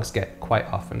that pugs get quite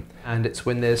often. And it's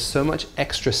when there's so much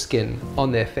extra skin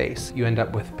on their face, you end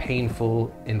up with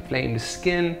painful, inflamed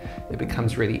skin. It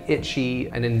becomes really itchy.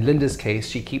 And in Linda's case,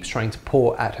 she keeps trying to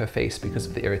paw at her face because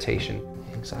of the irritation.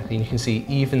 Exactly, and you can see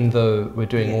even though we're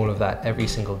doing all of that every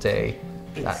single day,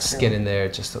 that skin in there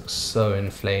just looks so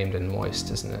inflamed and moist,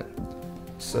 doesn't it?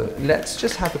 So let's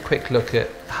just have a quick look at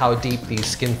how deep these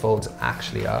skin folds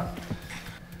actually are.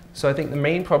 So I think the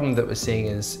main problem that we're seeing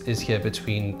is here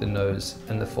between the nose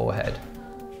and the forehead.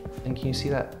 And can you see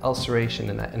that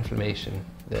ulceration and that inflammation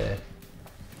there?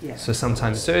 Yeah. So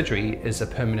sometimes surgery is a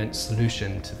permanent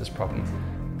solution to this problem.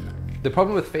 The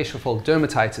problem with facial fold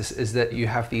dermatitis is that you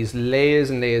have these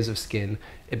layers and layers of skin.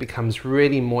 It becomes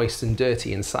really moist and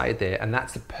dirty inside there, and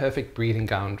that's the perfect breeding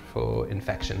ground for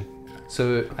infection.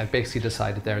 So I basically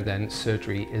decided there and then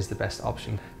surgery is the best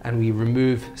option. And we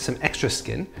remove some extra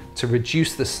skin to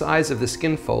reduce the size of the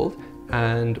skin fold,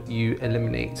 and you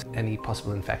eliminate any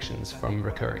possible infections from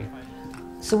recurring.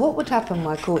 So what would happen,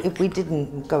 Michael, if we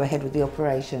didn't go ahead with the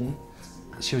operation?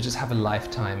 She would just have a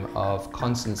lifetime of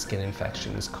constant skin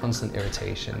infections, constant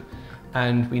irritation.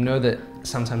 And we know that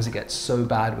sometimes it gets so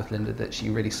bad with Linda that she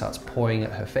really starts pawing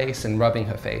at her face and rubbing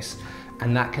her face.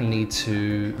 And that can lead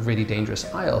to really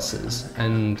dangerous eye ulcers.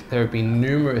 And there have been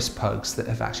numerous pugs that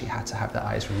have actually had to have their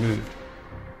eyes removed.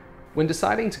 When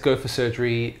deciding to go for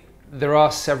surgery, there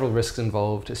are several risks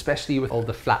involved, especially with all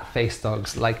the flat-faced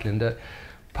dogs like Linda.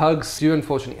 Pugs do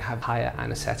unfortunately have higher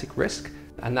anesthetic risk,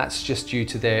 and that's just due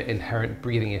to their inherent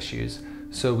breathing issues.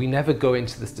 So we never go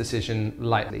into this decision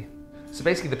lightly. So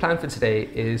basically the plan for today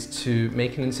is to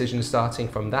make an incision starting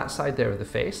from that side there of the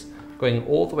face, going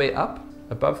all the way up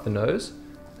above the nose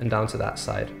and down to that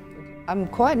side. I'm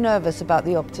quite nervous about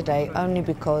the op today, only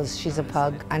because she's a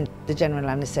pug and the general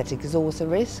anaesthetic is always a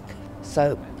risk,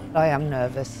 so I am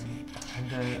nervous.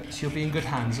 And she'll be in good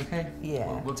hands, okay?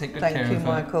 Yeah. We'll take good care of her. Thank you,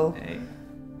 Michael. Hey.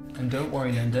 And don't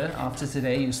worry, Linda, after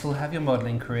today you still have your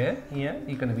modelling career, yeah?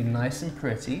 You're going to be nice and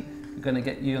pretty. We're going to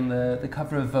get you on the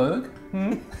cover of Vogue.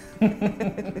 Are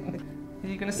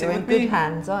you going to sit You're with in me? good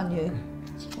hands, aren't you?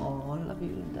 Oh, I love you,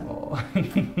 Linda. Oh.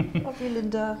 Love you,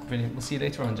 Linda. Brilliant. We'll see you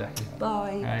later on, Jackie.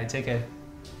 Bye. All right, take care.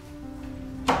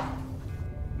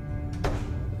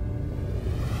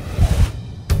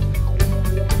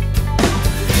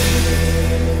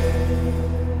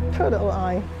 Poor little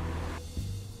eye.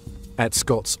 At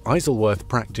Scott's Isleworth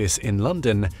practice in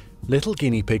London, little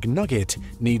guinea pig Nugget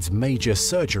needs major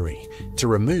surgery to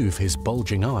remove his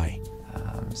bulging eye.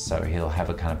 So he'll have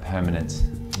a kind of permanent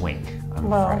wink,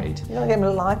 I'm afraid. You're going to give him a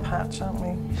little eye patch, aren't we?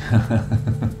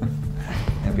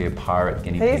 He'll be a pirate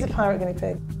guinea He pig. is a pirate guinea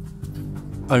pig.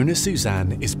 Owner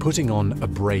Suzanne is putting on a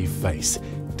brave face,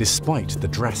 despite the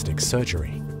drastic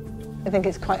surgery. I think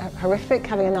it's quite horrific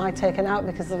having an eye taken out,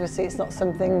 because obviously it's not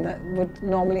something that would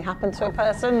normally happen to a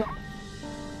person.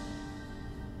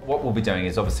 What we'll be doing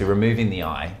is obviously removing the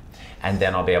eye, and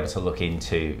then I'll be able to look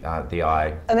into the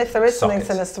eye And if there is socket.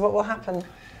 something sinister, what will happen?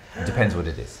 It depends what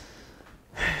it is.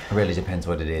 It really depends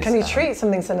what it is. Can you treat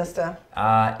something sinister?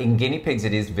 In guinea pigs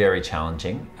it is very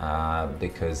challenging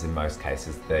because in most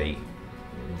cases the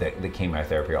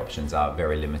chemotherapy options are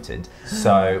very limited.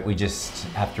 So we just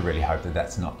have to really hope that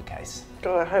that's not the case.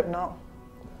 God, I hope not.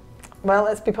 Well,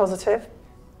 let's be positive.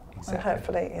 Exactly. And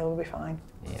hopefully he'll be fine.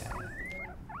 Yeah.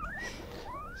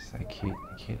 So cute,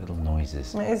 cute little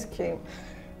noises. It is cute.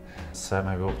 So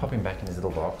maybe we'll pop him back in his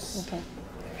little box. Okay.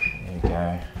 There we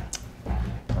go.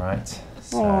 All right,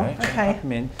 So, okay.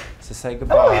 come in to say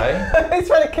goodbye. He's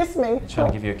trying to kiss me. He's trying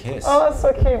to give you a kiss. Oh, that's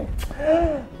so cute.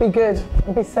 Be good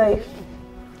and be safe.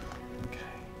 Okay.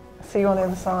 See you on the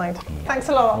other side. Yeah. Thanks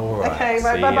a lot. All right. Okay,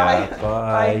 right, bye-bye. Bye.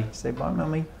 Bye. Say bye,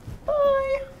 Mummy.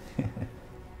 Bye.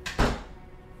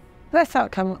 Best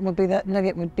outcome would be that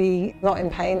Nugget would be not in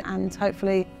pain, and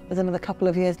hopefully there's another couple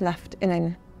of years left in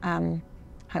him,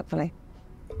 hopefully.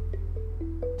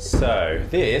 So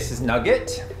this is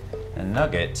Nugget, and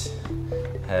Nugget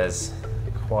has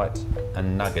quite a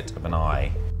nugget of an eye.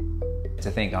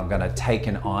 To think I'm going to take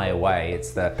an eye away,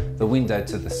 it's the window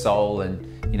to the soul, and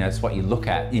you know, it's what you look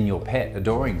at in your pet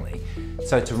adoringly.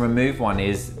 So to remove one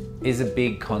is a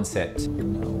big concept.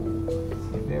 No.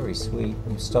 Very sweet.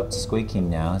 You've stopped squeaking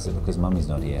now. Is it because Mummy's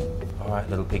not here? All right,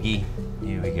 little piggy.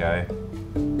 Here we go.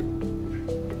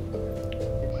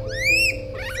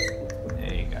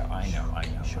 There you go. I know.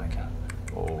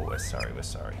 Oh, we're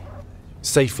sorry.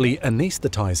 Safely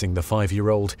anaesthetising the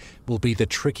 5-year-old will be the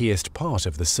trickiest part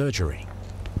of the surgery.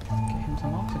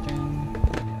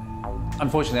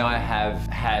 Unfortunately, I have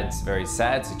had very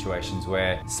sad situations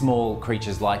where small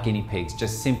creatures like guinea pigs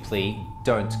just simply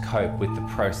don't cope with the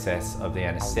process of the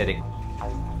anaesthetic.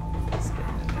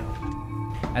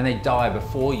 And they die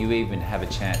before you even have a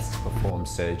chance to perform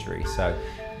surgery. So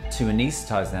to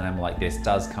anaesthetise an animal like this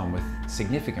does come with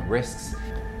significant risks.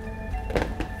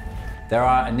 There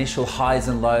are initial highs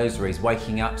and lows where he's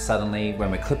waking up suddenly. When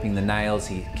we're clipping the nails,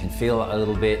 he can feel a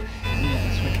little bit.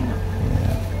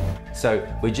 So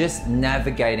we're just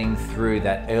navigating through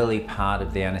that early part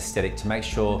of the anaesthetic to make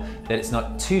sure that it's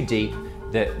not too deep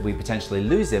that we potentially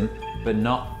lose him, but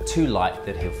not too light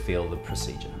that he'll feel the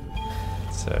procedure.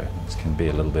 So this can be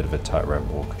a little bit of a tightrope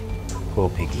walk. Poor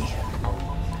piggy.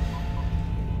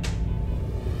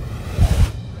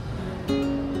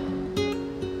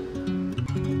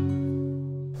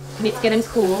 We need to get him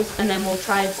cool, and then we'll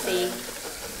try and see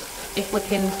if we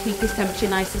can keep his temperature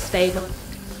nice and stable.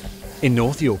 In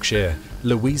North Yorkshire,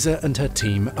 Louisa and her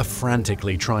team are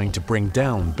frantically trying to bring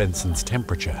down Benson's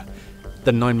temperature.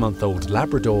 The 9-month-old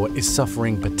Labrador is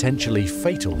suffering potentially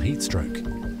fatal heat stroke.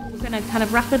 We're going to kind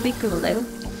of rapidly cool him.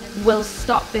 We'll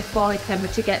stop before his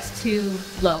temperature gets too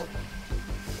low.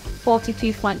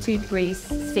 42.2 degrees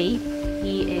C.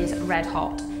 He is red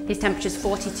hot. His temperature is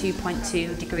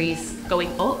 42.2 degrees going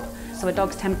up, so a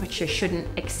dog's temperature shouldn't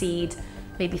exceed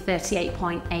maybe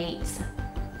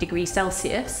 38.8 degrees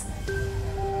Celsius.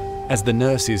 As the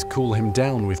nurses cool him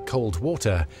down with cold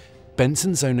water,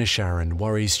 Benson's owner Sharon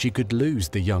worries she could lose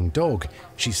the young dog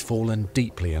she's fallen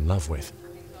deeply in love with.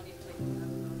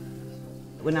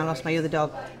 When I lost my other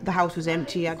dog, the house was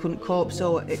empty, I couldn't cope,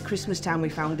 so at Christmas time we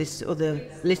found this other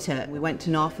litter. We went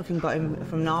to Norfolk and got him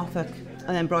from Norfolk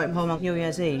and then brought him home on New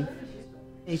Year's Eve.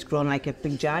 He's grown like a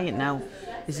big giant now.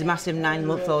 He's a massive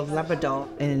 9-month-old Labrador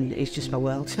and he's just my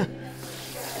world. So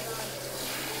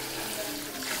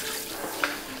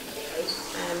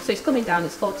it's coming down,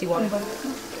 it's 41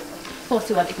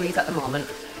 degrees at the moment.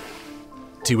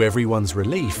 To everyone's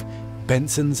relief,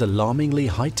 Benson's alarmingly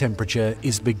high temperature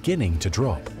is beginning to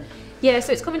drop. Yeah,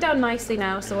 so it's coming down nicely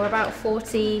now, so we're about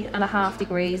 40.5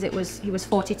 degrees. He was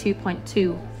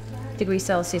 42.2 degrees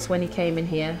Celsius when he came in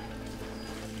here.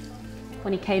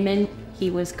 When he came in,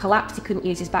 he was collapsed, he couldn't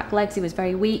use his back legs, he was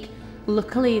very weak.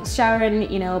 Luckily, Sharon,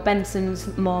 Benson's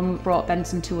mum brought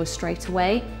Benson to us straight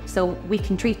away, so we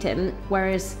can treat him,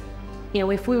 whereas,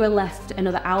 if we were left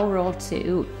another hour or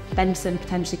two, Benson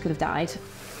potentially could have died.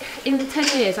 In the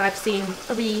 10 years, I've seen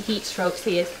 3 heat strokes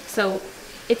here, so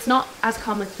it's not as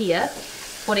common here,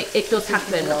 but it does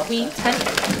happen. We tend...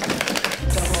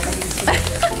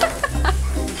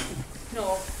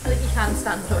 No, I think he can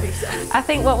stand up. I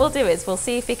think what we'll do is we'll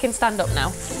see if he can stand up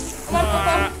now. Come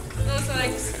on. Those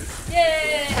legs.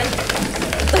 Yay!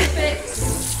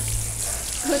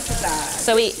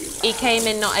 So he came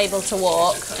in not able to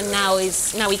walk, and now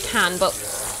he can, but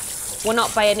we're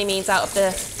not by any means out of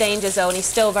the danger zone. He's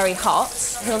still very hot.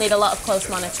 He'll need a lot of close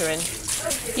monitoring.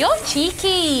 You're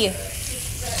cheeky.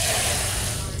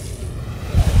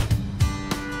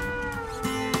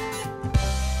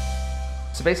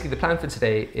 So basically the plan for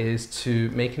today is to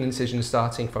make an incision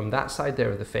starting from that side there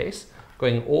of the face,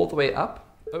 going all the way up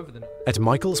over the nose. At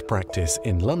Michael's practice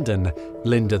in London,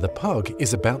 Linda the pug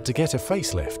is about to get a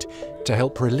facelift to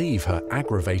help relieve her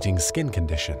aggravating skin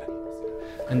condition.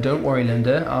 And don't worry,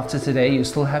 Linda, after today you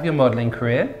still have your modelling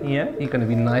career. Yeah, you're going to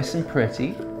be nice and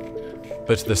pretty.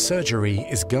 But the surgery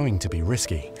is going to be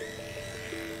risky.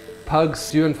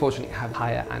 Pugs do unfortunately have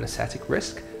higher anaesthetic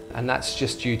risk, and that's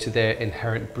just due to their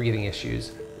inherent breathing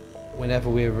issues. Whenever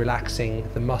we're relaxing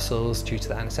the muscles due to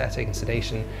the anaesthetic and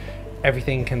sedation,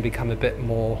 everything can become a bit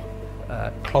more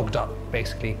clogged up,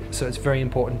 basically. So it's very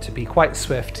important to be quite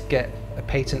swift, get a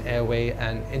patent airway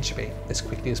and intubate as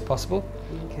quickly as possible.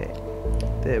 Okay,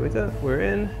 there we go, we're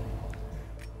in.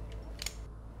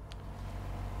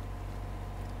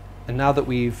 And now that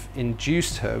we've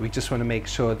induced her, we just want to make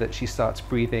sure that she starts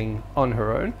breathing on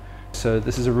her own. So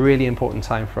this is a really important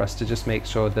time for us to just make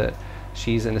sure that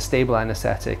she's in a stable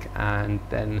anesthetic, and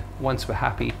then once we're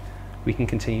happy, we can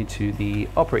continue to the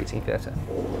operating theatre.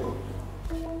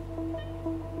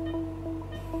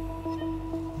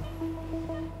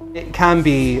 It can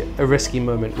be a risky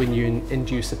moment when you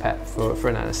induce a pet for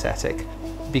an anesthetic,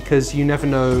 because you never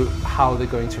know how they're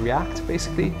going to react,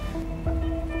 basically.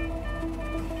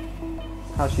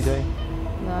 How's she doing?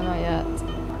 No, not yet.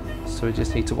 So we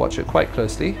just need to watch her quite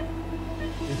closely.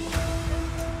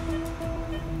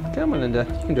 Come on, Linda,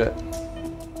 you can do it.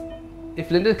 If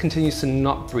Linda continues to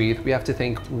not breathe, we have to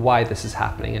think why this is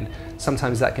happening, and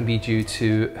sometimes that can be due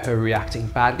to her reacting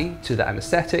badly to the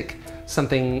anesthetic.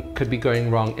 Something could be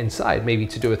going wrong inside, maybe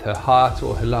to do with her heart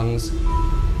or her lungs.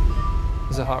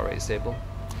 Is her heart rate stable?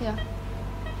 Yeah.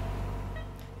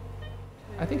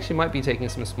 I think she might be taking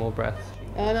some small breaths.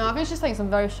 No, I think she's taking some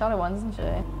very shallow ones, isn't she?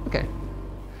 Okay.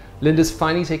 Linda's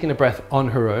finally taken a breath on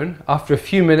her own after a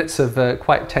few minutes of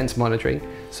quite tense monitoring,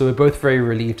 so we're both very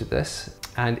relieved at this.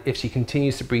 And if she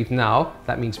continues to breathe now,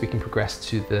 that means we can progress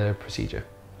to the procedure.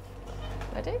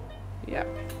 Ready? Yeah.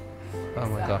 Oh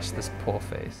my gosh, this poor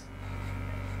face.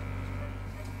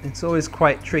 It's always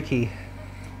quite tricky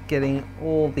getting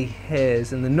all the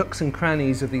hairs and the nooks and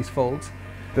crannies of these folds,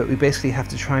 but we basically have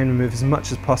to try and remove as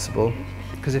much as possible,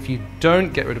 because if you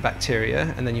don't get rid of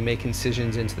bacteria and then you make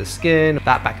incisions into the skin,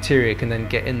 that bacteria can then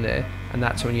get in there, and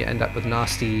that's when you end up with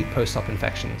nasty post-op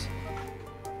infections.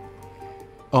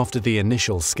 After the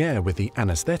initial scare with the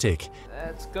anaesthetic,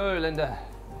 Let's go, Linda.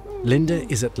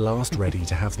 Linda is at last ready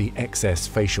to have the excess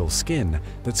facial skin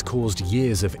that's caused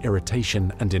years of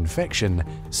irritation and infection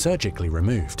surgically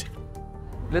removed.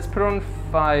 Let's put on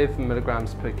 5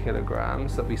 milligrams per kilogram,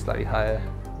 so that'll be slightly higher.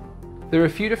 There are a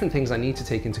few different things I need to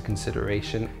take into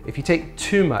consideration. If you take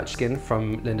too much skin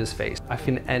from Linda's face, I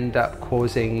can end up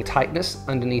causing tightness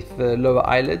underneath the lower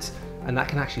eyelids, and that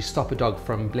can actually stop a dog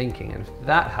from blinking. And if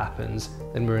that happens,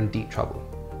 then we're in deep trouble.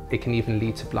 It can even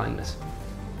lead to blindness.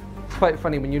 It's quite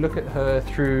funny, when you look at her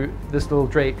through this little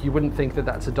drape, you wouldn't think that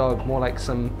that's a dog, more like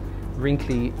some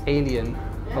wrinkly alien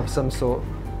of some sort.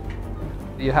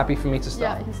 Are you happy for me to start?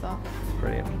 Yeah, you can start.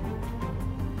 Brilliant.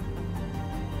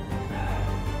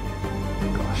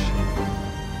 Gosh.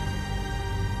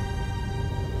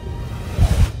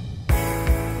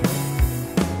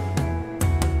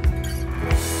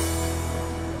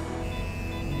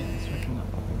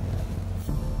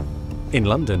 In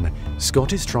London,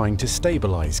 Scott is trying to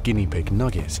stabilise guinea pig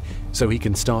Nugget so he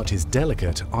can start his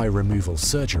delicate eye removal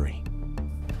surgery.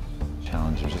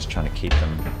 Challenge of just trying to keep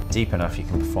them deep enough you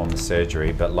can perform the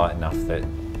surgery, but light enough that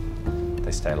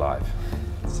they stay alive.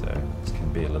 So it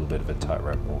can be a little bit of a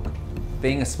tightrope walk.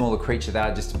 Being a smaller creature, they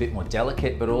are just a bit more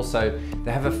delicate, but also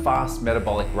they have a fast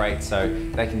metabolic rate, so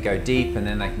they can go deep and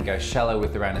then they can go shallow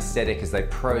with their anaesthetic as they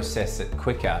process it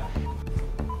quicker.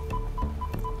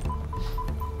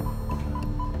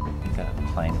 That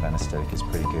plane of anaesthetic is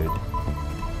pretty good.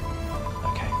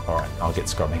 Okay, all right, I'll get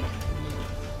scrubbing.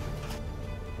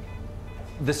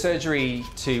 The surgery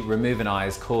to remove an eye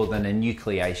is called an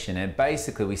enucleation, and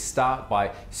basically we start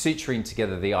by suturing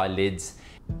together the eyelids.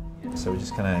 So we're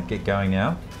just going to get going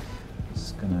now.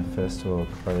 Just going to first of all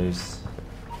close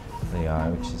the eye,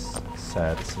 which is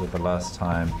sad. It's sort of the last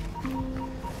time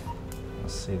I'll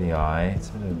see the eye.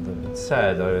 It's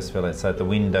sad. I always feel it's like the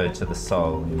window to the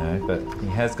soul, you know, but he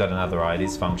has got another eye. It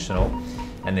is functional,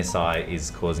 and this eye is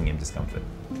causing him discomfort.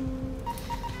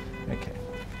 Okay.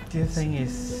 Do you think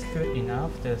it's good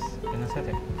enough, this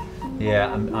anesthetic?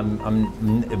 Yeah,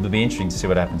 it will be interesting to see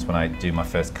what happens when I do my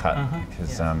first cut,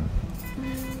 because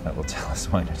that will tell us,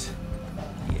 won't it?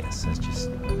 Yes, there's just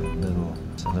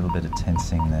a little bit of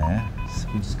tensing there. So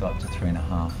we just got up to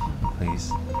 3.5,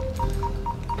 please.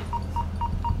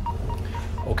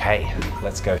 Okay,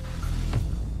 let's go.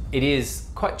 It is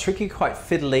quite tricky, quite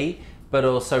fiddly, but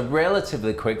also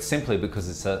relatively quick, simply because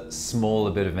it's a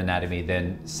smaller bit of anatomy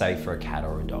than, say, for a cat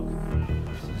or a dog.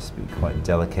 Just be quite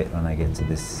delicate when I get to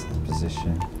this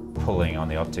position. Pulling on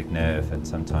the optic nerve, and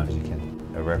sometimes you can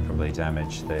irreparably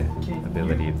damage the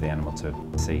ability of the animal to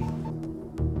see.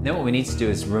 Then what we need to do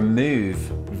is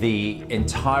remove the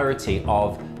entirety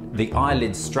of the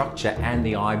eyelid structure and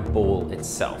the eyeball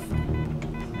itself.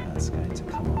 That's going to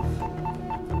come off.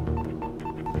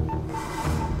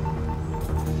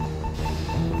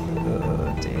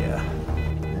 Oh dear,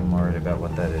 I'm worried about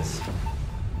what that is.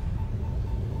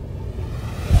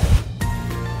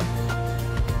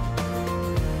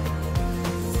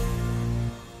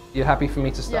 You happy for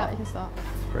me to start? Yeah, you can start.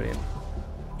 Brilliant.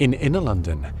 In inner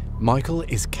London, Michael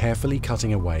is carefully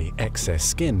cutting away excess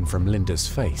skin from Linda's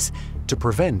face to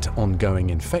prevent ongoing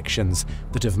infections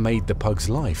that have made the pug's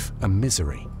life a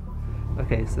misery.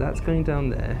 Okay, so that's going down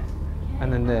there,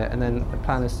 and then there, and then the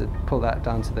plan is to pull that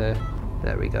down to there.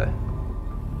 There we go.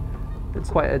 It's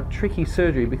quite a tricky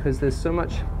surgery because there's so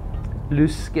much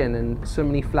loose skin and so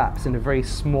many flaps in a very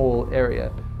small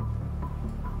area.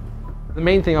 The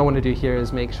main thing I want to do here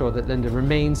is make sure that Linda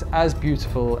remains as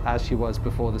beautiful as she was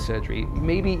before the surgery,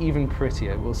 maybe even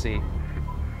prettier, we'll see.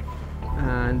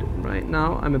 And right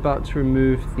now I'm about to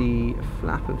remove the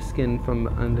flap of skin from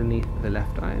underneath the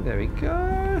left eye. There we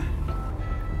go.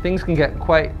 Things can get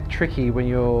quite tricky when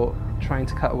you're trying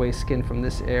to cut away skin from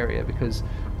this area because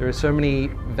there are so many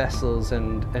vessels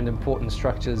and important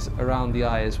structures around the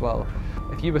eye as well.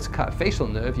 If you were to cut a facial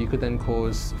nerve, you could then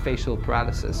cause facial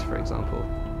paralysis, for example.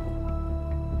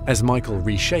 As Michael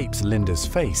reshapes Linda's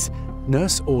face,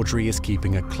 Nurse Audrey is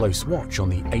keeping a close watch on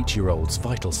the 8-year-old's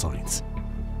vital signs.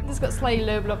 He's got slightly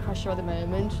low blood pressure at the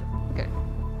moment. Okay.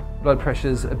 Blood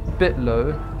pressure's a bit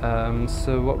low,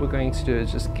 so what we're going to do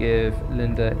is just give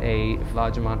Linda a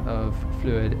large amount of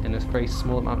fluid in a very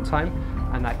small amount of time,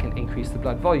 and that can increase the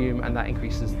blood volume, and that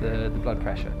increases the blood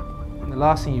pressure. And the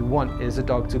last thing you want is a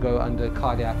dog to go under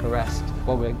cardiac arrest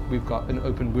while we've got an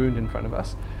open wound in front of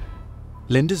us.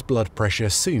 Linda's blood pressure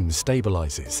soon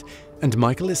stabilises, and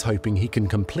Michael is hoping he can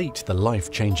complete the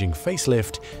life-changing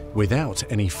facelift without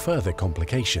any further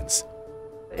complications.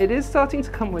 It is starting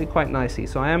to come away quite nicely,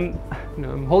 so I'm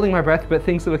holding my breath, but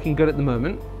things are looking good at the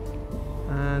moment.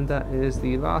 And that is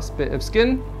the last bit of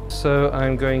skin. So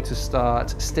I'm going to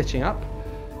start stitching up.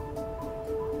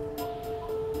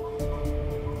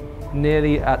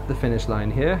 Nearly at the finish line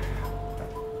here.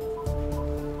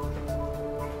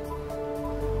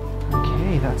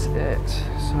 Okay, that's it.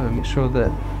 So make sure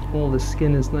that all the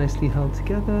skin is nicely held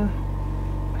together.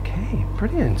 Okay,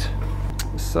 brilliant.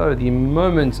 So the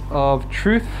moment of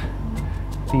truth,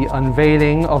 the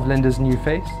unveiling of Linda's new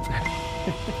face.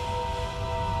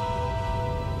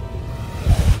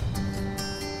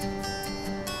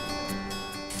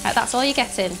 Right, that's all you're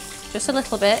getting, just a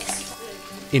little bit.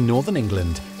 In northern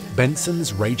England,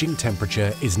 Benson's raging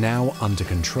temperature is now under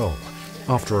control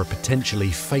after a potentially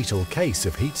fatal case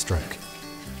of heat stroke.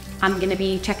 I'm going to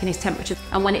be checking his temperature,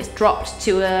 and when it's dropped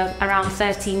to around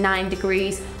 39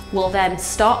 degrees, we'll then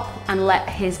stop and let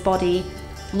his body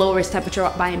lower his temperature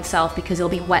up by himself because he'll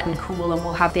be wet and cool, and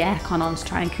we'll have the aircon on to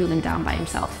try and cool him down by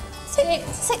himself.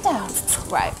 Sit down.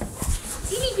 Right.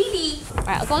 Billy.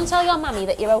 Right, I'll go and tell your mummy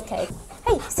that you're okay.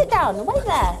 Hey, sit down. Wait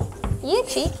there. You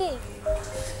cheeky.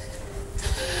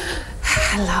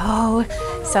 Hello.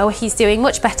 So he's doing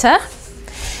much better.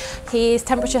 His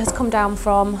temperature has come down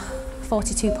from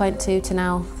 42.2 to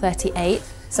now 38.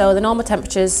 So the normal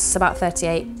temperature is about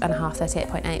 38.5,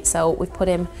 38.8. So we've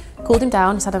cooled him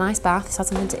down, he's had a nice bath, he's had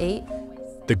something to eat.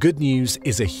 The good news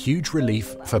is a huge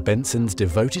relief for Benson's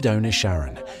devoted owner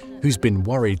Sharon, who's been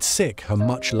worried sick her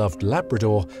much-loved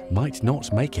Labrador might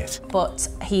not make it. But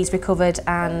he's recovered,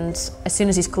 and as soon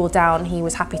as he's cooled down, he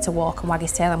was happy to walk and wag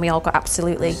his tail, and we all got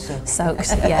absolutely soaked,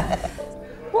 yeah.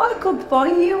 What a good boy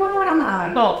you are,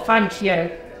 Anna. Oh, thank you.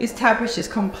 His temperature's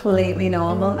completely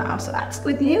normal now, so that's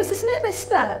good news, isn't it,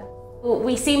 mister? Well,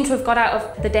 we seem to have got out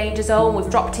of the danger zone.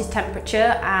 We've dropped his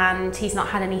temperature and he's not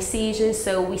had any seizures,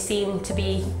 so we seem to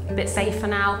be a bit safer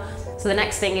now. So the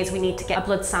next thing is we need to get a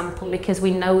blood sample because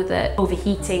we know that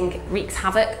overheating wreaks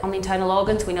havoc on the internal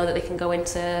organs. We know that they can go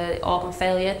into organ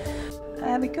failure.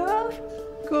 There we go.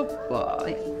 Good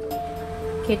boy.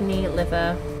 Kidney,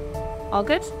 liver, all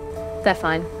good? They're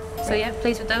fine. So yeah,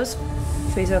 pleased with those.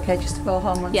 So he's okay just to go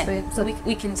home once so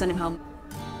we can send him home.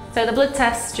 So the blood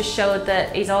tests just showed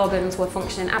that his organs were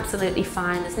functioning absolutely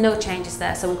fine. There's no changes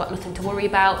there, so we've got nothing to worry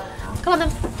about. Come on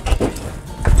then.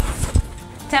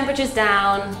 Temperature's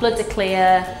down, bloods are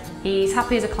clear. He's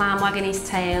happy as a clown, wagging his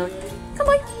tail. Come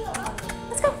on,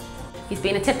 let's go. He's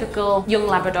been a typical young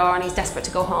Labrador and he's desperate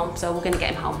to go home, so we're going to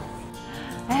get him home.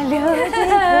 Hello,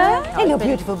 hello,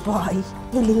 beautiful boy.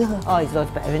 Hello. Oh, he's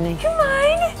loads better, isn't he? Come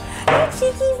on. You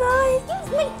cheeky boy.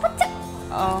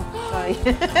 Oh, sorry.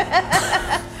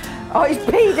 Oh, he's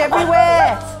peed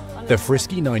everywhere. The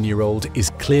frisky 9-year-old is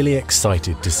clearly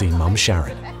excited to see Mum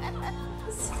Sharon.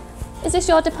 Is this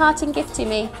your departing gift to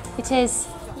me? It is.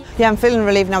 Yeah, I'm feeling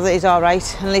relieved now that he's all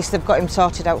right. At least they've got him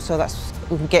sorted out, so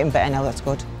we can get him better now. That's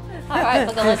good. All right,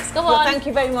 let's go on. Well, thank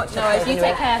you very much. No worries, you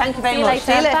take care. Thank you very much.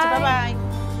 See you later. Bye-bye.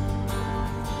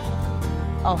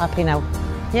 All happy now?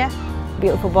 Yeah?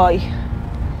 Beautiful boy.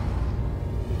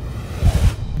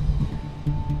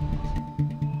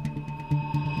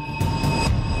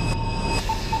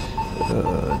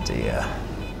 Oh dear.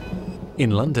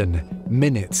 In London,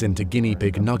 minutes into guinea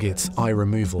pig Nugget's eye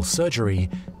removal surgery,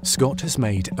 Scott has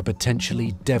made a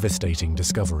potentially devastating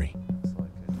discovery.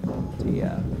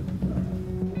 Yeah.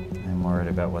 I'm worried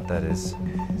about what that is.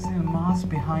 Is there a mass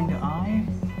behind the eye?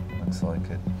 Looks like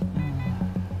it.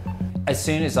 As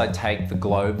soon as I take the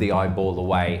globe, the eyeball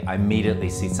away, I immediately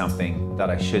see something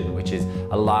that I shouldn't, which is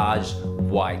a large,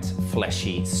 white,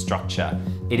 fleshy structure.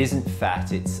 It isn't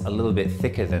fat, it's a little bit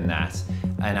thicker than that,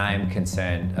 and I am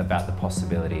concerned about the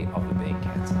possibility of it being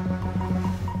cancer.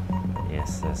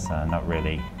 Yes, there's not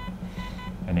really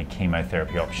any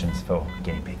chemotherapy options for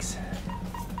guinea pigs.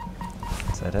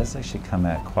 So it does actually come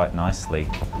out quite nicely.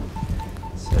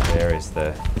 So there is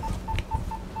the,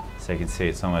 so you can see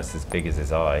it's almost as big as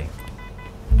his eye.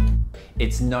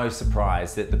 It's no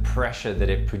surprise that the pressure that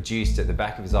it produced at the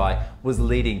back of his eye was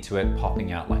leading to it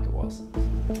popping out like it was.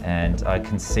 And I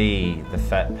can see the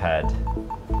fat pad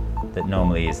that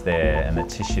normally is there and the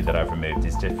tissue that I've removed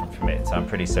is different from it. So I'm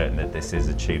pretty certain that this is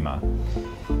a tumour.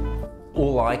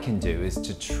 All I can do is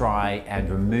to try and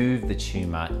remove the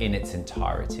tumour in its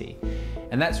entirety.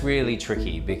 And that's really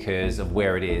tricky because of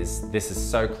where it is. This is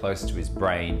so close to his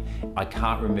brain. I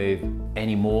can't remove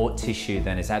any more tissue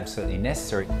than is absolutely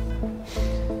necessary.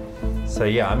 So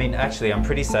yeah, I mean, actually, I'm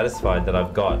pretty satisfied that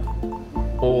I've got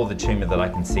all the tumour that I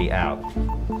can see out.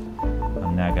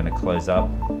 I'm now going to close up.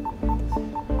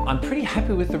 I'm pretty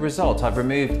happy with the result. I've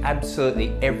removed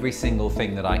absolutely every single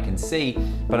thing that I can see,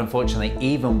 but unfortunately,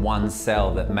 even one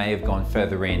cell that may have gone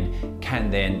further in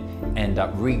can then end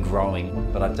up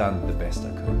regrowing, but I've done the best I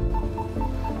could.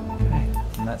 Okay,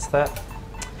 and that's that.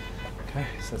 Okay,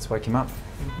 so let's wake him up.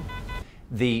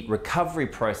 The recovery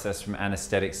process from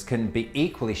anesthetics can be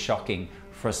equally shocking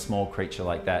for a small creature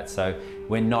like that, so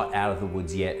we're not out of the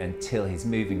woods yet until he's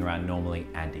moving around normally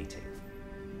and eating.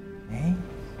 Hey?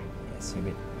 Yes, a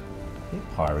bit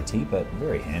piratey, but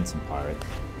very handsome pirate.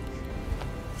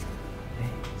 Hey,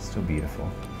 still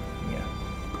beautiful. Yeah.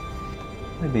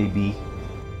 Hi, baby.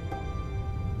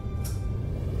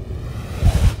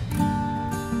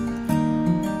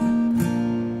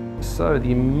 So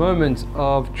the moment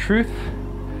of truth,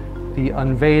 the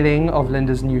unveiling of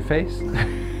Linda's new face.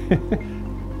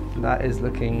 That is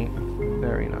looking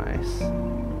very nice.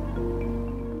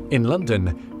 In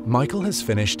London, Michael has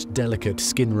finished delicate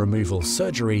skin removal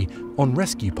surgery on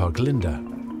rescue pug Linda.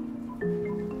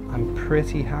 I'm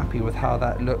pretty happy with how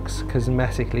that looks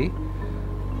cosmetically.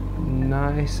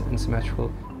 Nice and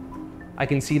symmetrical. I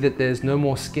can see that there's no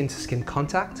more skin-to-skin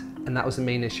contact, and that was the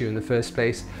main issue in the first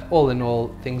place. All in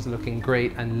all, things are looking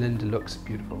great and Linda looks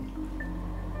beautiful.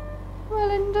 Well,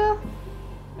 Linda.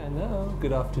 Hello,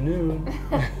 good afternoon.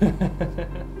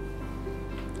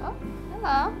 Oh,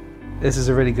 hello. This is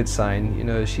a really good sign. You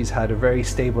know, she's had a very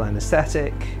stable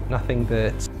anesthetic, nothing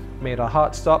that made our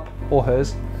heart stop, or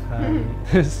hers.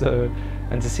 So,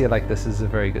 and to see it like this is a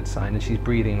very good sign, and she's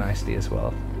breathing nicely as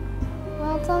well.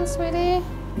 Well done, sweetie.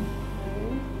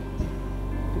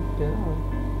 Good girl.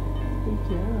 Good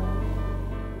girl.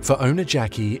 For owner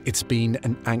Jackie, it's been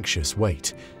an anxious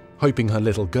wait, hoping her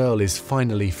little girl is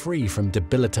finally free from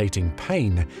debilitating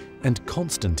pain and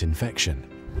constant infection.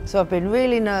 So I've been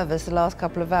really nervous the last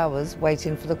couple of hours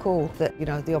waiting for the call that, you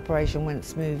know, the operation went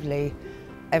smoothly,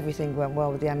 everything went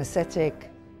well with the anaesthetic.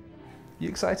 You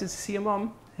excited to see your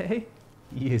mom? Hey?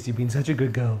 Yes, you've been such a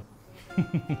good girl.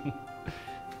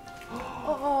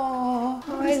 Oh,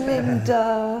 hi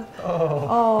Linda.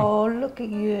 Oh, look at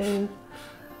you.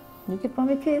 You give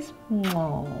mommy a kiss?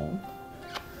 Oh,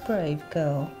 brave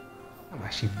girl. I'm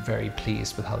actually very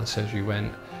pleased with how the surgery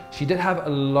went. She did have a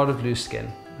lot of loose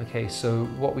skin. Okay, so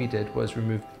what we did was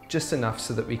remove just enough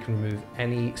so that we can remove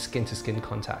any skin-to-skin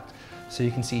contact. So you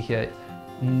can see here,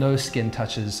 no skin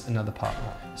touches another part.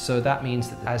 So that means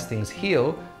that as things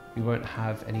heal, we won't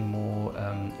have any more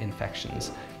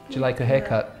infections. Do you like her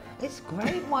haircut? It's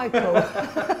great, Michael.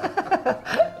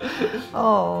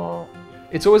 Oh.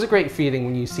 It's always a great feeling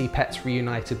when you see pets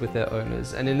reunited with their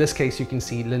owners. And in this case, you can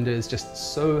see Linda is just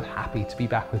so happy to be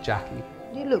back with Jackie.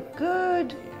 You look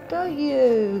good, don't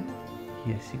you?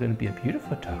 Yes, you're going to be a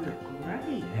beautiful dog. You look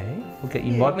great. Hey, we'll get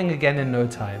you modelling again in no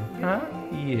time. Huh?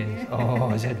 Yes. Oh,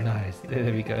 is that nice?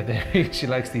 There we go. There. She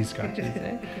likes these scratches.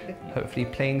 Eh? Hopefully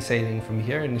plain sailing from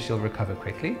here and she'll recover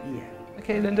quickly. Yeah.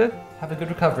 Okay, Linda, have a good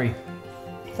recovery.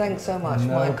 Thanks so much,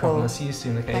 No Michael. problem. I'll see you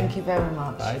soon, okay? Thank you very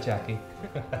much. Bye, Jackie.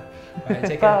 Right,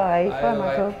 take Bye. care. Bye,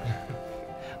 Michael.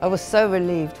 I was so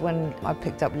relieved when I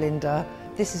picked up Linda.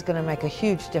 This is going to make a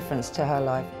huge difference to her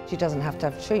life. She doesn't have to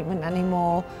have treatment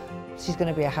anymore. She's going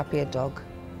to be a happier dog.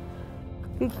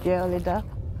 Good girl, Linda.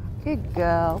 Good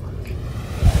girl.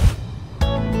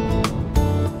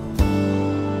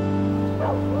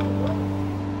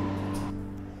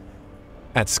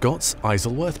 At Scott's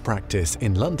Isleworth practice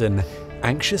in London,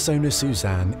 anxious owner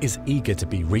Suzanne is eager to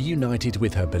be reunited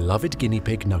with her beloved guinea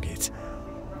pig Nugget.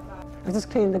 I just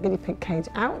cleaned the guinea pig cage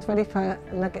out, ready for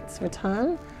Nugget's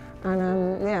return.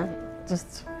 And yeah,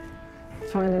 just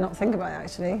trying to not think about it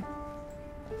actually.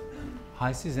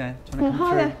 Hi Suzanne, do you want to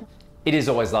come through? It is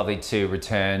always lovely to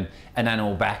return an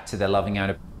animal back to their loving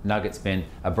owner. Nugget's been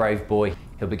a brave boy.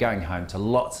 He'll be going home to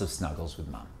lots of snuggles with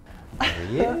Mum. There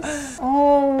he is.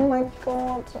 Oh my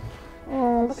God.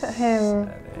 Oh, look at him. So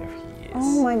there he is.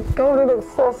 Oh my God, he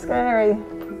looks so scary.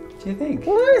 Do you think?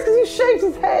 No, it's because you shaved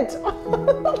his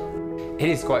head. It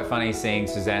is quite funny seeing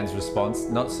Suzanne's response,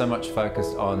 not so much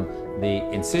focused on the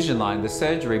incision line, the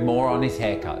surgery, more on his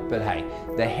haircut. But hey,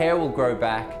 the hair will grow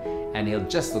back and he'll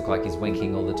just look like he's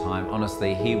winking all the time.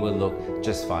 Honestly, he will look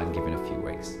just fine given a few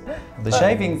weeks. The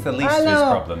shaving's the least of his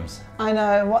problems. I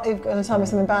know. What, you've got to tell me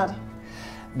something bad?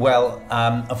 Well,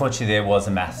 unfortunately there was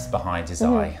a mass behind his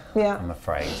eye, Yeah. I'm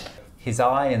afraid. His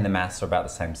eye and the mass are about the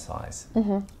same size.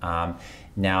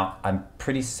 Now, I'm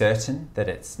pretty certain that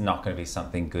it's not going to be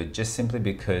something good, just simply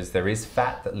because there is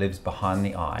fat that lives behind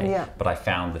the eye, but I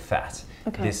found the fat.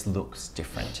 Okay. This looks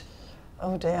different.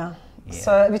 Oh dear. Yeah.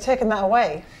 So have you taken that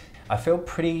away? I feel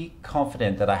pretty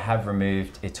confident that I have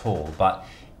removed it all, but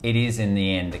it is in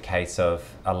the end a case of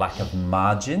a lack of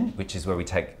margin, which is where we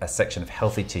take a section of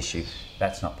healthy tissue.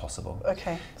 That's not possible.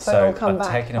 Okay, so it'll come I've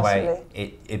back, taken away,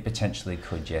 it potentially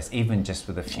could, yes, even just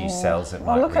with a few cells it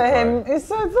might look at him, he's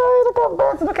so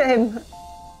sorry, look at him.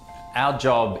 Our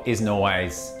job isn't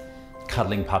always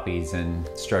cuddling puppies and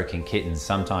stroking kittens.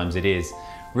 Sometimes it is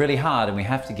really hard and we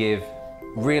have to give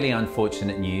really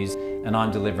unfortunate news, and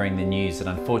I'm delivering the news that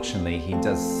unfortunately he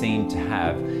does seem to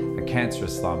have a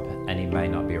cancerous lump and he may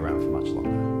not be around for much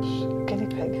longer. Guinea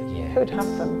pig? Yeah. Who'd have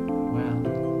them?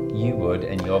 Well, you would,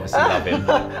 and you obviously love him.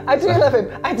 I do love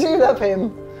him, I do love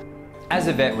him. As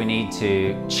a vet, we need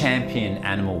to champion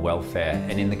animal welfare,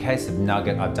 and in the case of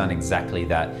Nugget, I've done exactly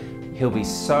that. He'll be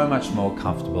so much more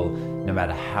comfortable no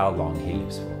matter how long he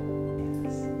lives for.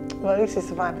 Well, at least he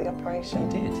survived the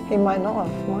operation. He did. He might not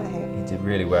have, might he? He did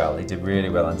really well. He did really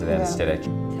well under the anaesthetic.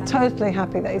 Totally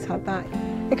happy that he's had that.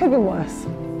 It could have been worse.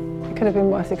 It could have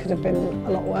been worse. It could have been a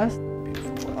lot worse.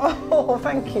 Oh,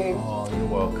 thank you. Oh, you're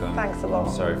welcome. Thanks a lot.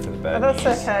 I'm sorry for the bad That's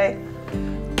news. okay.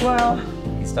 Well,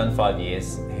 He's done 5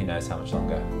 years. Who knows how much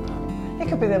longer? he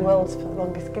could be the world's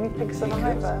longest guinea pig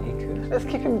survivor. He could. Let's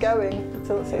keep him going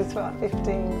until he's about 15.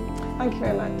 Thank you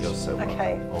very much. You're so welcome.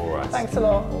 Okay. All right. Thanks a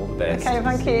lot. All the best. Okay,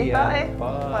 thank See you. ya. Bye.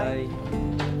 Bye.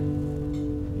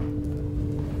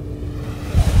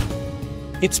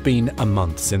 It's been a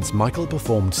month since Michael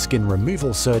performed skin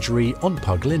removal surgery on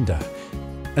pug Linda,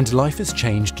 and life has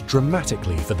changed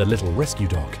dramatically for the little rescue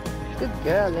dog. Good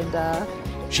girl, Linda.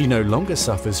 She no longer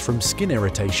suffers from skin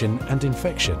irritation and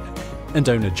infection, and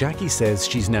owner Jackie says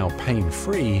she's now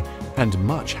pain-free and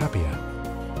much happier.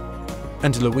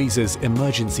 And Louisa's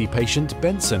emergency patient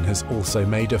Benson has also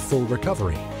made a full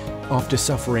recovery after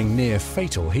suffering near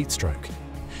fatal heat stroke.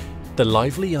 The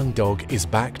lively young dog is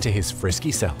back to his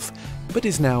frisky self, but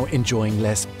is now enjoying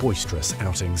less boisterous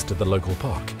outings to the local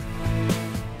park.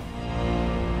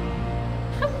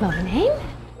 Morning.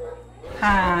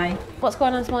 Hi. What's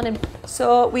going on this morning?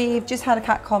 So we've just had a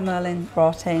cat called Merlin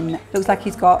brought in. Looks like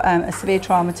he's got a severe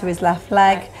trauma to his left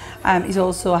leg. He's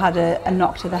also had a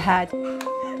knock to the head.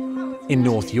 In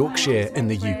North Yorkshire in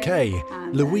the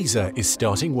UK, Louisa is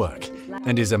starting work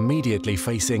and is immediately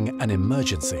facing an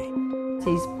emergency.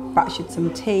 He's fractured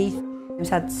some teeth. He's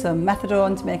had some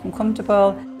methadone to make him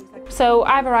comfortable. So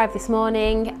I've arrived this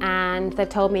morning and they've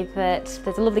told me that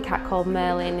there's a lovely cat called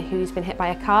Merlin who's been hit by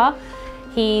a car.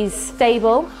 He's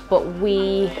stable, but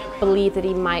we believe that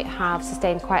he might have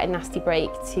sustained quite a nasty break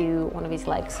to one of his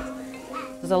legs.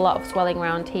 There's a lot of swelling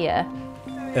around here.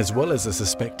 As well as a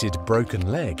suspected broken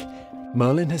leg,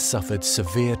 Merlin has suffered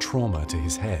severe trauma to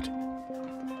his head.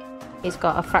 He's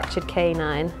got a fractured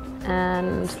canine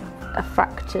and a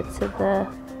fracture to the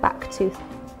back tooth.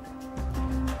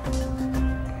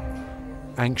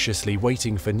 Anxiously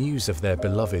waiting for news of their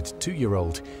beloved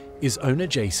 2-year-old is owner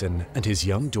Jason and his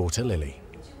young daughter Lily.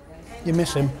 You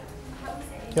miss him.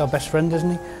 He's our best friend,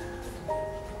 isn't he?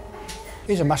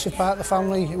 He's a massive part of the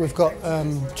family. We've got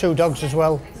 2 dogs as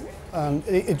well, and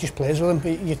it just plays with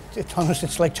them.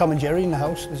 It's like Tom and Jerry in the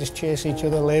house. They just chase each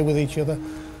other, lay with each other.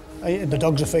 The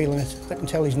dogs are feeling it. They can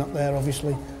tell he's not there,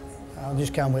 obviously. I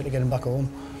just can't wait to get him back home.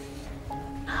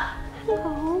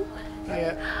 Hello.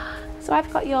 Yeah. So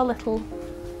I've got your little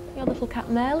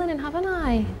cat Merlin in, haven't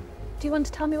I? Do you want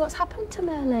to tell me what's happened to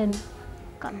Merlin?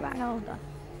 Got run over.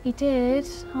 He did?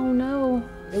 Oh no.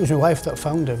 It was my wife that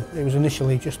found him. He was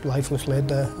initially just lifeless laid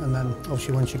there, and then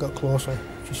obviously when she got closer,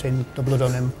 she seen the blood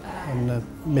on him and the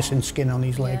missing skin on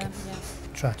his leg.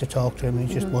 Tried to talk to him, and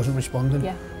he just wasn't responding.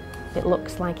 Yeah. It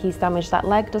looks like he's damaged that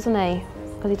leg, doesn't he?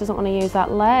 Because he doesn't want to use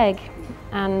that leg,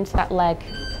 and that leg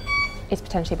is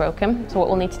potentially broken. So what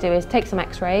we'll need to do is take some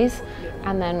x-rays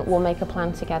and then we'll make a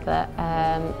plan together.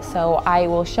 So I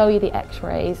will show you the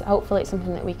x-rays. Hopefully it's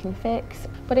something that we can fix,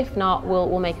 but if not,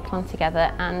 we'll make a plan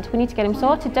together, and we need to get him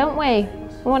sorted, don't we?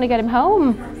 We want to get him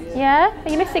home. Yeah? Are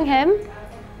you missing him?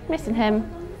 Missing him?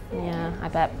 Yeah, I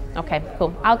bet. Okay,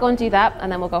 cool. I'll go and do that and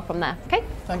then we'll go from there, okay?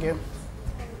 Thank you.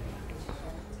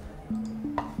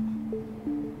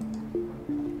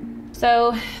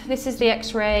 So this is the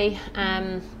x-ray.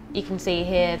 You can see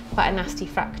here quite a nasty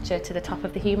fracture to the top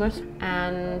of the humerus,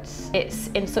 and it's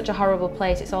in such a horrible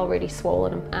place. It's all really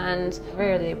swollen and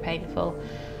really painful.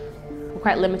 We're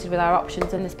quite limited with our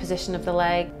options in this position of the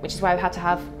leg, which is why we've had to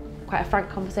have quite a frank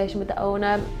conversation with the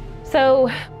owner.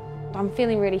 So I'm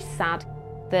feeling really sad.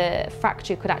 The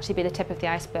fracture could actually be the tip of the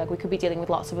iceberg. We could be dealing with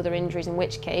lots of other injuries, in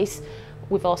which case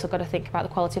we've also got to think about the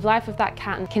quality of life of that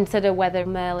cat and consider whether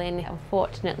Merlin,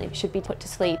 unfortunately, should be put to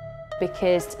sleep,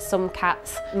 because some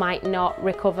cats might not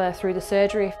recover through the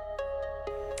surgery.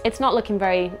 It's not looking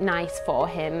very nice for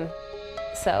him,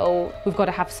 so we've got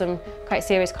to have some quite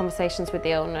serious conversations with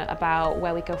the owner about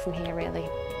where we go from here, really.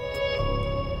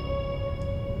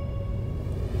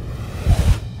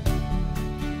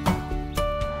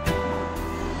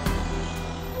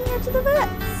 To the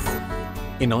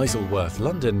vets. In Isleworth,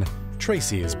 London,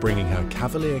 Tracy is bringing her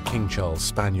Cavalier King Charles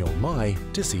Spaniel Mai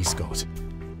to see Scott.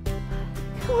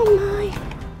 Come on, Mai.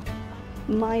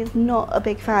 Mai's not a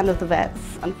big fan of the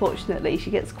vets, unfortunately.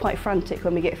 She gets quite frantic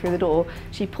when we get through the door.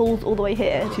 She pulls all the way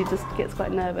here, she just gets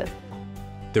quite nervous.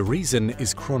 The reason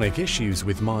is chronic issues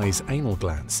with Mai's anal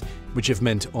glands, which have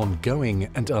meant ongoing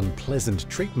and unpleasant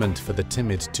treatment for the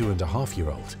timid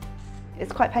 2.5-year-old.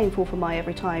 It's quite painful for Mai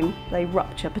every time they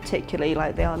rupture, particularly,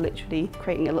 like they are literally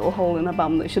creating a little hole in her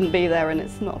bum that shouldn't be there, and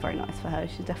it's not very nice for her.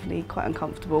 She's definitely quite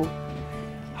uncomfortable.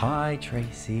 Hi,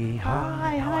 Tracy.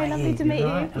 Hi, lovely to meet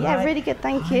you. Yeah, really good,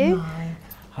 thank you.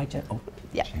 Hi, Jen. Oh,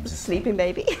 yeah, James is sleeping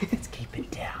baby. Let's keep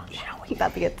it down, shall we?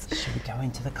 That'd be good. Shall we go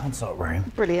into the consult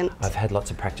room? Brilliant. I've had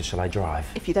lots of practice. Shall I drive?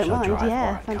 If you don't Shall I mind, drive?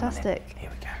 yeah, Right, fantastic. Here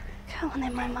we go. Come on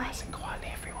then, my Mai. Nice and quietly,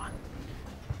 everyone.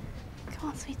 Come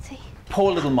on, sweetie.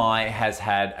 Poor little Mai has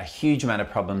had a huge amount of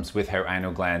problems with her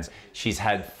anal glands. She's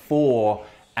had 4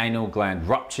 anal gland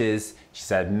ruptures. She's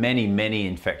had many, many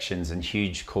infections and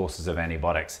huge courses of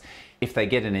antibiotics. If they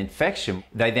get an infection,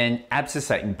 they then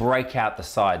abscessate and break out the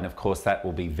side, and of course that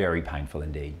will be very painful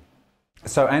indeed.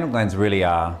 So anal glands really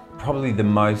are probably the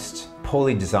most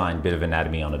poorly designed bit of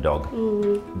anatomy on a dog.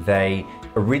 They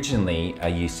originally are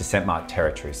used to scent mark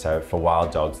territory, so for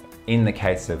wild dogs. In the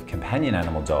case of companion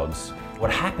animal dogs, what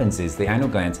happens is the anal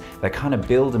glands, they kind of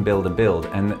build and build and build,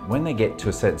 and when they get to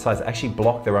a certain size, they actually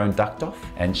block their own duct off.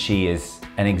 And she is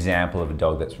an example of a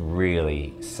dog that's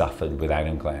really suffered with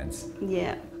anal glands.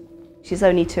 Yeah. She's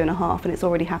only 2.5 and it's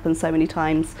already happened so many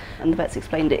times, and the vets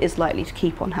explained it is likely to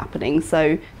keep on happening,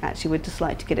 so actually we'd just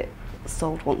like to get it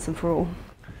solved once and for all.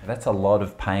 That's a lot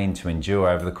of pain to endure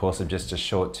over the course of just a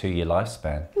short 2-year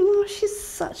lifespan. Oh, she's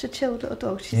such a chilled little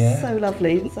dog. She's so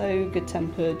lovely, so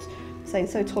good-tempered,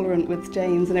 so tolerant with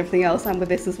James and everything else, and with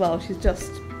this as well. She's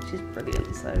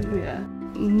brilliant, so yeah.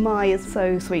 Mai is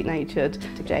so sweet-natured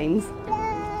to James.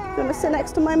 You want to sit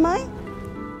next to my Mai?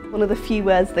 One of the few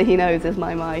words that he knows is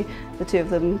my Mai. The two of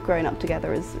them growing up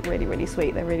together is really, really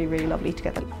sweet. They're really, really lovely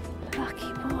together.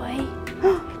 Lucky boy.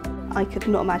 I could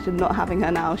not imagine not having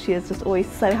her now. She is just always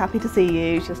so happy to see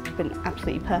you. She's just been an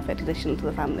absolutely perfect addition to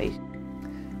the family.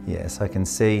 Yes, I can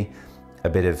see a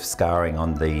bit of scarring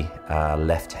on the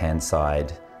left-hand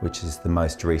side, which is the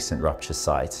most recent rupture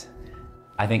site.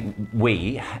 I think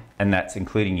we, and that's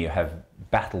including you, have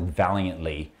battled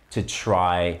valiantly to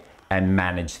try and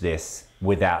manage this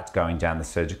without going down the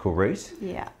surgical route.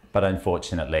 Yeah. But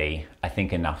unfortunately, I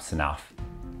think enough's enough.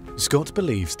 Scott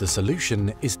believes the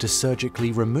solution is to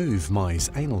surgically remove Mai's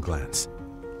anal glands.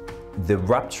 The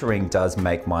rupturing does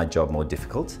make my job more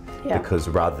difficult because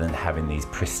rather than having these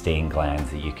pristine glands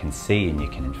that you can see and you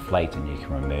can inflate and you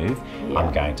can remove,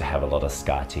 I'm going to have a lot of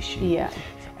scar tissue. Yeah.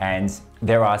 And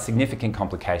there are significant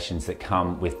complications that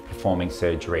come with performing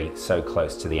surgery so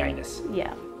close to the anus.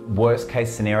 Yeah. Worst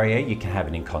case scenario, you can have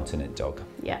an incontinent dog.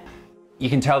 Yeah. You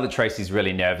can tell that Tracy's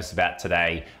really nervous about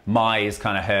today. Mai is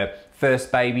kind of her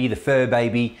first baby, the fur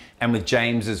baby, and with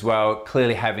James as well,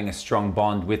 clearly having a strong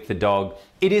bond with the dog.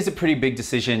 It is a pretty big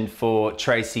decision for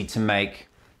Tracy to make.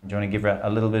 Do you want to give her a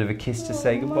little bit of a kiss to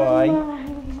say goodbye?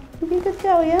 You be a good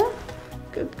girl, yeah?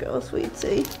 Good girl,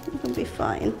 sweetie. You can be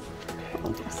fine. Oh,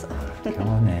 bless her. Come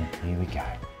on then, here we go.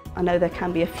 I know there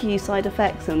can be a few side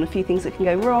effects and a few things that can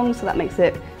go wrong, so that makes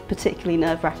it particularly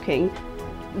nerve-wracking.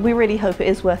 We really hope it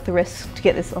is worth the risk to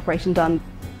get this operation done.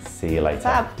 See you later.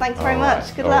 Fab, thanks very All much.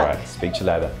 right, Good all luck. Right. Speak to you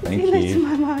later. Thank See you later,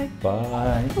 you. Bye-bye. Bye.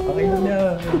 I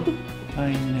know.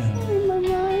 I know.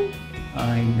 Bye-bye.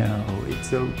 I know.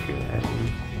 It's okay.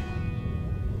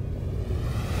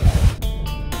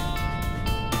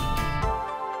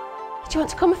 Do you want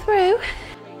to come through?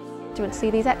 Do you want to see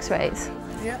these x-rays?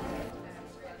 Yeah.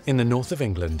 In the north of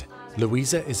England,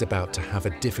 Louisa is about to have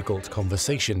a difficult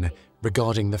conversation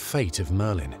regarding the fate of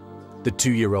Merlin. The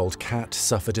 2-year-old cat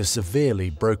suffered a severely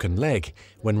broken leg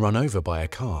when run over by a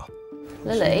car.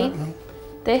 Lily,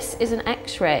 this is an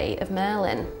x-ray of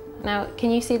Merlin. Now, can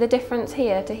you see the difference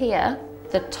here to here?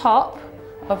 The top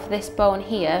of this bone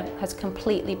here has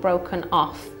completely broken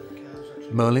off.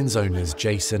 Merlin's owners,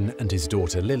 Jason and his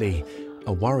daughter Lily,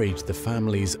 are worried the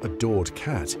family's adored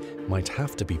cat might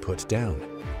have to be put down.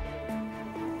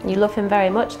 You love him very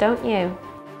much, don't you?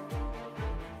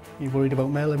 You're worried about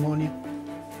Merlin, weren't you?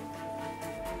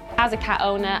 As a cat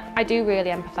owner, I do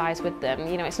really empathise with them.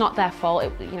 You know, it's not their fault,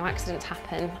 accidents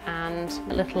happen, and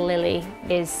little Lily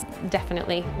is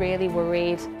definitely really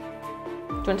worried. Do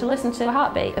you want to listen to the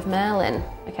heartbeat of Merlin?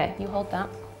 Okay, you hold that.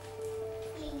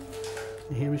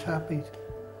 You hear his heartbeat?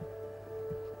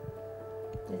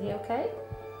 Is he okay?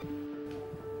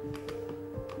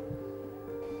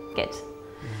 Good.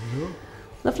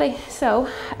 Lovely. So,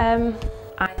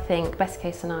 I think best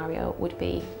case scenario would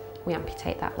be we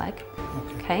amputate that leg.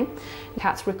 Okay. The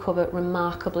cats recover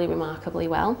remarkably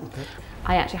well. Okay.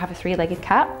 I actually have a 3-legged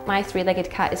cat. My 3-legged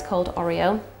cat is called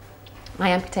Oreo. I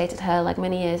amputated her leg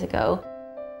many years ago.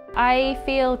 I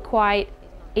feel quite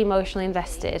emotionally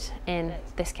invested in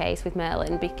this case with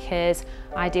Merlin because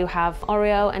I do have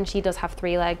Oreo and she does have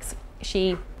 3 legs.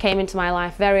 She came into my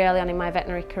life very early on in my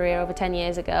veterinary career over 10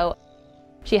 years ago.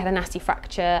 She had a nasty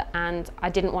fracture and I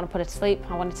didn't want to put her to sleep.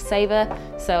 I wanted to save her,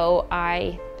 so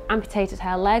I amputated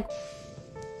her leg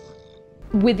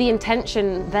with the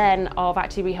intention then of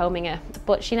actually rehoming her,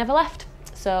 but she never left.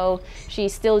 So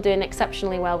she's still doing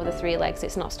exceptionally well with the 3 legs.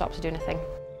 It's not stopped her doing a thing.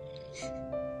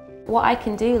 What I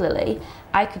can do, Lily,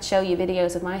 I could show you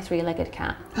videos of my 3-legged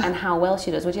cat and how well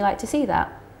she does. Would you like to see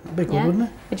that? That'd be good, wouldn't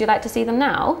it? Would you like to see them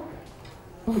now?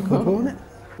 That'd be good, wouldn't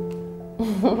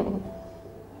it?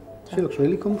 She looks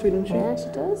really comfy, doesn't she? Yeah, she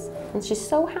does. And she's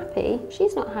so happy.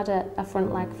 She's not had a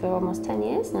front leg for almost 10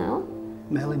 years now.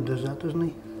 Merlin does that, doesn't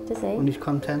he? Does he? When he's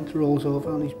content, rolls over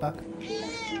on his back.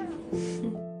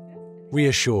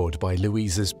 Reassured by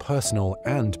Louisa's personal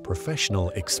and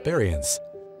professional experience,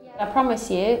 I promise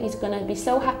you, he's going to be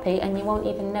so happy and you won't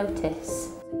even notice.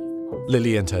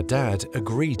 Lily and her dad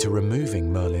agree to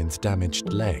removing Merlin's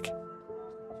damaged leg.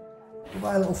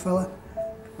 Goodbye, little fella.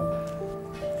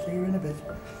 See you in a bit.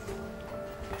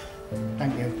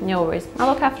 Thank you. No worries.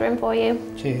 I'll look after him for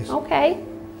you. Cheers. Okay.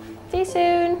 See you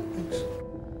soon. Thanks.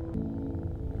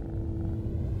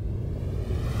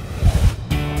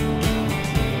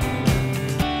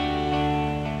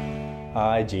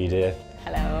 Hi, Judith.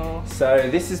 Hello. So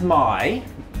this is Mai.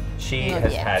 She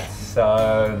has had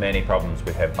so many problems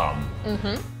with her bum.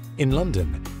 In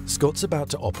London, Scott's about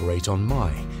to operate on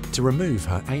Mai to remove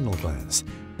her anal glands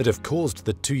that have caused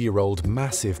the 2-year-old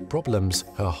massive problems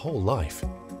her whole life.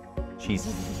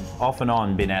 She's off and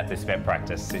on been at this vet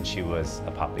practice since she was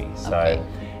a puppy. So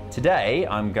today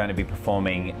I'm going to be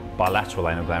performing bilateral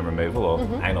anal gland removal or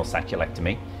anal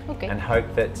sacculectomy and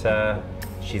hope that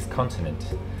she's continent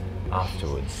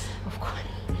afterwards. Of course.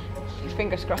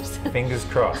 Fingers crossed. Fingers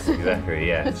crossed, exactly,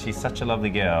 yeah. She's such a lovely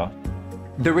girl.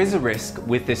 There is a risk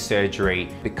with this surgery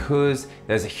because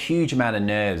there's a huge amount of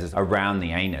nerves around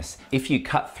the anus. If you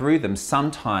cut through them,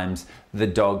 sometimes the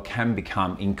dog can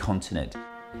become incontinent.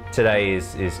 Today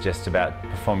is just about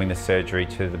performing the surgery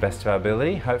to the best of our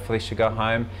ability. Hopefully she'll go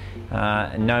home,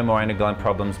 no more anal gland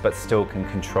problems, but still can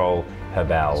control her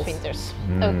bowels. Fingers.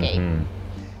 Okay.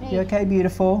 You okay,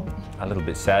 beautiful? A little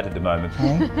bit sad at the moment.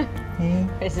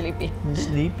 Very sleepy.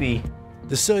 Sleepy.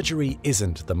 The surgery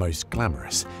isn't the most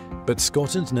glamorous, but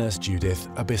Scott and Nurse Judith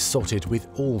are besotted with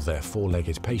all their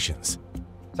 4-legged patients.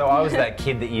 So I was that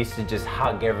kid that used to just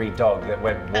hug every dog that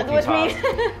went walking past.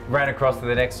 Ran across to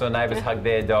the next door neighbours, hugged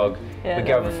their dog. We'd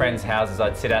go over friends' houses,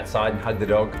 I'd sit outside and hug the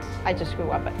dog. I just grew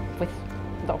up with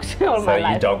dogs all my life. So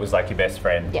your dog was like your best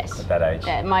friend at that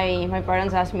age? My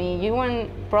parents asked me, you want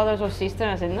brothers or sisters?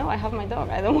 I said, no, I have my dog.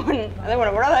 I don't want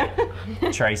a brother.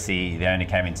 Tracy, the owner,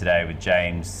 came in today with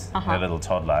James, her little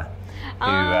toddler, who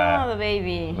the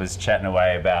baby. was chatting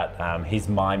away about he's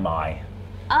my.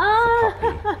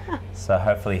 So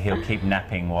hopefully he'll keep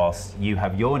napping whilst you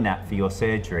have your nap for your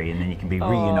surgery, and then you can be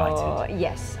reunited.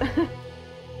 Yes.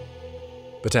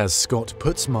 But as Scott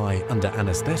puts Mai under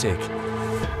anaesthetic,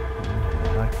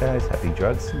 like those happy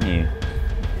drugs, didn't you?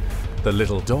 The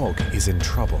little dog is in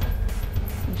trouble.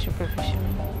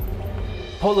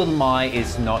 Poor little Mai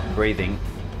is not breathing.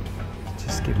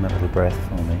 Just give him a little breath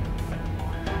for me.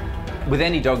 With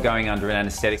any dog going under an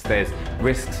anaesthetic, there's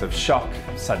risks of shock,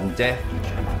 sudden death.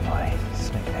 Come on, Mai,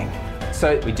 sleeping.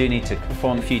 So we do need to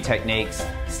perform a few techniques,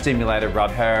 stimulate her,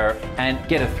 rub her, and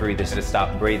get her through this to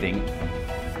start breathing.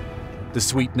 The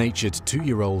sweet-natured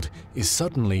 2-year-old is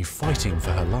suddenly fighting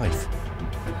for her life.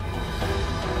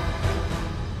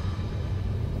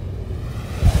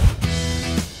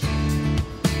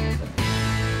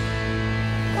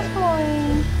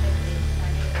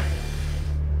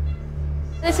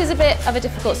 This is a bit of a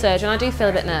difficult surgery and I do feel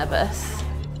a bit nervous.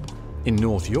 In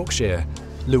North Yorkshire,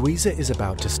 Louisa is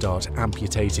about to start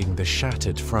amputating the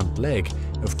shattered front leg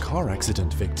of car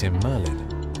accident victim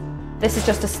Merlin. This is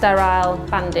just a sterile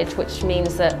bandage, which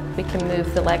means that we can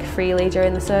move the leg freely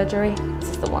during the surgery. This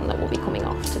is the one that will be coming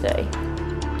off today.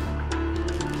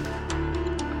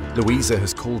 Louisa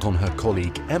has called on her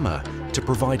colleague Emma to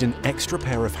provide an extra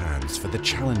pair of hands for the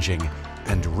challenging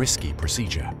and risky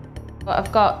procedure.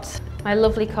 I've got my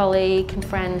lovely colleague and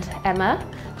friend Emma.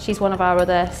 She's one of our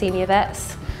other senior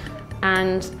vets,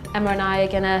 and Emma and I are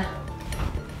going to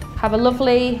have a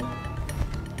lovely,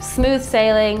 smooth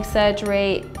sailing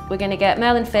surgery. We're going to get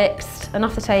Merlin fixed and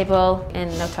off the table in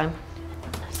no time.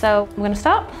 So I'm going to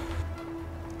start.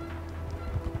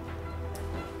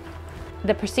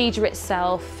 The procedure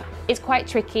itself is quite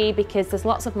tricky because there's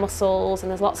lots of muscles and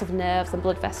there's lots of nerves and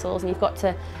blood vessels, and you've got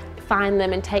to find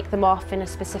them and take them off in a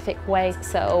specific way,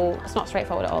 so it's not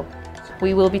straightforward at all.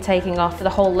 We will be taking off the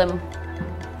whole limb,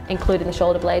 including the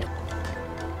shoulder blade.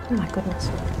 Oh my goodness.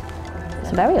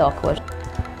 It's very awkward.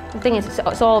 The thing is,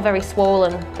 it's all very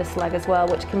swollen, this leg as well,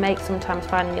 which can make sometimes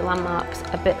finding your landmarks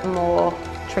a bit more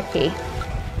tricky.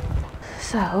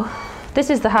 So, this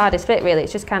is the hardest bit really,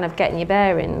 it's just kind of getting your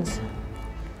bearings.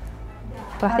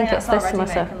 But I think it's this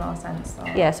muscle.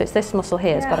 Yeah, so it's this muscle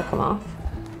here that's got to come off.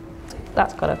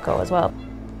 That's got to go as well.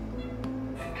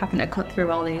 Having to cut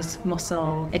through all these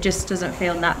muscles, it just doesn't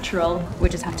feel natural. We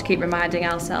just have to keep reminding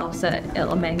ourselves that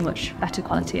it'll make much better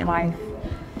quality of life.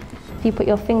 If you put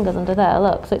your fingers under there,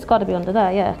 look, so it's got to be under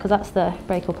there, yeah, because that's the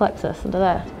brachial plexus under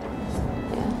there.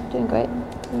 Yeah, doing great,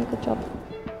 doing a good job.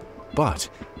 But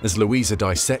as Louisa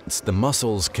dissects the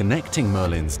muscles connecting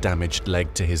Merlin's damaged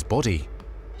leg to his body,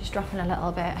 just dropping a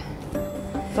little bit.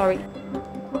 Sorry.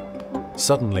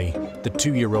 Suddenly, the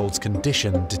 2-year-old's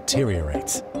condition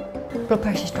deteriorates. Blood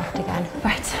pressure's dropped again.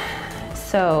 Right,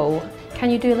 so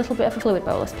can you do a little bit of a fluid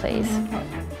bolus, please? Okay.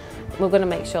 We're going to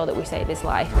make sure that we save his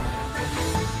life.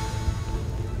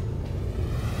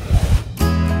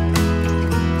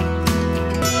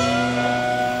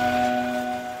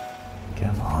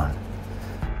 Come on.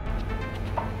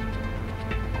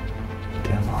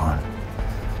 Come on.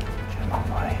 Come on,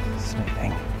 Mai.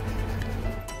 Sleeping.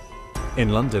 In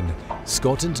London,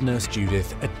 Scott and Nurse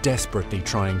Judith are desperately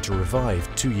trying to revive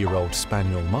 2-year-old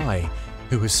spaniel Mai,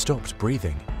 who has stopped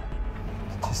breathing.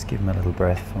 Just give him a little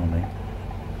breath for me.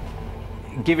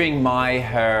 Giving Mai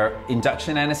her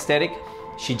induction anaesthetic,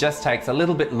 she just takes a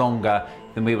little bit longer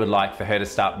than we would like for her to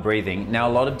start breathing. Now,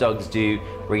 a lot of dogs do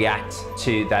react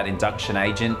to that induction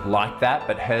agent like that,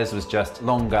 but hers was just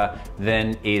longer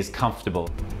than is comfortable.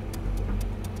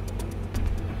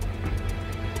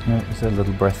 Oh, is there a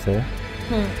little breath there?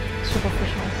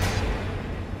 Superficial.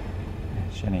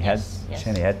 She only had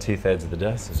 2/3 of the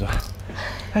dose as well.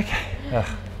 Okay.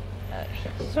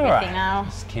 It's all right. Now.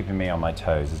 She's keeping me on my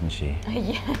toes, isn't she?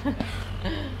 Yeah.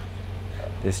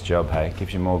 This job, hey,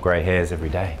 gives you more grey hairs every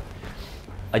day.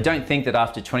 I don't think that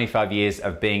after 25 years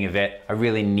of being a vet, I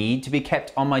really need to be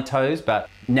kept on my toes, but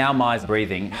now Mai's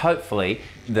breathing, hopefully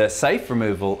the safe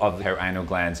removal of her anal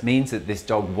glands means that this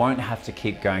dog won't have to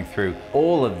keep going through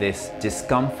all of this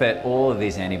discomfort, all of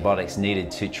these antibiotics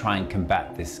needed to try and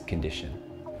combat this condition.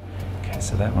 Okay,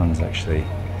 so that one's actually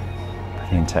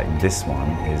pretty intact. This one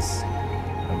is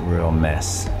a real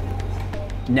mess.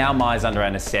 Now Mai's under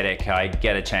anaesthetic, I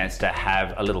get a chance to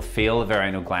have a little feel of her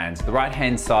anal glands. The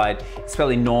right-hand side is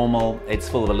fairly normal. It's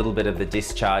full of a little bit of the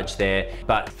discharge there,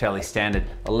 but fairly standard.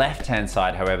 The left-hand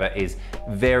side, however, is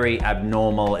very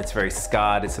abnormal. It's very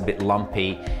scarred, it's a bit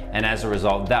lumpy, and as a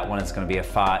result, that one is going to be a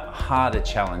far harder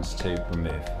challenge to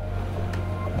remove.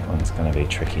 That one's going to be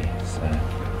tricky, so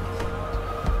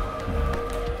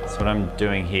So what I'm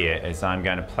doing here is I'm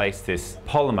going to place this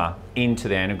polymer into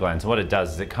the anal glands. What it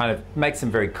does is it kind of makes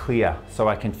them very clear, so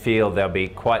I can feel they'll be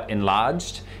quite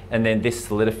enlarged, and then this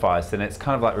solidifies, and it's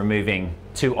kind of like removing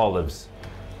 2 olives.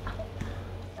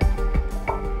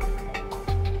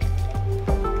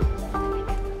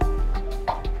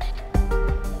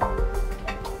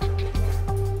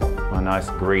 My nice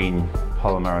green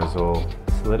polymer is all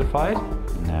solidified.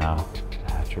 Now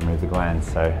I have to remove the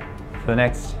glands. So for the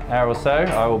next hour or so,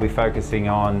 I will be focusing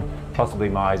on possibly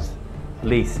my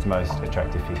least most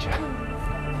attractive feature.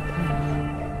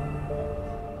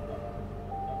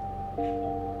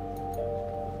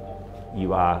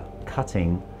 You are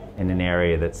cutting in an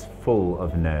area that's full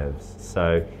of nerves.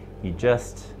 So you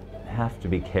just have to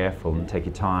be careful and take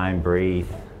your time,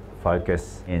 breathe,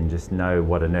 focus, and just know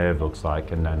what a nerve looks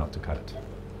like and know not to cut it.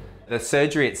 The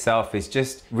surgery itself is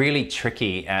just really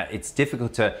tricky. It's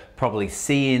difficult to probably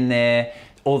see in there.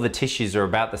 All the tissues are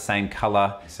about the same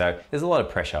color, so there's a lot of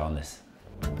pressure on this.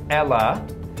 Ella,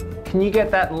 can you get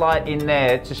that light in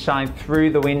there to shine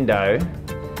through the window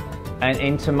and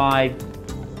into my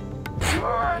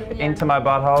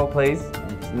butthole, please?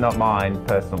 It's not mine,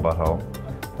 personal butthole.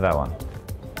 That one.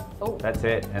 Oh. That's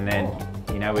it, and then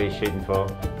you know where you're shooting for.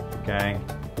 Going.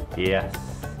 Yes.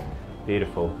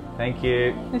 Beautiful. Thank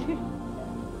you.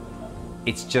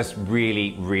 It's just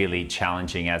really, really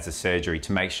challenging as a surgery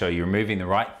to make sure you're removing the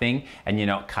right thing and you're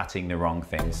not cutting the wrong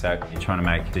thing. So you're trying to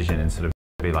make a decision and sort of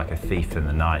be like a thief in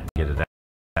the night and get it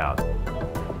out.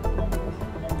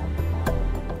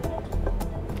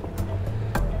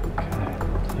 Okay,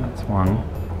 so that's one.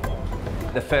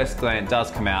 The first gland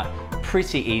does come out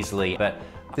pretty easily, but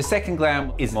the second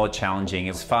gland is more challenging.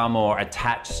 It's far more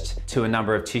attached to a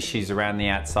number of tissues around the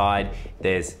outside.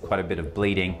 There's quite a bit of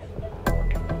bleeding.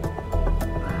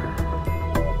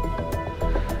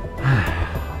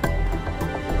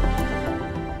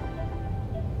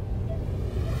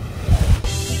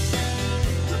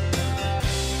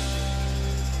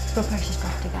 Blood pressure's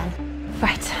dropped again.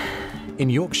 Right. In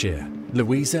Yorkshire,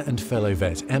 Louisa and fellow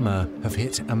vet Emma have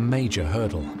hit a major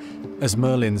hurdle as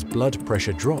Merlin's blood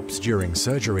pressure drops during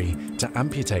surgery to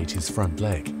amputate his front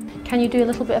leg. Can you do a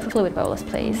little bit of a fluid bolus,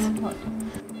 please?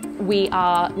 We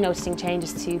are noticing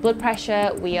changes to blood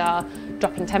pressure, we are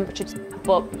dropping temperatures,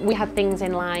 but we had things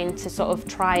in line to sort of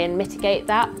try and mitigate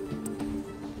that.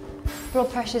 Blood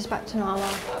pressure's back to normal.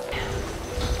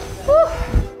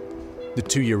 The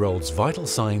 2-year-old's vital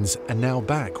signs are now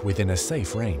back within a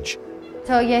safe range.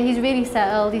 So yeah, he's really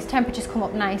settled, his temperature's come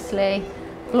up nicely,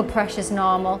 blood pressure's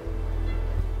normal.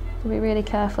 Be really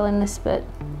careful in this bit.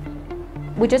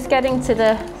 We're just getting to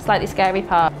the slightly scary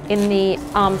part. In the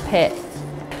armpit,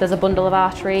 there's a bundle of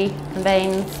arteries,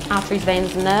 veins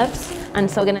and nerves. And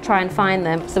so we're going to try and find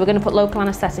them. So we're going to put local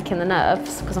anaesthetic in the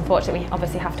nerves, because unfortunately we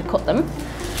obviously have to cut them.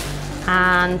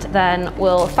 And then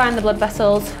we'll find the blood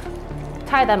vessels,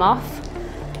 tie them off,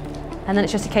 and then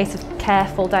it's just a case of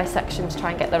careful dissection to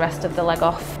try and get the rest of the leg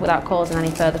off without causing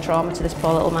any further trauma to this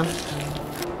poor little man.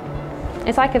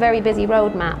 It's like a very busy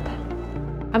road map.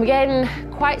 I'm getting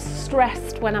quite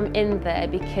stressed when I'm in there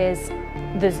because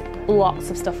there's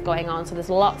lots of stuff going on. So there's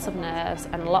lots of nerves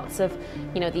and lots of,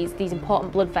 these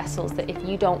important blood vessels that if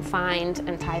you don't find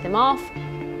and tie them off,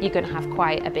 you're going to have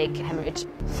quite a big hemorrhage.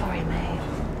 Sorry, mate.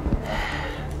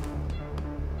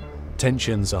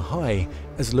 Tensions are high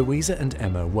as Louisa and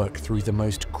Emma work through the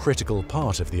most critical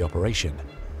part of the operation.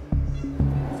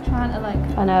 It's trying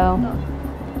to I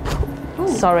know.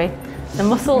 Sorry. The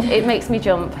muscle, it makes me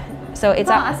jump. So it's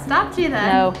I stabbed you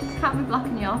then. No. Can't be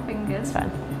blocking your fingers. It's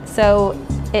fine. So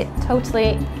it's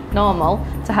totally normal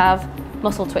to have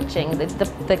muscle twitching.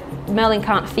 The Merlin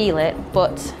can't feel it,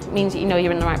 but it means that you know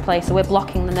you're in the right place. So we're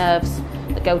blocking the nerves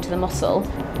that go to the muscle.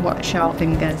 Watch your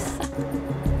fingers.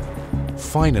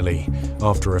 Finally,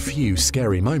 after a few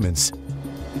scary moments.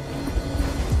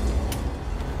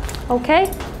 Okay,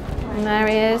 and there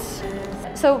he is.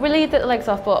 So relieved that the leg's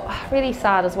off, but really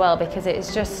sad as well because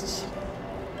it's just,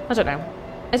 I don't know.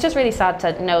 It's just really sad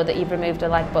to know that you've removed a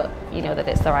leg, but you know that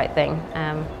it's the right thing.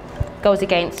 Goes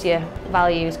against your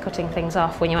values, cutting things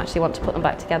off when you actually want to put them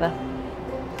back together.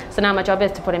 So now my job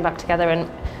is to put him back together and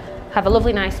have a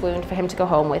lovely, nice wound for him to go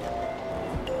home with.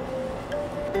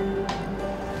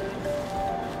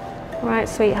 Right,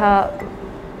 sweetheart,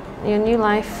 your new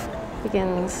life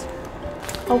begins.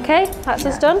 Okay, that's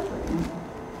us done.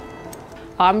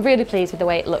 I'm really pleased with the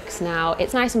way it looks now.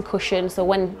 It's nice and cushioned, so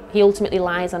when he ultimately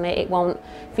lies on it, it won't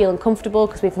feel uncomfortable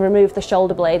because we've removed the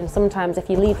shoulder blade, and sometimes if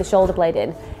you leave the shoulder blade in,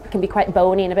 it can be quite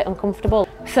bony and a bit uncomfortable.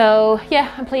 So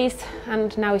yeah, I'm pleased,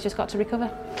 and now he's just got to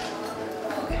recover.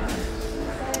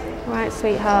 Right,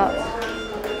 sweetheart.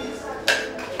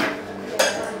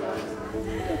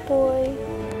 boy.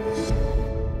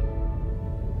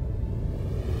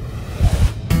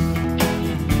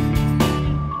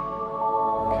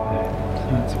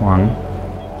 That's one.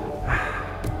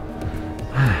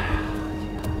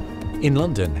 In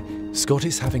London, Scott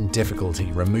is having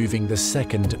difficulty removing the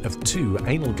second of 2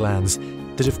 anal glands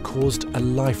that have caused a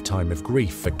lifetime of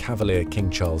grief for Cavalier King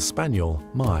Charles Spaniel,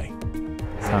 Mai.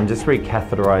 So I'm just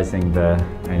recatheterizing the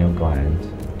anal gland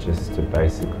just to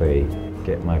basically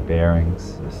get my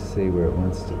bearings, see where it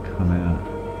wants to come out.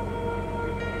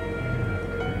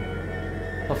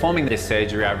 Performing this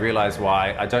surgery, I realised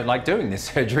why I don't like doing this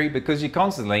surgery, because you're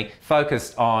constantly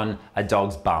focused on a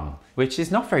dog's bum, which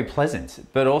is not very pleasant.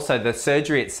 But also the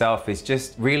surgery itself is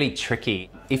just really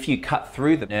tricky. If you cut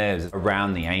through the nerves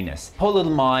around the anus, poor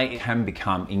little Mai can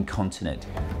become incontinent.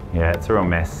 Yeah, it's a real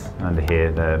mess under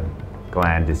here. The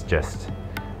gland is just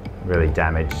really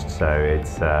damaged, so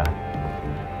it's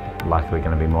likely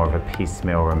going to be more of a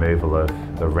piecemeal removal of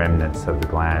the remnants of the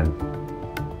gland.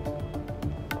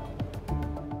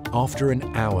 After an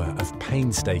hour of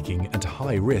painstaking and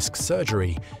high-risk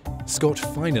surgery, Scott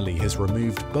finally has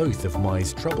removed both of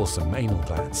Mai's troublesome anal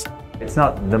glands. It's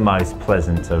not the most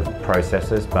pleasant of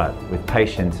processes, but with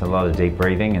patience, a lot of deep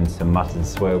breathing and some muttered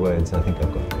swear words, I think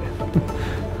I've got there.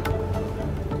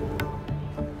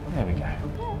 There we go.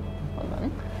 Well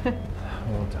done.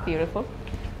 Well done. Beautiful.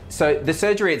 So the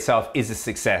surgery itself is a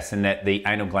success in that the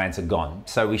anal glands are gone.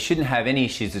 So we shouldn't have any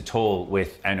issues at all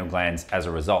with anal glands as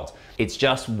a result. It's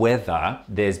just whether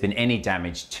there's been any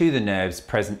damage to the nerves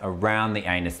present around the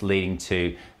anus leading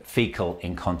to fecal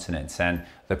incontinence, and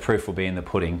the proof will be in the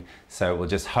pudding. So we'll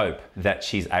just hope that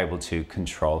she's able to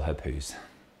control her poos.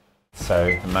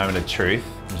 So the moment of truth,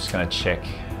 I'm just going to check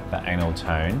the anal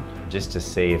tone just to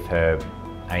see if her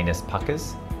anus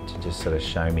puckers, to just sort of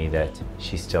show me that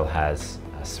she still has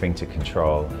sphincter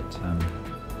control.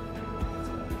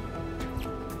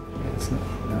 It's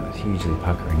not hugely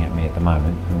puckering at me at the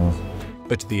moment.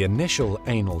 But the initial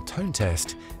anal tone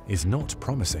test is not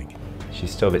promising.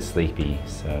 She's still a bit sleepy,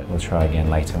 so we'll try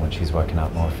again later when she's woken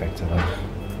up more effectively.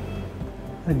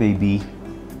 Hi, baby.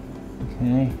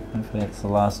 Okay, hopefully that's the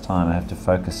last time I have to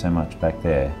focus so much back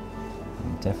there.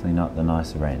 Definitely not the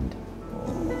nicer end.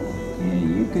 Yeah,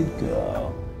 you good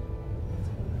girl.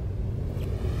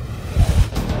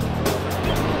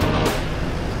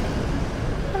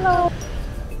 Hello.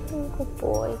 Good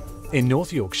boy. In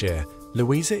North Yorkshire,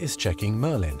 Louisa is checking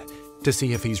Merlin to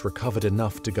see if he's recovered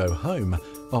enough to go home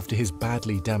after his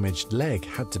badly damaged leg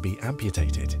had to be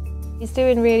amputated. He's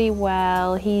doing really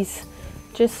well. He's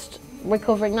just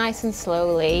recovering nice and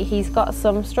slowly. He's got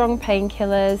some strong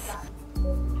painkillers.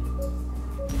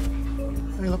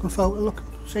 Are you looking forward to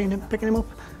seeing him, picking him up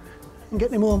and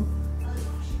getting him home?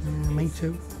 Yeah, me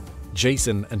too.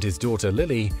 Jason and his daughter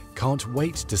Lily can't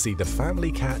wait to see the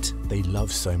family cat they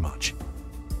love so much.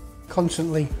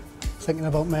 Constantly thinking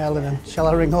about Merlin and shall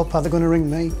I ring up, are they going to ring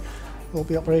me? Hope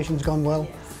the operation's gone well.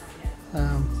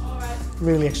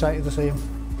 Really excited to see him.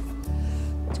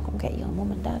 Let's go and get your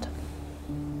mum and dad.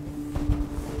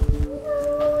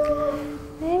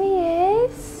 There he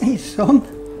is. His son.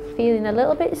 Feeling a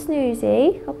little bit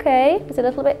snoozy, okay, he's a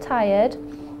little bit tired.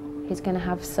 He's going to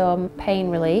have some pain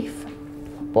relief,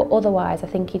 but otherwise I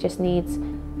think he just needs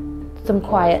some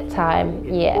quiet time,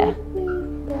 yeah.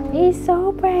 He's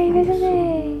so brave, isn't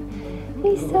he?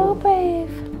 He's so brave.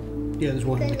 Yeah, there's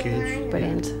one in the cage.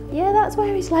 Brilliant. Yeah, that's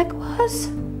where his leg was.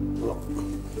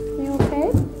 You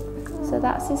okay? So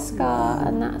that's his scar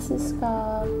and that's his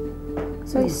scar.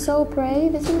 So he's so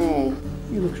brave, isn't he?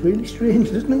 He looks really strange,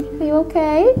 doesn't he? Are you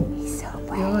okay? He's so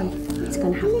brave. Yeah. He's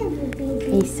gonna have.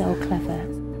 He's so clever.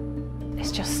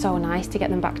 It's just so nice to get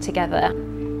them back together.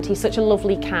 He's such a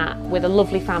lovely cat with a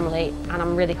lovely family, and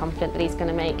I'm really confident that he's going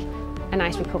to make a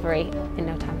nice recovery in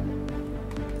no time.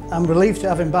 I'm relieved to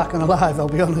have him back and alive, I'll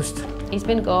be honest. He's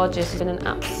been gorgeous. He's been an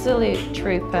absolute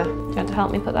trooper. Do you want to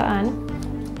help me put that in?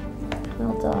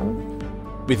 Well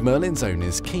done. With Merlin's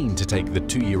owners keen to take the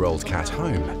 2-year-old cat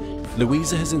home,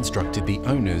 Louisa has instructed the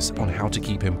owners on how to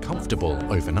keep him comfortable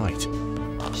overnight.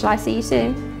 Shall I see you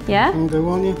soon? Yeah? I'll go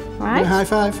on you. Right. High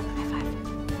five.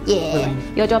 Yeah.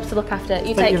 Your job's to look after.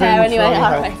 You Thank take you care very much anyway. for all your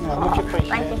All help. right. Yeah, much appreciated.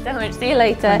 Thank you so much. See you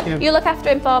later. Thank you. Look after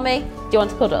him for me. Do you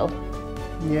want to cuddle?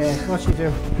 Yeah, what you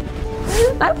do?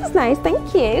 That was nice.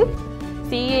 Thank you.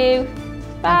 See you.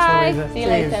 Bye. Thanks, See you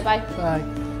Louisa. later. Bye. Bye.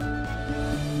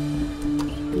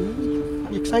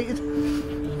 You excited?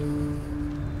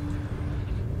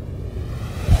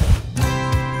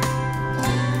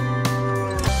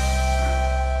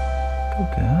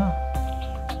 Good girl.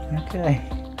 Okay.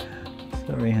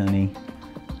 Sorry, honey.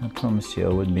 I promised you I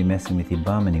wouldn't be messing with your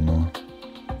bum anymore.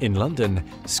 In London,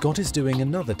 Scott is doing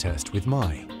another test with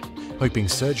Mai, hoping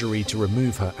surgery to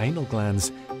remove her anal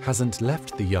glands hasn't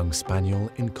left the young spaniel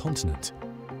incontinent.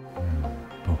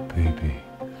 Oh, baby.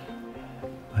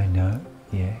 I know.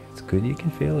 Yeah, it's good. You can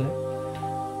feel it.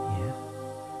 Yeah.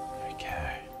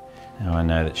 Okay. Now I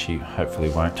know that she hopefully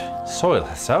won't soil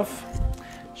herself.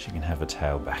 She can have her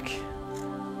tail back.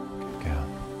 Good girl.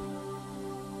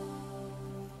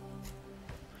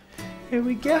 Here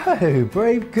we go.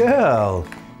 Brave girl.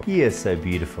 You're so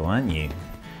beautiful, aren't you?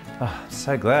 Oh, I'm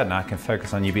so glad now I can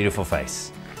focus on your beautiful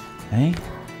face. Hey?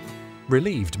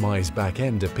 Relieved Mai's back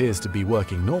end appears to be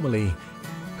working normally,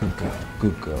 good girl,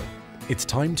 good girl. It's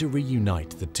time to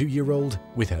reunite the 2-year-old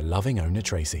with her loving owner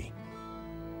Tracy.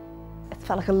 It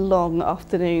felt like a long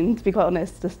afternoon, to be quite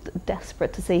honest, just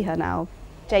desperate to see her now.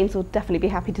 James will definitely be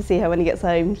happy to see her when he gets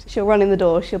home. She'll run in the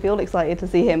door, she'll be all excited to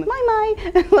see him. Mai,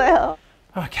 Mai!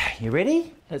 Okay, you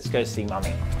ready? Let's go see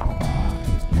Mummy.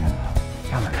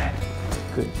 Come on then.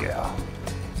 Good girl.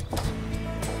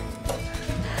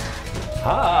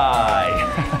 Hi!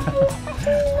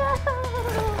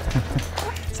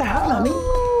 Say hi, Mummy.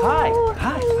 Hi.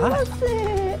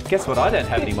 Guess what I don't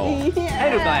have anymore?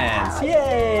 Anal glands.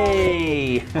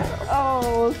 Yay!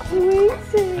 Oh,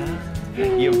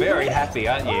 sweetie. You're very happy,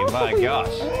 aren't you? My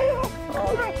gosh.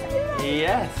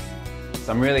 Yes.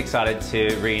 So I'm really excited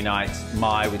to reunite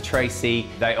Mai with Tracy.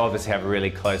 They obviously have a really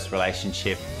close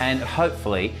relationship, and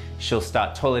hopefully she'll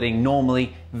start toileting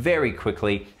normally very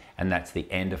quickly, and that's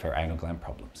the end of her anal gland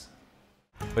problems.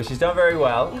 Well, she's done very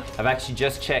well. I've actually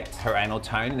just checked her anal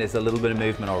tone. There's a little bit of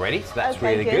movement already, so that's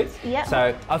really good. Yep.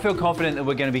 So I feel confident that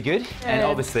we're going to be good, and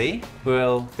obviously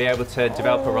we'll be able to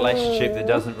develop a relationship that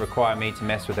doesn't require me to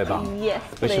mess with her bum. Yes,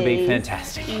 which will be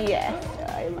fantastic. Yes.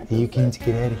 Are you keen to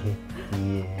get out of here?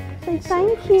 Yeah. So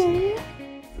thank you.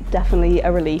 Definitely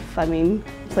a relief. I mean,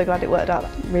 I'm so glad it worked out.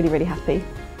 Really, really happy.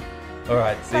 All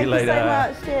right, see you later.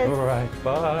 Thank you so much. Cheers. All right,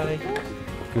 bye.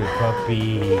 Good puppy.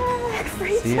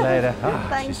 Yeah, see you later. Ah,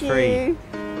 thank she's you. free.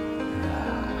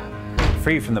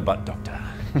 Free from the butt doctor.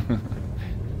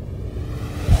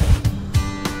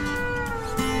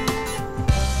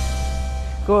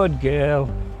 Good girl.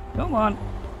 Come on.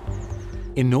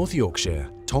 In North Yorkshire,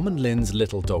 Tom and Lynn's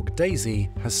little dog Daisy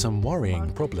has some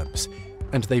worrying problems,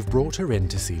 and they've brought her in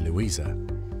to see Louisa.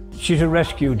 She's a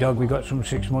rescue dog we got some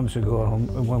 6 months ago,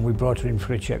 and when we brought her in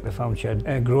for a check, they found she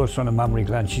had growths on a mammary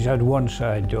gland. She's had one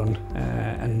side done,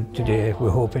 and today we're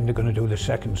hoping they're going to do the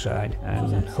second side,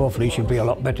 and hopefully she'll be a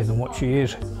lot better than what she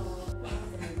is.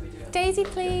 Daisy,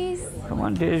 please. Come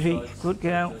on, Daisy. Good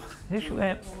girl. This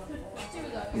way.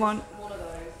 Come on.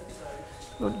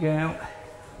 Good girl.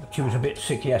 She was a bit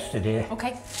sick yesterday.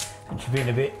 Okay. And she's been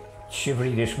a bit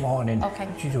shivery this morning. Okay.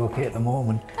 She's okay at the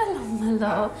moment. Hello, my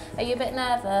love. Are you a bit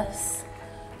nervous?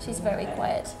 She's very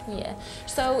quiet, yeah.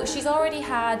 So she's already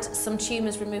had some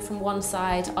tumours removed from one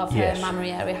side of her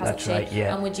mammary area, hasn't she? Right,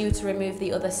 yeah. And we're due to remove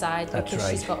the other side because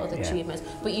she's got other tumours.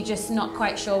 But you're just not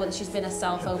quite sure whether she's been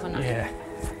herself overnight. Yeah.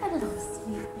 Hello,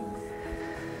 sweet.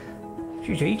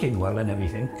 She's eating well and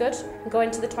everything. Good. Going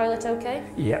to the toilet okay?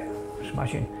 Yep,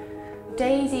 smashing.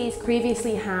 Daisy's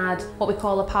previously had what we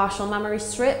call a partial mammary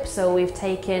strip, so we've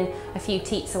taken a few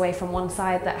teats away from one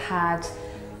side that had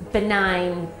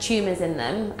benign tumours in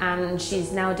them, and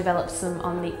she's now developed some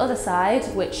on the other side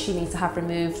which she needs to have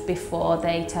removed before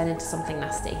they turn into something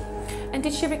nasty. And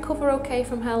did she recover okay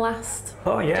from her last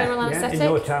general anaesthetic? In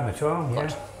no time at all,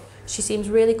 Good. She seems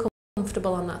really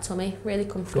comfortable on that tummy, really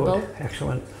comfortable. Good,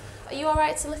 excellent. Are you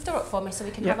alright to lift her up for me so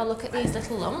we can have a look at these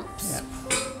little lumps?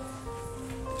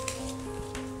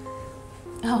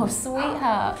 Oh,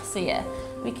 sweetheart. So yeah,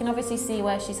 we can obviously see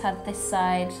where she's had this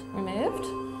side removed.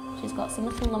 She's got some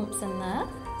little lumps in there.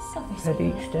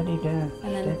 Steady, steady down.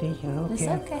 And then steady, you're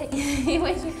okay.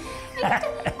 It's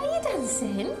okay. Are you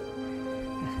dancing?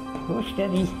 Go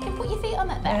steady. You can put your feet on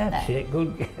that back That's it,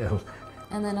 good girl.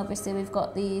 And then obviously we've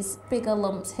got these bigger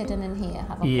lumps hidden in here,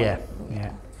 haven't we? Yeah.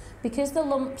 Because the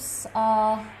lumps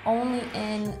are only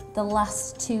in the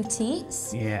last 2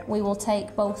 teats, we will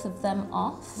take both of them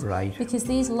off. Right. Because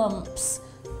these lumps,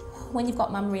 when you've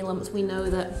got mammary lumps, we know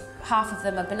that half of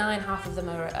them are benign, half of them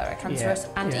are cancerous,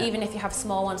 and even if you have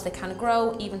small ones, they can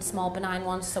grow, even small benign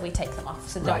ones, so we take them off,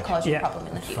 so they don't cause you a problem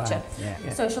in the future.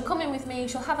 So she'll come in with me,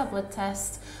 she'll have a blood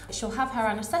test, she'll have her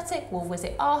anaesthetic, we'll whiz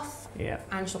it off,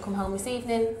 and she'll come home this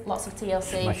evening, lots of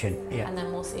TLC, and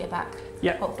then we'll see her back,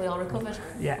 hopefully all recovered.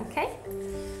 Okay?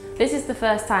 This is the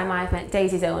first time I've met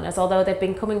Daisy's owners, although they've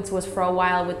been coming to us for a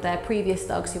while with their previous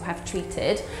dogs who have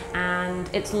treated, and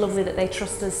it's lovely that they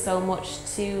trust us so much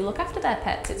to look after their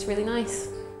pets. It's really nice.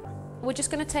 We're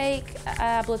just going to take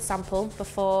a blood sample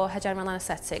before her general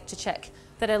anaesthetic to check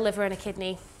that her liver and her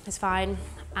kidney is fine,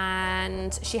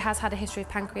 and she has had a history of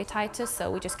pancreatitis,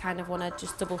 so we just kind of want to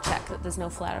just double check that there's no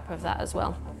flare-up of that as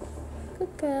well.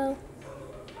 Good girl.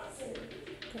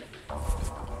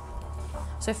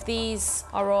 So if these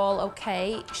are all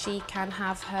okay, she can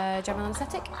have her general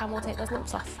anaesthetic and we'll take those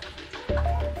lumps off.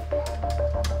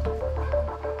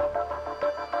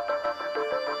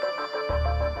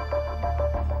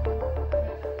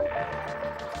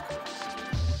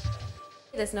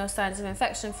 There's no signs of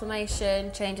infection,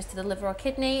 inflammation, changes to the liver or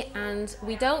kidney, and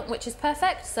we don't, which is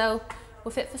perfect, so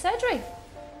we're fit for surgery.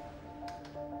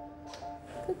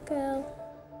 Good girl.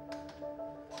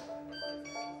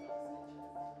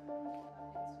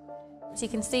 So you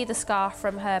can see the scar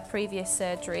from her previous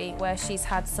surgery where she's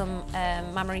had some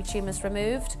mammary tumours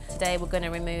removed. Today we're going to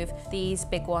remove these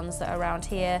big ones that are around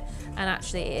here, and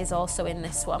actually it is also in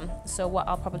this one. So what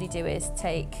I'll probably do is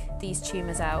take these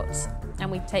tumours out, and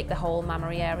we take the whole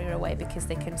mammary area away because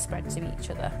they can spread to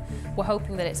each other. We're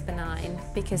hoping that it's benign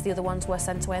because the other ones were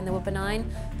sent away and they were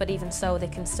benign, but even so they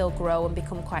can still grow and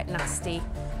become quite nasty.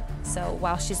 So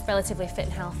while she's relatively fit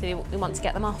and healthy, we want to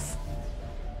get them off.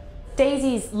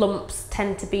 Daisy's lumps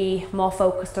tend to be more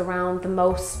focused around the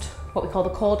most, what we call the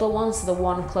caudal ones, so the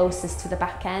one closest to the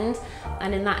back end.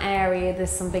 And in that area,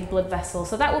 there's some big blood vessels.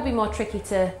 So that will be more tricky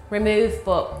to remove,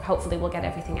 but hopefully we'll get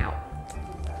everything out.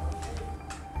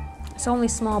 It's only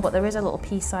small, but there is a little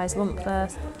pea-sized lump there.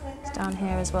 It's down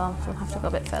here as well, so we'll have to go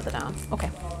a bit further down.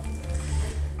 Okay.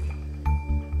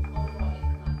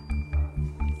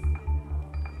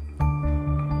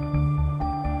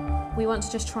 We want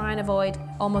to just try and avoid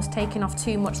almost taking off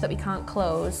too much that we can't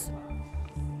close.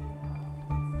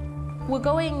 We're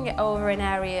going over an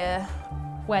area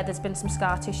where there's been some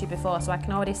scar tissue before, so I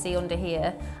can already see under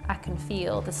here, I can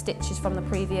feel the stitches from the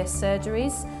previous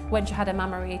surgeries when she had her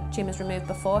mammary tumours removed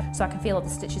before, so I can feel all the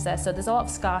stitches there. So there's a lot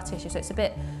of scar tissue, so it's a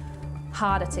bit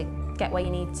harder to get where you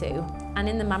need to. And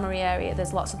in the mammary area,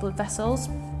 there's lots of blood vessels.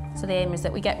 So the aim is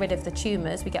that we get rid of the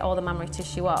tumours, we get all the mammary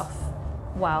tissue off,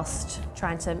 whilst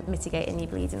trying to mitigate any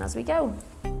bleeding as we go.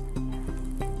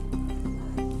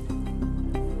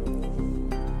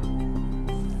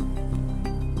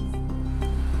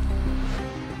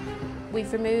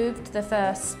 We've removed the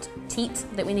first teat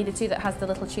that we needed to that has the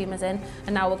little tumours in,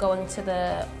 and now we're going to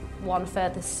the one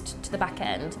furthest to the back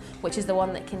end, which is the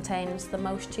one that contains the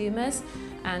most tumours.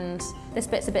 And this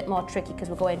bit's a bit more tricky because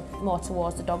we're going more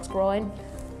towards the dog's groin.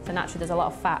 So naturally there's a lot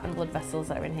of fat and blood vessels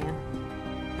that are in here.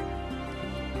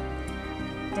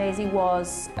 Daisy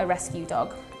was a rescue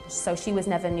dog, so she was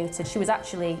never neutered. She was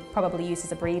actually probably used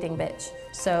as a breeding bitch,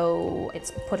 so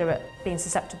it's put her at being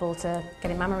susceptible to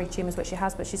getting mammary tumours, which she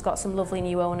has, but she's got some lovely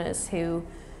new owners who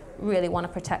really want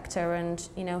to protect her, and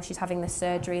you know, she's having this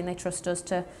surgery and they trust us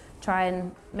to try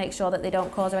and make sure that they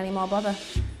don't cause her any more bother.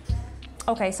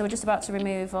 Okay, so we're just about to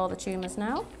remove all the tumours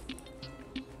now.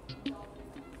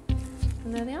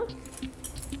 And there they are.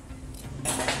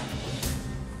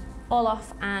 All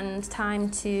off and time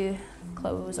to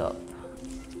close up.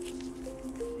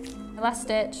 Last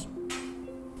stitch.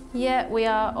 Yeah, we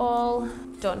are all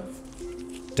done.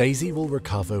 Daisy will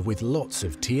recover with lots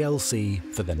of TLC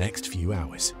for the next few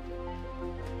hours.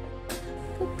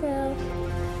 Good girl.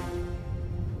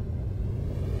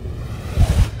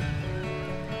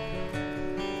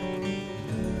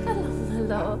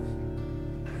 Hello.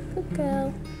 Good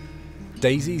girl.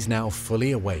 Daisy's now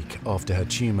fully awake after her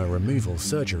tumour removal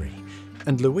surgery,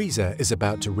 and Louisa is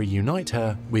about to reunite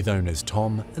her with owners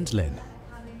Tom and Lynn.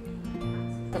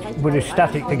 We're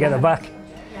ecstatic to get her back,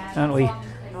 aren't we?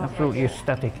 Absolutely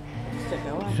ecstatic.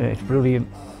 So it's brilliant.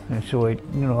 And so, you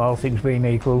know, all things being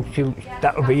equal,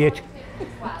 that'll be it.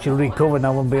 She'll recover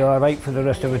now and be all right for the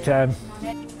rest of the time.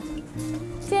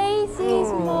 Daisy's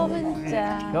mum and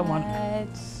dad. Come on.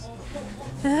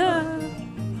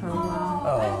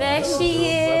 Oh. There she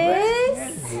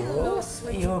is. Hello.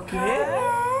 Are you okay?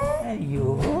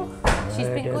 Hello. She's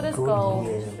been good as gold.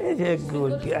 You're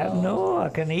good. No, I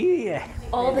can hear you.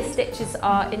 All the stitches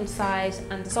are inside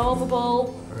and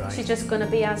dissolvable. Right. She's just going to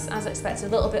be, as expected, a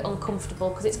little bit uncomfortable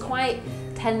because it's quite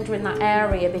tender in that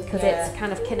area because it's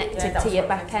kind of connected to your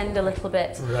back end a little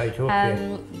bit. Right,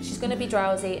 okay. She's going to be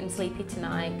drowsy and sleepy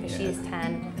tonight because she is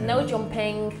 10. No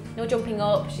jumping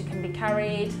up, she can be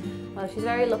carried. Well, she's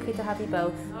very lucky to have you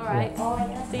both. All right,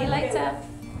 see you later.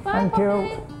 Bye. Thank you.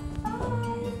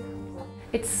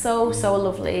 It's so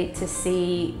lovely to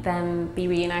see them be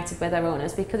reunited with their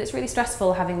owners because it's really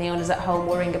stressful having the owners at home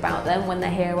worrying about them when they're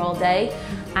here all day,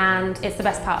 and it's the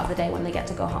best part of the day when they get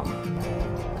to go home.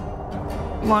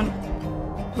 Come on.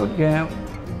 Good girl.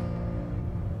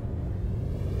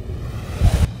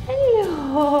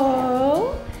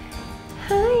 Hello.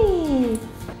 Hi.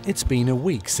 It's been a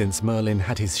week since Merlin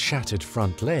had his shattered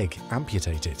front leg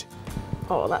amputated.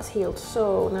 Oh, that's healed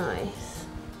so nice.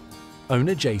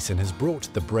 Owner Jason has brought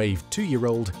the brave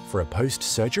 2-year-old for a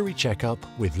post-surgery checkup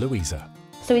with Louisa.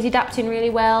 So he's adapting really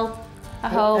well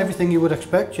at home? Everything you would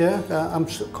expect, yeah. I'm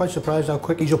quite surprised how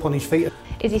quick he's up on his feet.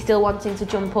 Is he still wanting to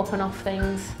jump up and off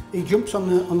things? He jumps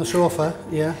on the sofa,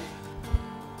 yeah.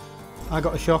 I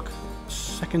got a shock.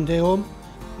 Second day home,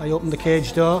 I opened the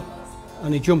cage door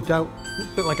and he jumped out,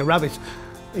 a bit like a rabbit.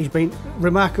 He's been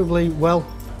remarkably well,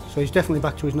 so he's definitely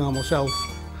back to his normal self.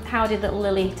 How did little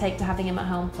Lily take to having him at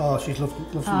home? Oh, she's loved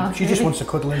him. She just wants to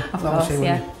cuddle him. Of course,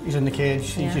 when he's in the cage,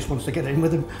 she just wants to get in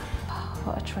with him. Oh,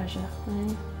 what a treasure.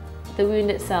 The wound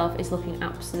itself is looking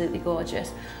absolutely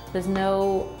gorgeous. There's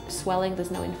no swelling,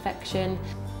 there's no infection.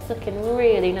 It's looking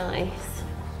really nice.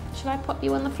 Should I pop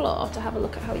you on the floor to have a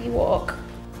look at how you walk?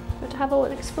 To have a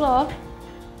explore?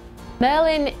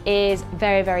 Merlin is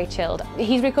very, very chilled.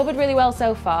 He's recovered really well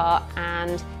so far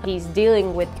and he's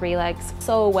dealing with 3 legs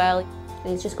so well.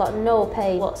 He's just got no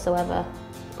pain whatsoever.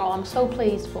 Oh, I'm so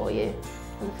pleased for you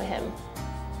and for him.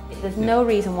 There's no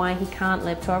reason why he can't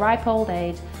live to a ripe old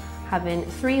age having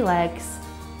 3 legs,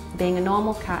 being a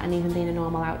normal cat and even being a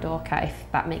normal outdoor cat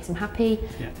if that makes him happy.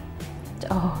 Yeah.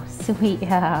 Oh,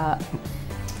 sweetheart.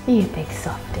 You big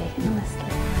softie, honestly.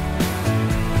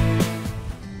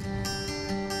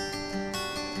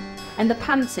 And the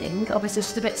panting, obviously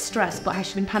just a bit stressed, but has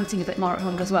she been panting a bit more at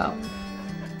home as well?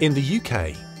 In the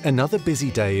UK, another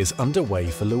busy day is underway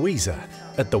for Louisa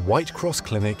at the White Cross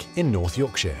Clinic in North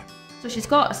Yorkshire. So she's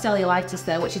got a cellulitis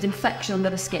there, which is infection under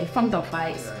the skin from dog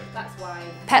bites. That's why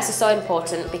pets are so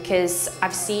important, because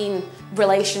I've seen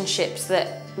relationships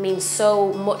that mean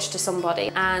so much to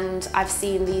somebody, and I've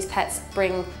seen these pets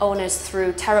bring owners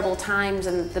through terrible times,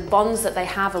 and the bonds that they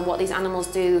have and what these animals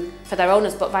do for their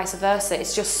owners, but vice versa.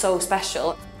 It's just so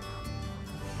special.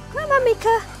 Come on,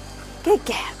 Mika. Good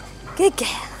girl. Good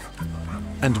girl.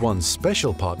 And one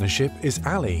special partnership is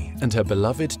Ali and her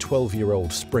beloved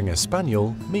 12-year-old Springer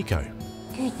Spaniel, Miko.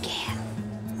 Good girl.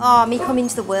 Oh, Miko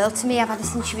means the world to me. I've had her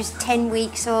since she was 10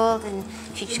 weeks old and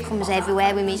she just comes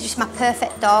everywhere with me. She's just my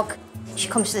perfect dog. She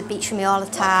comes to the beach with me all the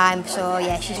time, so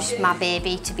yeah, she's just my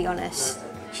baby, to be honest.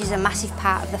 She's a massive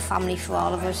part of the family for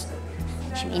all of us.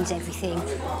 She means everything.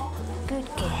 Good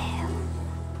girl.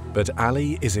 But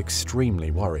Ali is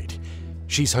extremely worried.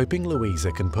 She's hoping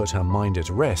Louisa can put her mind at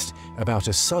rest about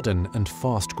a sudden and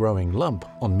fast-growing lump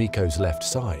on Miko's left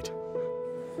side.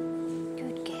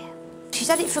 Good girl. She's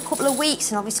had it for a couple of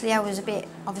weeks and obviously I was a bit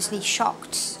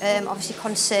shocked, obviously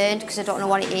concerned because I don't know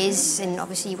what it is, and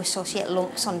obviously you associate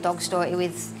lumps on dogs, don't you,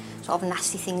 with sort of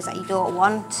nasty things that you don't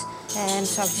want. So I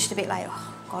was just a bit like,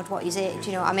 oh God, what is it? Do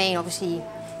you know what I mean? Obviously you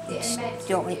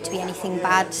don't want it to be anything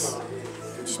bad.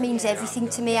 It just means everything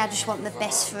to me. I just want the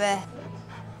best for her.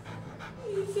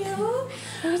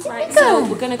 Right, so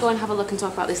we're going to go and have a look and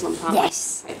talk about this lump, aren't we?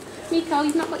 Yes. Right. Miko,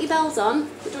 you've not got your bells on.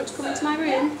 Would you want to come into my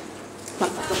room? Come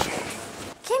on, let's go.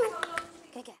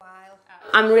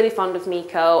 I'm really fond of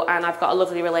Miko and I've got a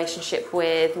lovely relationship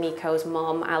with Miko's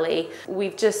mum, Ali.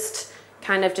 We've just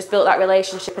kind of built that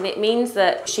relationship, and it means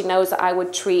that she knows that I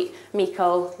would treat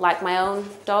Miko like my own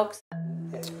dogs.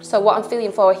 So what I'm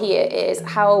feeling for here is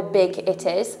how big it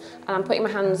is, and I'm putting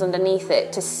my hands underneath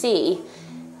it to see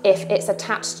if it's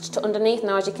attached to underneath.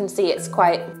 Now, as you can see, it's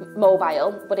quite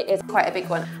mobile, but it is quite a big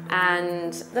one.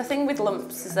 And the thing with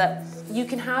lumps is that you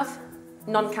can have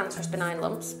non-cancerous benign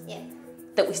lumps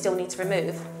that we still need to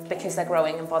remove because they're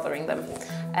growing and bothering them.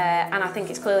 And I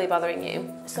think it's clearly bothering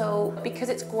you. So because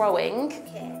it's growing,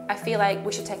 I feel like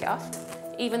we should take it off.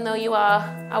 Even though you are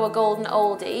our golden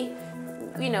oldie,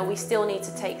 you know, we still need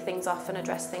to take things off and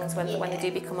address things when they do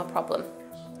become a problem.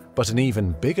 But an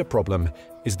even bigger problem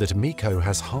is that Miko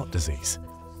has heart disease.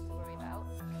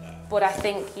 But I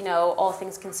think, you know, all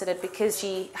things considered, because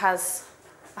she has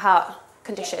a heart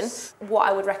condition, what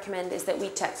I would recommend is that we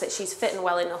check that she's fit and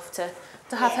well enough to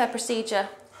have her procedure.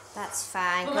 That's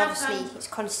fine. Obviously, it's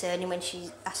concerning when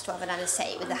she has to have an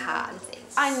anaesthetic with the heart and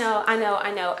things. I know, and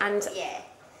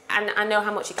I know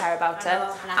how much you care about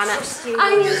her.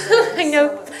 I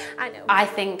know. I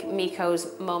think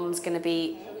Miko's mum's going to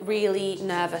be really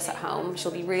nervous at home.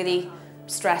 She'll be really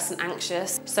stressed and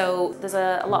anxious. So there's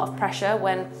a lot of pressure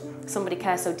when somebody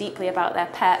cares so deeply about their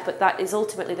pet, but that is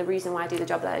ultimately the reason why I do the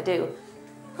job that I do.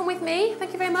 Come with me,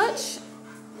 thank you very much.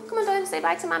 Come on, darling, say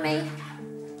bye to Mummy.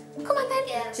 Come on then.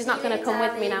 Yeah, she's not going to come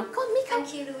with me now. Come on, Miko.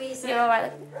 Thank you, Louisa. You're all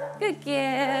right. Good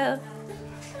girl.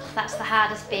 That's the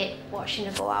hardest bit, watching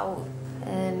her go out.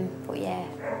 But yeah,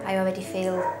 I already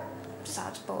feel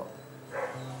sad, but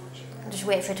I'll just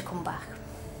wait for her to come back.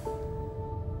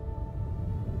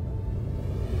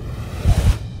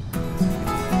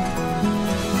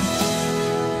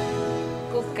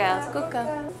 girl, good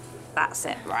girl. That's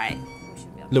it, right.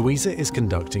 Louisa is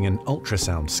conducting an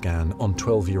ultrasound scan on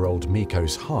 12-year-old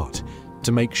Miko's heart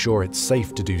to make sure it's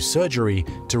safe to do surgery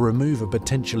to remove a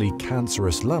potentially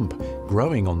cancerous lump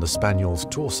growing on the spaniel's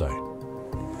torso.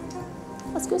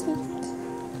 Excuse me.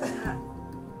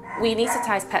 We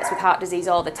anaesthetise pets with heart disease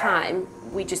all the time.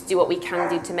 We just do what we can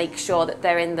do to make sure that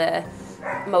they're in the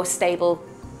most stable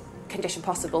condition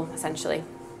possible, essentially.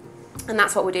 And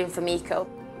that's what we're doing for Miko.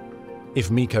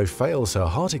 If Miko fails her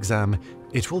heart exam,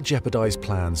 it will jeopardise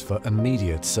plans for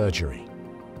immediate surgery.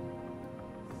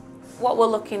 What we're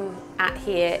looking at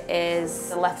here is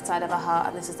the left side of a heart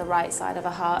and this is the right side of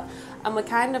a heart. And we're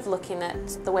kind of looking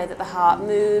at the way that the heart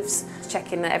moves,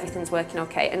 checking that everything's working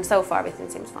okay, and so far everything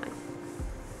seems fine.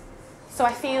 So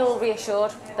I feel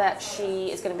reassured that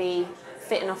she is going to be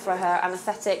fit enough for her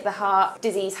anaesthetic. The heart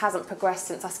disease hasn't progressed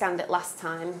since I scanned it last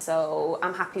time, so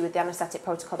I'm happy with the anaesthetic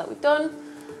protocol that we've done.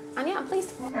 And yeah, I'm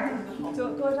pleased.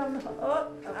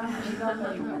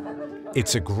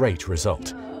 It's a great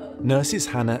result. Nurses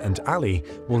Hannah and Ali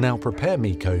will now prepare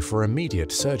Miko for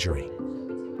immediate surgery.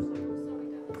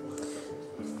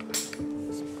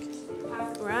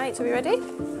 Right, are we ready?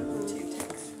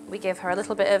 We give her a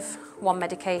little bit of one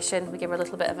medication, we give her a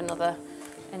little bit of another,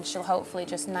 and she'll hopefully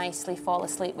just nicely fall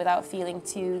asleep without feeling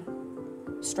too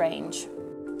strange.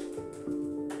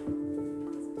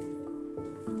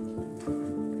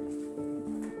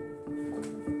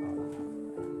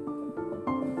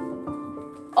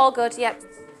 All good, yep.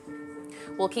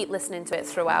 We'll keep listening to it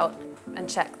throughout and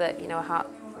check that, you know, her heart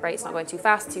rate's not going too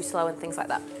fast, too slow, and things like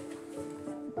that.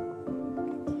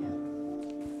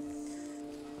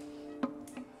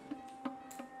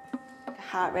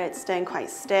 Heart rate's staying quite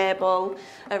stable,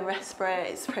 her rest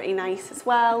rate is pretty nice as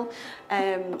well,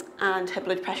 and her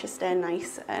blood pressure's staying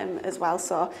nice as well,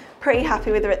 so pretty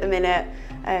happy with her at the minute,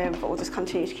 but we'll just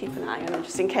continue to keep an eye on her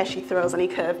just in case she throws any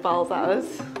curveballs at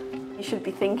us. You should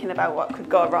be thinking about what could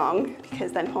go wrong,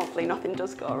 because then hopefully nothing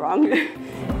does go wrong.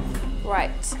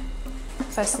 Right,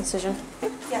 first incision.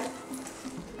 Yeah.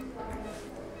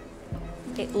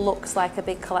 It looks like a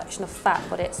big collection of fat,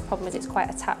 but the problem is it's quite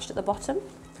attached at the bottom.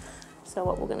 So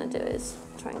what we're going to do is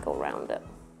try and go around it.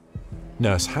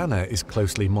 Nurse Hannah is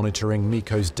closely monitoring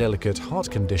Miko's delicate heart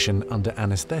condition under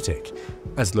anaesthetic,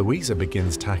 as Louisa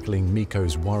begins tackling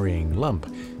Miko's worrying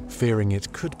lump, fearing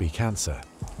it could be cancer.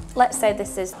 Let's say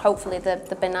this is hopefully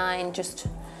the benign just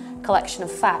collection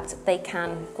of fat, they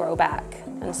can grow back.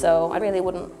 And so I really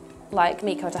wouldn't like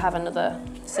Miko to have another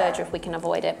surgery if we can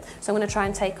avoid it. So I'm going to try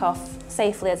and take off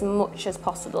safely as much as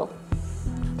possible.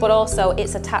 But also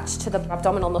it's attached to the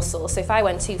abdominal muscles, so if I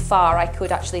went too far I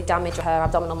could actually damage her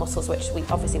abdominal muscles, which we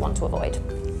obviously want to avoid.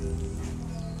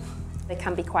 They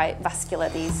can be quite vascular,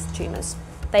 these tumours.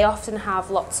 They often have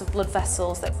lots of blood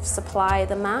vessels that supply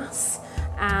the mass,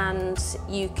 and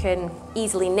you can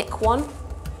easily nick one,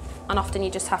 and often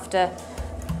you just have to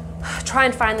try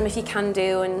and find them if you can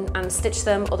do and stitch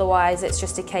them, otherwise it's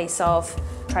just a case of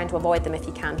trying to avoid them if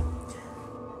you can.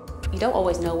 You don't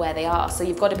always know where they are, so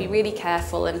you've got to be really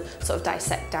careful and sort of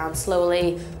dissect down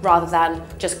slowly rather than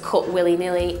just cut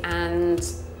willy-nilly and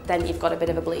then you've got a bit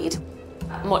of a bleed.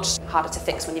 Much harder to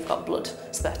fix when you've got blood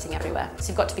spurting everywhere, so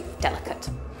you've got to be delicate.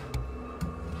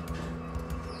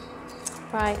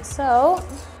 Right, so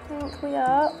I think we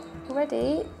are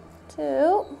ready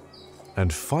to...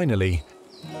 And finally,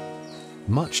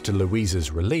 much to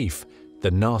Louisa's relief,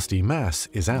 the nasty mass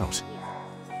is out.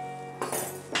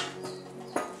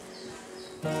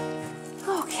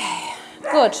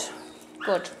 Good,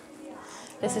 good.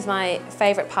 This is my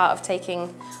favourite part of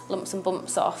taking lumps and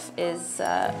bumps off, is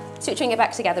stitching it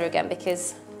back together again,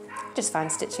 because I just find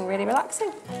stitching really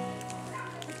relaxing.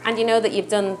 And you know that you've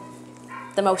done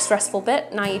the most stressful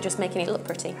bit, now you're just making it look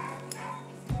pretty.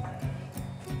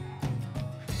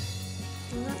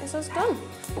 And that is us done.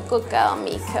 Good girl,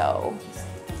 Miko.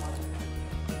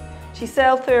 She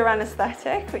sailed through her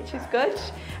anaesthetic, which is good.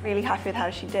 Really happy with how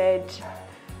she did.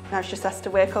 Now she just has to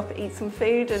wake up, eat some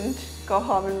food and go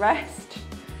home and rest.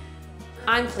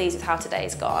 I'm pleased with how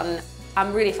today's gone.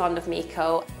 I'm really fond of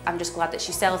Miko. I'm just glad that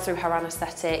she sailed through her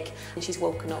anaesthetic and she's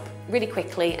woken up really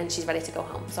quickly and she's ready to go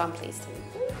home, so I'm pleased.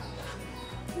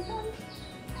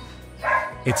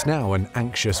 It's now an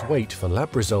anxious wait for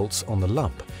lab results on the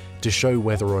lump to show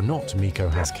whether or not Miko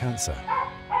has cancer.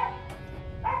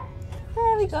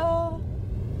 There we go.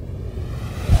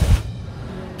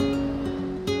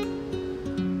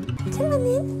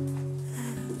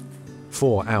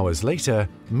 4 hours later,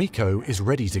 Miko is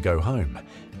ready to go home,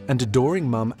 and adoring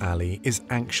mum Ali is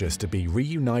anxious to be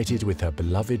reunited with her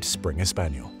beloved Springer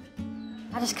Spaniel.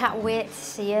 I just can't wait to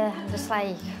see her. I'm just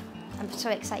like, I'm so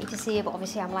excited to see her, but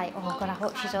obviously I'm like, oh God, I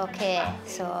hope she's okay.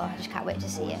 So I just can't wait to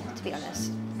see her, to be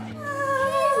honest.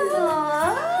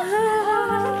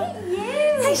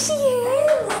 How she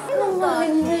is? Hello,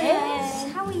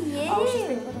 How are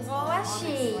you? Oh, is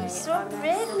she? So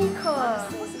brave, Miko.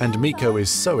 And Miko is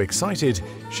so excited,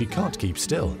 she can't keep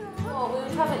still. Oh,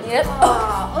 we haven't yet.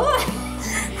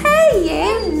 Hey,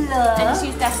 you And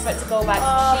she's desperate to go back.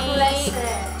 Oh,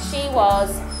 She was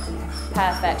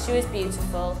perfect. She was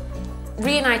beautiful.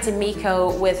 Reuniting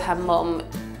Miko with her mum,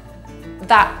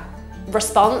 that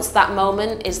response, that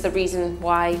moment, is the reason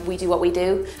why we do what we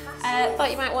do.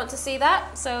 Thought you might want to see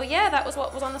that. So yeah, that was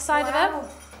what was on the side of her.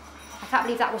 I can't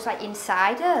believe that was like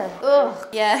inside her. Ugh.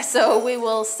 Yeah, so we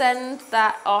will send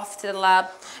that off to the lab.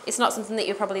 It's not something that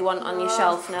you probably want on your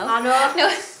shelf, no? I know. No.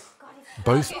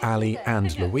 Both Ali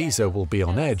and Louisa will be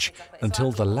on edge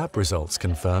until the lab results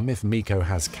confirm if Miko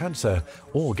has cancer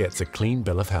or gets a clean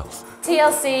bill of health.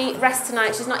 TLC, rest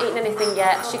tonight. She's not eaten anything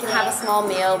yet. She can have a small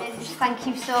meal. Thank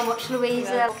you so much,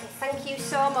 Louisa. Thank you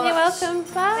so much. You're welcome.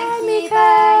 Bye, Thank you, Miko.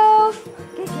 bye.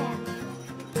 Good girl.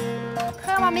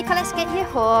 Come on, Miko, let's get you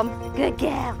home. Good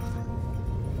girl.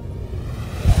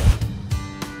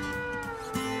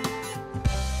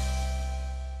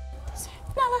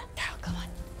 Nala, come on.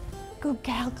 Good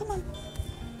girl, come on.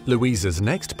 Louisa's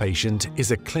next patient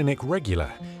is a clinic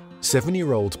regular,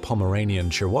 7-year-old Pomeranian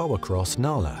Chihuahua cross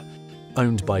Nala,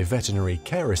 owned by veterinary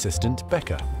care assistant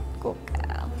Becca. Good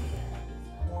girl.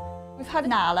 We've had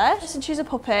Nala since she was a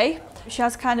puppy. She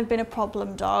has kind of been a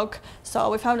problem dog.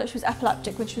 So we found out she was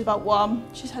epileptic when she was about 1.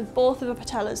 She's had both of her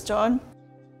patellas done.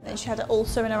 Then she had an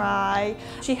ulcer in her eye.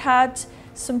 She had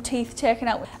some teeth taken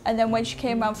out, and then when she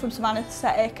came round from some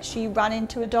anaesthetic, she ran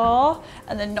into a door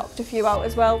and then knocked a few out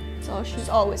as well. So she's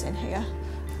always in here.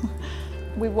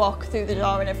 We walk through the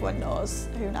door and everyone knows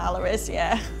who Nala is,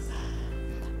 yeah.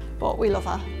 But we love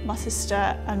her. My sister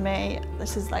and me,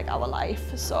 this is like our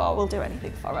life, so we'll do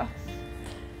anything for her.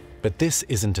 But this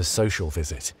isn't a social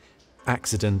visit.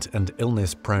 Accident and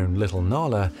illness-prone little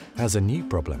Nala has a new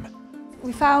problem.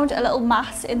 We found a little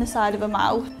mass in the side of her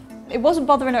mouth. It wasn't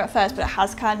bothering her at first, but it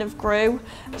has kind of grew.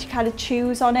 She kind of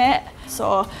chews on it.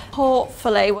 So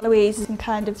hopefully Louise can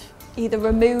kind of either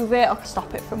remove it or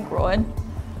stop it from growing.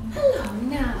 Hello,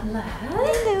 Nala.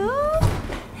 Hello.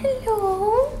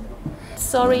 Hello.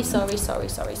 Sorry. So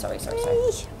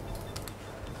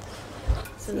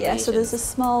yeah, so there's a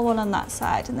small one on that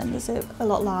side and then there's a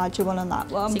lot larger one on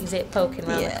that one. So you can see it poking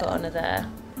around the corner there.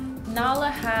 Nala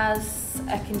has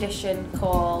a condition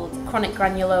called chronic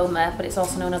granuloma, but it's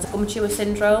also known as gum chewer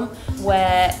syndrome,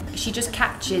 where she just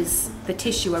catches the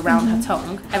tissue around her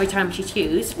tongue every time she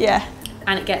chews. Yeah.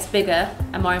 And it gets bigger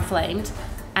and more inflamed,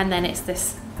 and then it's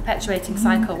this perpetuating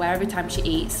cycle where every time she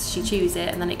eats, she chews it,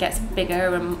 and then it gets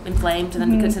bigger and inflamed, and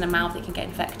then because it's in her mouth, it can get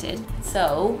infected.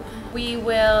 So we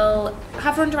will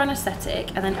have her under anaesthetic,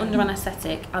 and then under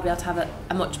anaesthetic, I'll be able to have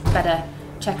a much better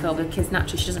check over, because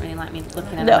naturally she doesn't really like me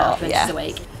looking at her mouth when she's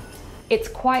awake. It's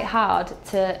quite hard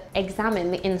to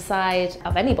examine the inside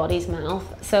of anybody's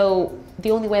mouth, so the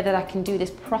only way that I can do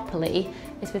this properly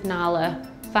is with Nala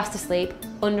fast asleep,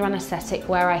 under anaesthetic,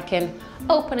 where I can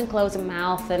open and close her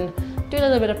mouth and do a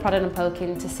little bit of prodding and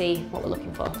poking to see what we're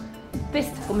looking for. This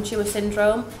gum chewer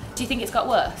syndrome, do you think it's got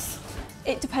worse?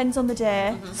 It depends on the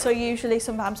day. So usually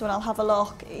sometimes when I'll have a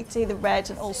look, it's either red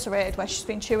and ulcerated where she's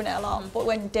been chewing it a lot, but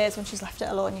when she's left it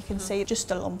alone, you can see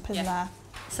just a lump in there.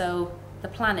 So the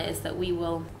plan is that we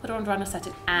will put her under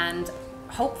anaesthetic and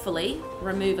hopefully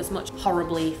remove as much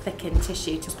horribly thickened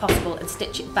tissue as possible and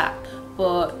stitch it back.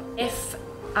 But if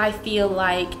I feel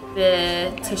like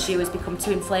the tissue has become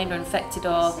too inflamed or infected,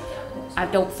 or I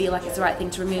don't feel like it's the right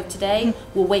thing to remove today,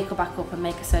 we'll wake her back up and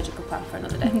make a surgical plan for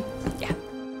another day. Yeah.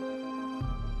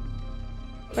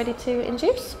 Ready to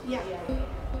induce? Yeah.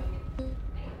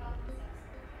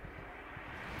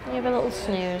 You have a little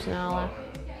snooze, Nala.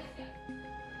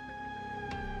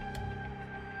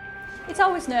 It's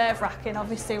always nerve-wracking,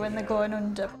 obviously, when they're going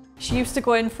under. She used to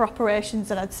go in for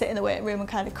operations and I'd sit in the waiting room and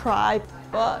kind of cry,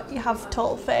 but you have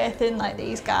total faith in like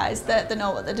these guys that they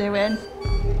know what they're doing.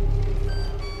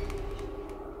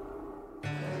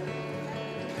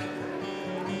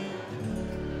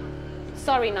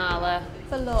 Sorry, Nala.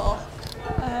 The look.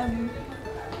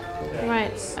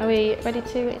 Right, are we ready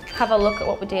to have a look at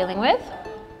what we're dealing with?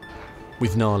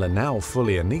 With Nala now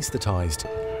fully anaesthetised,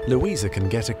 Louisa can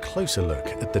get a closer look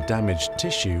at the damaged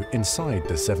tissue inside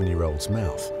the 7-year-old's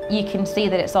mouth. You can see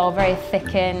that it's all very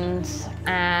thickened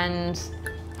and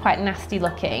quite nasty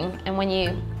looking, and when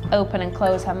you open and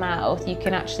close her mouth, you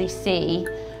can actually see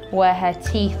where her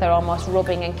teeth are almost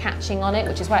rubbing and catching on it,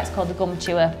 which is why it's called the gum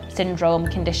chewer syndrome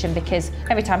condition, because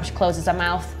every time she closes her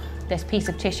mouth, this piece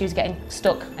of tissue is getting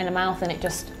stuck in her mouth and it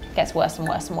just gets worse and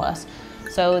worse and worse.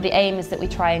 So the aim is that we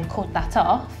try and cut that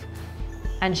off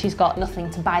and she's got nothing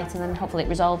to bite and then hopefully it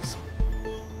resolves.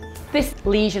 This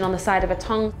lesion on the side of her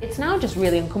tongue, it's now just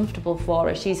really uncomfortable for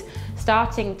her. She's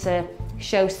starting to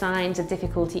show signs of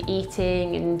difficulty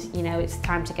eating and, you know, it's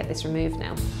time to get this removed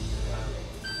now.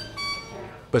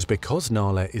 But because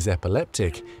Nala is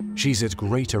epileptic, she's at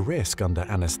greater risk under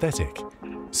anaesthetic.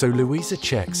 So Louisa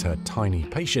checks her tiny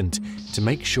patient to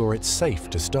make sure it's safe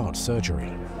to start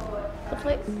surgery.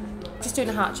 Lovely. Just doing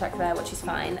a heart check there, which is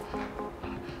fine.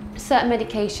 Certain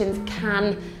medications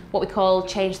can, what we call,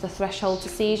 change the threshold to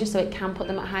seizure, so it can put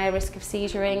them at higher risk of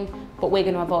seizuring, but we're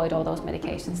going to avoid all those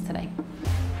medications today.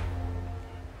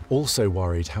 Also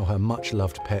worried how her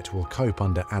much-loved pet will cope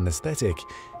under anaesthetic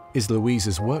is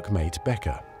Louisa's workmate,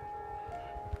 Becca.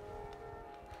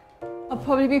 I'll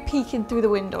probably be peeking through the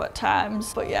window at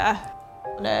times, but yeah,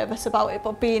 I'm nervous about it.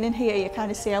 But being in here, you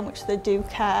kind of see how much they do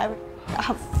care. I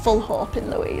have full hope in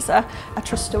Louisa. I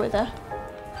trust her with her.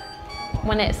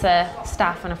 When it's a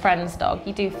staff and a friend's dog,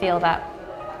 you do feel that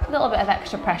little bit of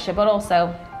extra pressure, but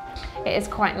also it is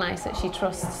quite nice that she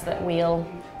trusts that we'll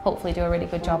hopefully do a really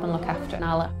good job and look after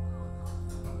Nala.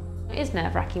 It is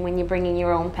nerve-wracking when you're bringing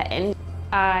your own pet in.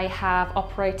 I have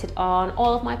operated on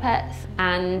all of my pets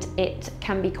and it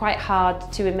can be quite hard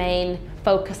to remain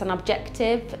focused and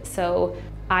objective, so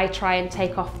I try and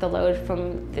take off the load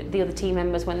from the other team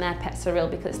members when their pets are ill,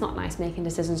 because it's not nice making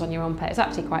decisions on your own pet. It's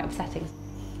actually quite upsetting.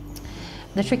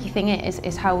 The tricky thing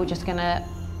is how we're just going to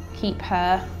keep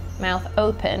her mouth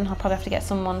open. I'll probably have to get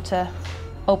someone to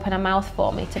open her mouth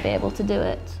for me to be able to do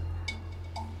it.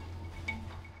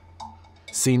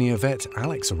 Senior vet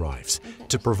Alex arrives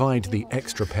to provide the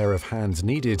extra pair of hands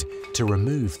needed to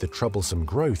remove the troublesome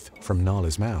growth from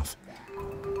Nala's mouth.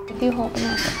 If you hold the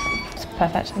mouth open, it's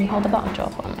perfect. Can you hold the bottom jaw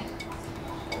for me?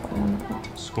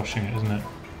 Squashing it, isn't it?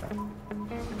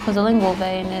 Because the lingual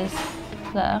vein is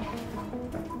there.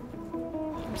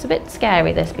 It's a bit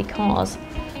scary, this, because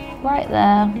right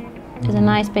there is a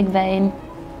nice big vein.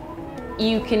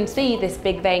 You can see this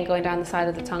big vein going down the side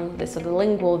of the tongue, this sort of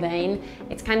lingual vein.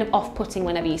 It's kind of off-putting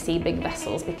whenever you see big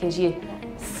vessels, because you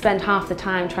spend half the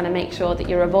time trying to make sure that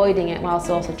you're avoiding it whilst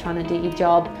also trying to do your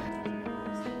job.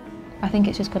 I think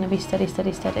it's just going to be steady,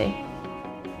 steady, steady.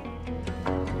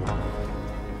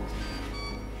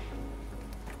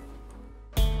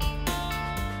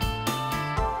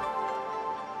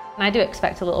 I do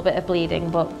expect a little bit of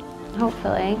bleeding, but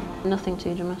hopefully nothing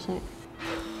too dramatic.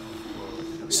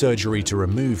 Surgery to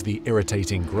remove the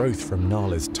irritating growth from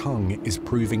Nala's tongue is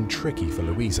proving tricky for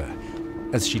Louisa,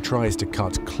 as she tries to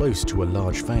cut close to a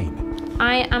large vein.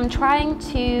 I am trying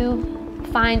to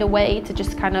find a way to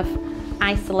just kind of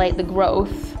isolate the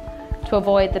growth to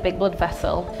avoid the big blood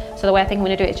vessel. So the way I think I'm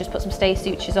going to do it is just put some stay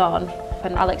sutures on,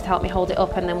 and Alex to help me hold it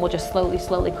up, and then we'll just slowly,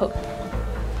 slowly cut.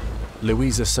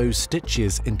 Louisa sews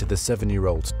stitches into the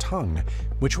 7-year-old's tongue,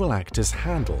 which will act as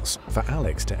handles for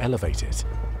Alex to elevate it.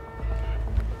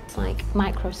 It's like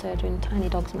microsurgery in a tiny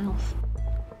dog's mouth.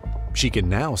 She can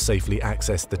now safely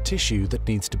access the tissue that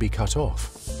needs to be cut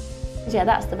off. Yeah,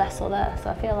 that's the vessel there,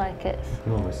 so I feel like it's... You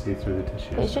can almost see through the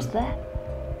tissue. It's just there.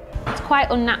 It's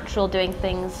quite unnatural doing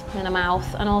things in a mouth,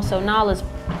 and also Nala's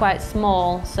quite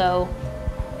small, so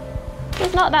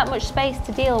there's not that much space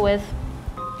to deal with.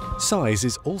 Size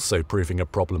is also proving a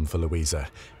problem for Louisa,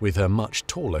 with her much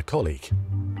taller colleague.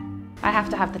 I have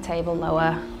to have the table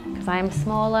lower, because I am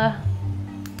smaller.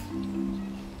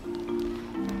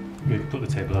 We could put the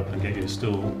table up and get you a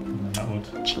stool, and that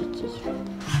would... Cheeky.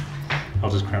 I'll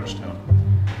just crouch down.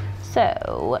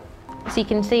 So you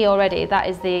can see already that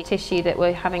is the tissue that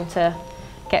we're having to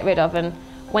get rid of, and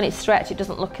when it's stretched it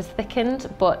doesn't look as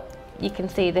thickened, but you can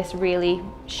see this really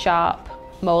sharp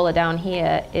molar down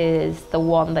here is the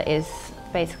one that is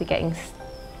basically getting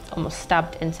almost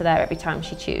stabbed into there every time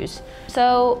she chews.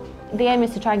 So the aim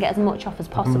is to try and get as much off as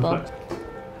possible. As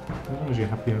long as you're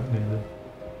happy out near the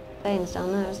veins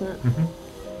down there, isn't it? Mm-hmm.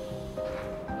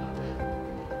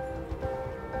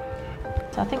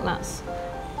 So I think that's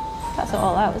it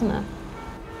all out, isn't it?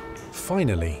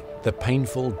 Finally, the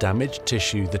painful, damaged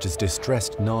tissue that has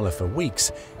distressed Nala for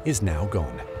weeks is now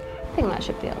gone. I think that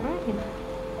should be all right, you know.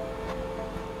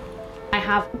 I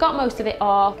have got most of it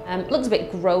off. It looks a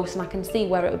bit gross and I can see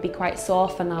where it would be quite sore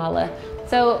for Nala.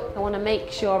 So I want to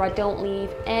make sure I don't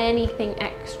leave anything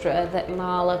extra that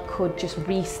Nala could just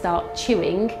restart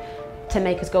chewing to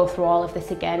make us go through all of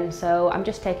this again. So I'm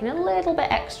just taking a little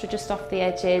bit extra just off the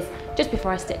edges, just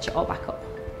before I stitch it all back up.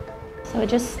 So we're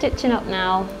just stitching up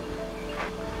now,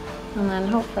 and then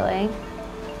hopefully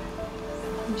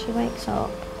when she wakes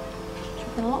up, she'll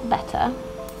feel a lot better.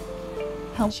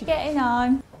 How's she getting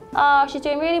on? Oh, she's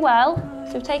doing really well.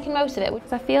 So we've taken most of it, which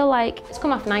I feel like it's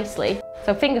come off nicely.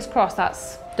 So fingers crossed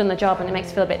that's done the job and it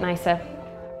makes it feel a bit nicer.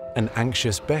 An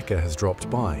anxious Becca has dropped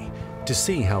by to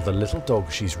see how the little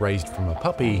dog she's raised from a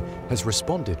puppy has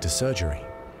responded to surgery.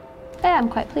 Yeah, I'm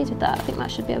quite pleased with that. I think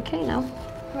that should be okay now.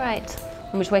 Right,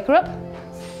 and we just wake her up.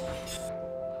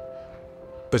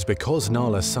 But because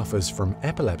Nala suffers from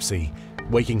epilepsy,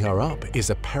 waking her up is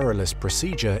a perilous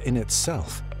procedure in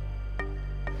itself.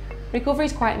 Recovery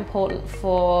is quite important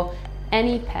for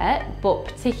any pet, but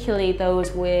particularly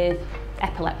those with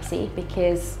epilepsy,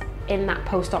 because in that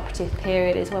post-operative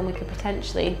period is when we could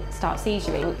potentially start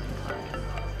seizuring.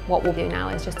 What we'll do now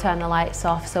is just turn the lights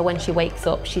off, so when she wakes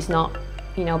up, she's not,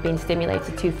 you know, being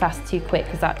stimulated too fast, too quick,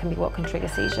 because that can be what can trigger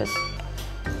seizures.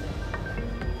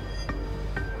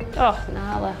 Oh,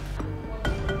 Nala.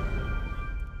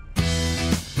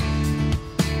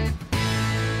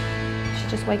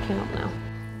 She's just waking up now.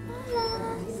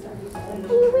 Are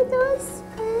you with us,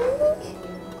 baby?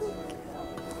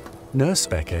 Nurse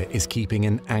Becca is keeping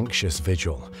an anxious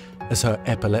vigil as her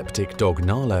epileptic dog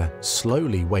Nala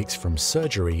slowly wakes from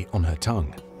surgery on her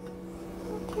tongue.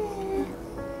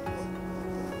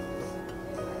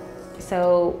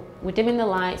 So we're dimming the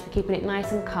lights, we're keeping it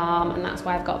nice and calm, and that's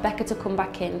why I've got Becca to come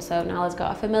back in. So Nala's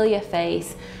got a familiar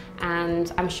face,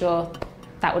 and I'm sure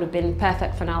that would have been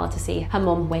perfect for Nala to see her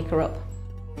mum wake her up.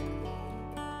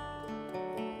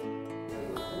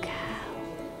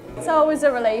 It's always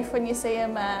a relief when you see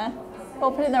them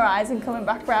opening their eyes and coming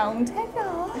back round.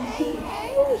 Hello. Hey,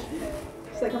 hey.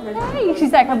 She's like, I'm ready. Hey.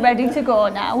 She's like, I'm ready to go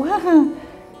now.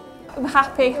 I'm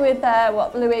happy with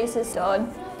what Louise has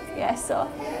done. Yeah, so.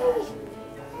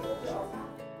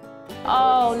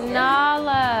 Oh,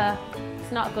 Nala.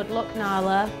 It's not good luck,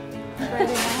 Nala.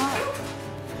 Really not.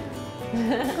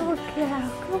 Good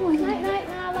girl. Come on. Night, night,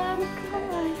 Nala. Come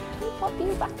on. Can we pop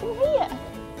you back in here?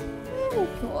 There we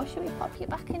go. Should we pop you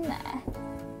back in there?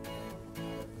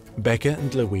 Becca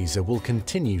and Louisa will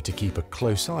continue to keep a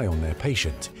close eye on their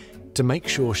patient to make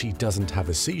sure she doesn't have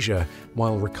a seizure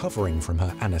while recovering from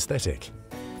her anaesthetic.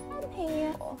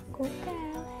 Here. Oh, good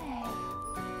girl.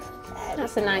 Hey.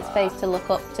 That's a nice face to look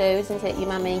up to, isn't it, your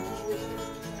mummy?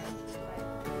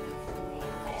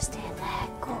 Stay there.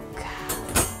 Good girl.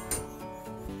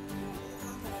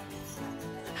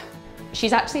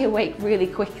 She's actually awake really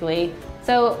quickly.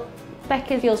 So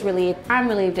Becca feels relieved, I'm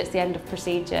relieved it's the end of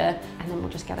procedure, and then we'll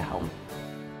just get her home.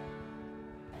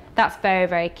 That's very,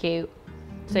 very cute.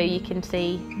 So you can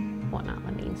see what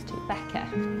Nala means to Becca.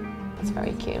 That's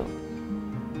very cute.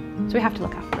 So we have to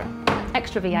look after her.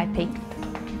 Extra VIP.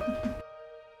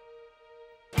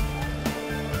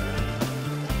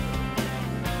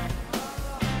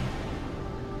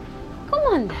 Come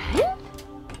on then.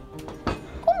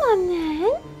 Come on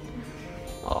then.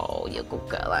 Oh, you're a good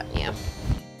girl, aren't you?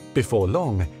 Before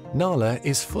long, Nala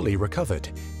is fully recovered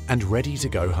and ready to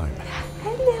go home.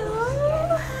 Hello.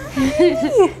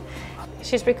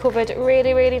 She's recovered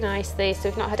really, really nicely, so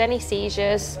we've not had any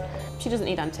seizures. She doesn't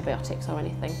need antibiotics or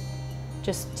anything,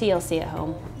 just TLC at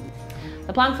home.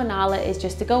 The plan for Nala is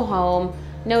just to go home.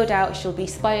 No doubt she'll be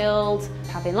spoiled,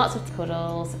 having lots of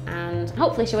cuddles, and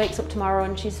hopefully she wakes up tomorrow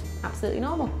and she's absolutely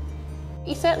normal.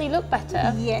 You certainly look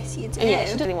better. Yes, you do. And yeah,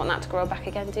 she doesn't want that to grow back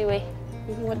again, do we?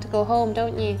 You want to go home,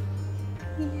 don't you?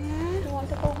 Yeah. You want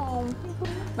to go home.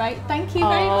 Right, thank you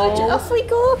very much. Off we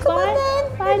go. Come on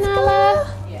then. Bye, Let's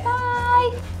Nala. Go.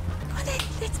 Bye. Come on then.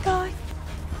 Let's go.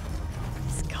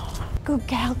 Let's go. Good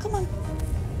girl. Come on.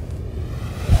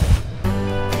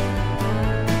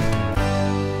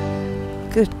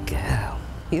 Good girl.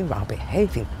 You are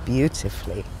behaving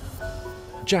beautifully.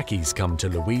 Jackie's come to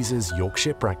Louisa's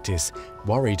Yorkshire practice,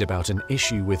 worried about an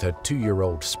issue with her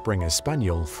 2-year-old Springer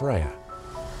Spaniel, Freya.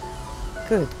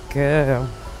 Good girl.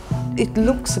 It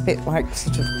looks a bit like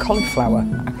sort of cauliflower,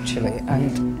 actually,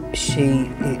 and she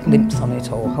limps on it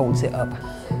or holds it up.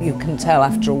 You can tell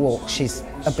after a walk she's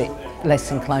a bit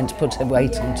less inclined to put her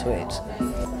weight onto it.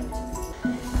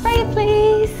 Freya,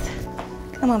 please.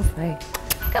 Come on, Freya.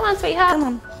 Come on, sweetheart. Come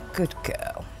on. Good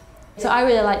girl. So I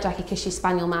really like Jackie because she's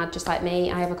spaniel mad, just like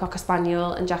me. I have a cocker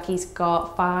spaniel and Jackie's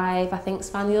got 5, I think,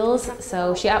 spaniels.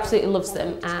 So she absolutely loves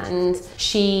them and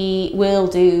she will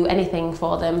do anything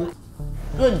for them.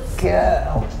 Good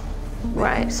girl.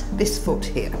 Right. This foot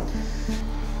here.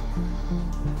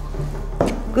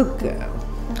 Good girl.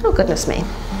 Oh, goodness me.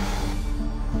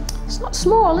 It's not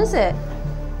small, is it?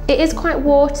 It is quite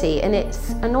warty and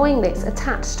it's annoying that it's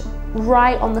attached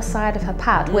right on the side of her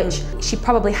pad, which she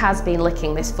probably has been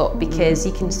licking this foot because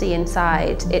you can see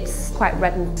inside it's quite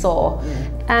red and sore.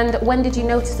 And when did you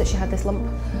notice that she had this lump?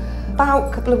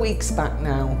 About a couple of weeks back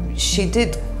now. She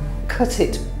did cut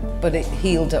it, but it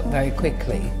healed up very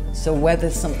quickly. So whether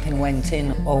something went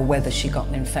in or whether she got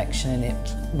an infection in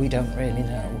it, we don't really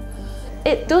know.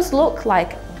 It does look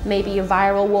like maybe a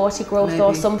viral warty growth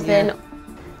or something. Yeah.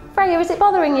 Freya, is it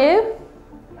bothering you?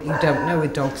 You don't know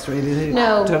with dogs really, do you?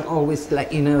 No. Don't always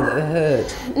let you know that they're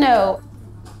hurt. No.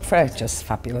 Freya's just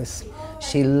fabulous.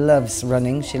 She loves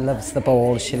running, she loves the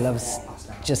ball, she loves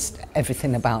just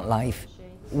everything about life.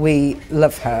 We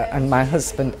love her, and my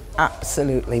husband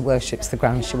absolutely worships the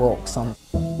ground she walks on.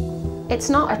 It's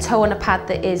not a toe and a pad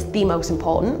that is the most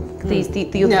important.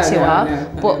 The other two are,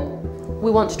 but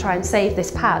we want to try and save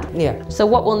this pad. Yeah. So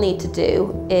what we'll need to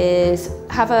do is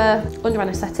have her under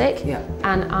anaesthetic,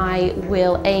 and I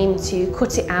will aim to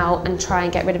cut it out and try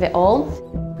and get rid of it all.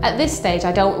 At this stage,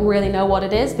 I don't really know what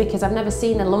it is because I've never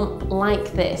seen a lump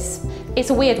like this. It's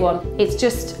a weird one. It's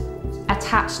just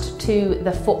attached to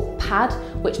the foot pad,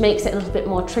 which makes it a little bit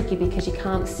more tricky because you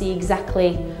can't see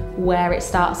exactly where it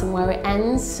starts and where it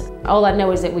ends. All I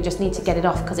know is that we just need to get it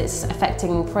off because it's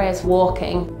affecting Freya's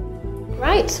walking.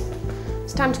 Right,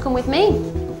 it's time to come with me.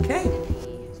 Okay.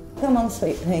 Come on,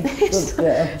 sweetie. Good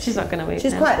girl. She's not going to move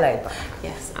She's now. quite laid back.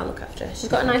 Yes, I'll look after her. She's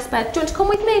got a nice bed. Do you want to come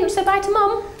with me and say bye to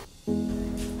Mum?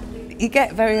 You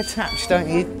get very attached, don't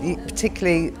you?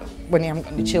 Particularly when you haven't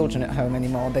got your children at home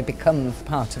anymore, they become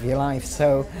part of your life.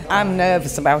 So I'm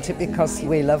nervous about it because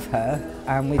we love her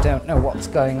and we don't know what's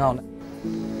going on.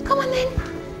 Come on then.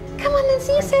 Come on then,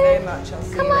 see you soon. Thank you very much. I'll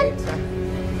see Come you on. later.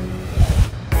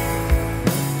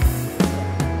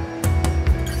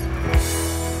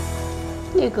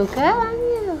 You're a good girl, aren't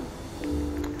you?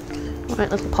 All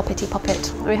right, little poppety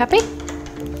poppet. Are you happy?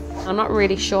 I'm not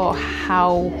really sure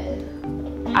how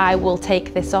I will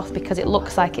take this off because it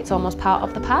looks like it's almost part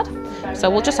of the pad. So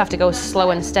we'll just have to go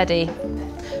slow and steady.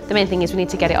 The main thing is we need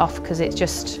to get it off because it's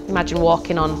just, imagine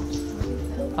walking on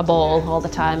a ball all the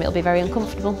time. It'll be very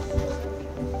uncomfortable.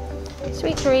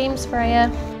 Sweet dreams,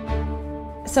 Freya.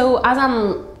 So as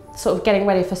I'm sort of getting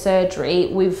ready for surgery,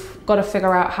 we've got to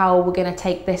figure out how we're going to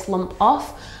take this lump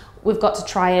off. We've got to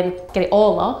try and get it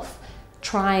all off,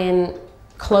 try and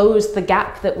close the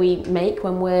gap that we make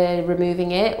when we're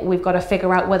removing it. We've got to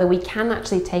figure out whether we can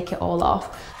actually take it all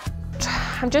off.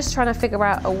 I'm just trying to figure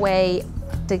out a way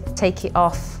to take it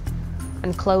off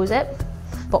and close it,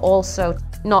 but also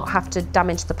not have to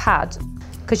damage the pad,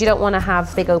 because you don't want to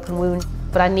have a big open wound,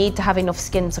 but I need to have enough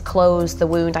skin to close the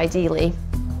wound ideally.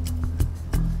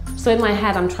 So in my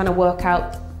head, I'm trying to work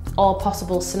out all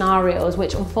possible scenarios,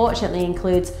 which unfortunately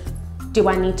includes, do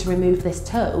I need to remove this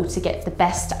toe to get the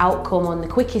best outcome and the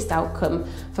quickest outcome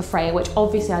for Freya, which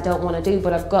obviously I don't want to do,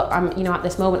 but you know, at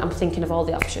this moment, I'm thinking of all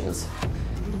the options.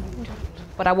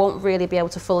 But I won't really be able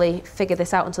to fully figure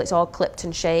this out until it's all clipped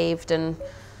and shaved and,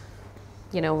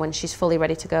 you know, when she's fully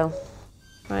ready to go.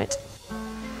 Right.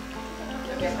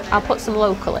 I'll put some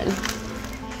local in. So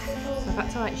I've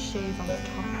had to like shave on the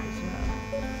top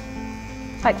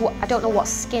as well. Like, I don't know what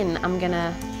skin I'm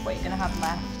gonna... What you're gonna have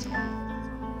left.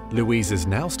 Louisa's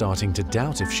now starting to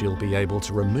doubt if she'll be able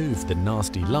to remove the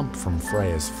nasty lump from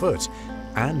Freya's foot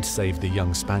and save the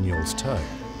young spaniel's toe.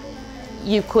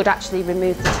 You could actually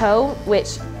remove the toe,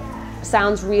 which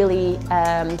sounds really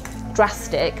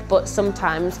drastic, but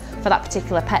sometimes for that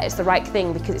particular pet it's the right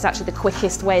thing because it's actually the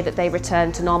quickest way that they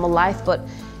return to normal life, but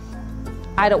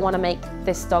I don't want to make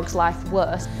this dog's life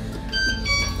worse.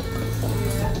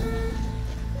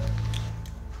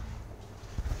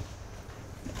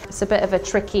 It's a bit of a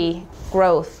tricky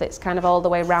growth. It's kind of all the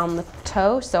way around the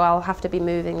toe, so I'll have to be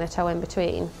moving the toe in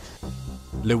between.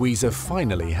 Louisa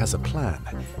finally has a plan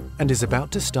and is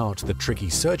about to start the tricky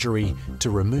surgery to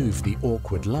remove the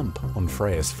awkward lump on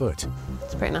Freya's foot.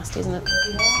 It's pretty nasty, isn't it?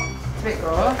 It's a bit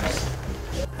gross.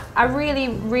 I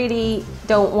really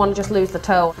don't want to just lose the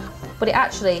toe, but it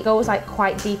actually goes like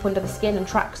quite deep under the skin and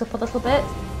tracks up a little bit.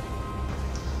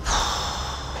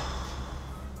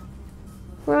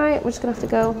 Right, we're just gonna have to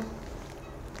go.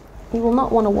 You will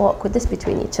not want to walk with this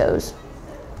between your toes.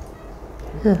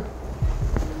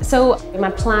 So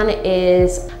my plan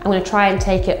is I'm going to try and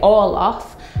take it all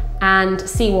off and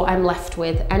see what I'm left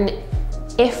with. And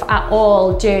if at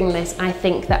all during this I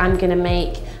think that I'm going to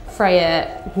make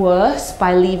Freya worse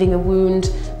by leaving a wound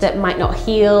that might not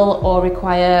heal or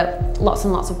require lots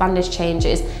and lots of bandage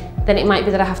changes, then it might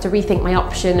be that I have to rethink my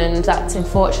option, and that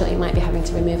unfortunately might be having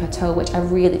to remove her toe, which I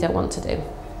really don't want to do.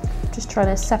 Just trying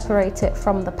to separate it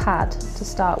from the pad to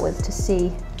start with to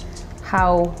see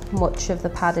how much of the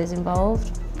pad is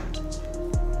involved.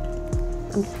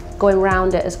 I'm going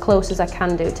around it as close as I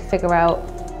can do to figure out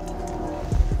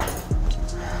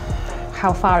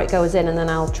how far it goes in, and then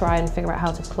I'll try and figure out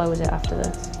how to close it after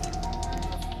this.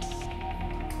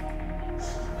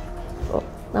 Oh,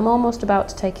 I'm almost about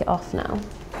to take it off now.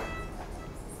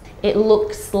 It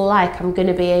looks like I'm going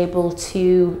to be able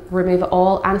to remove it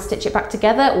all and stitch it back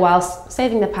together whilst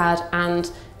saving the pad and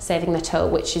saving the toe,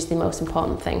 which is the most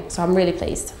important thing. So I'm really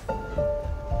pleased.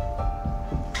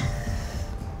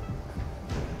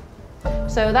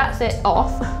 So that's it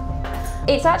off.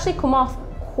 It's actually come off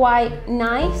quite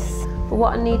nice, but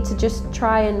what I need to just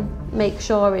try and make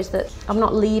sure is that I'm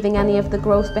not leaving any of the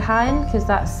growth behind, because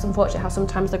that's unfortunately how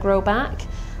sometimes they grow back.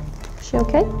 Is she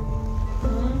okay?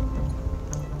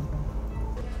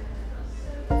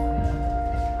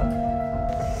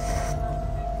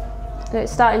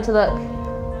 It's starting to look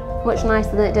much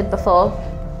nicer than it did before.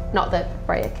 Not that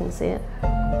Freya can see it.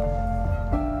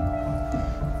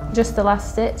 Just the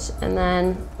last stitch and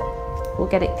then we'll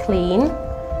get it clean.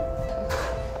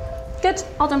 Good,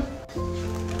 all done.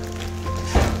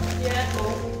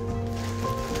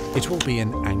 It will be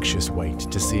an anxious wait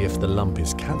to see if the lump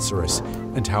is cancerous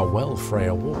and how well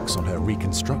Freya walks on her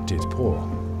reconstructed paw.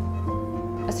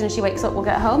 As soon as she wakes up, we'll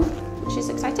get home, which is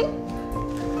exciting.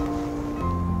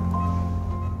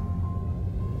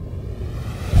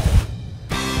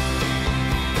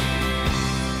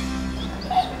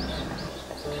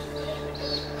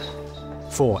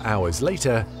 Four hours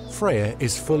later, Freya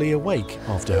is fully awake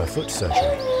after her foot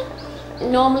surgery.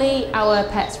 Normally our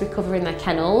pets recover in their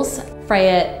kennels.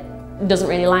 Freya doesn't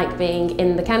really like being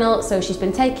in the kennel, so she's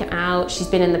been taken out, she's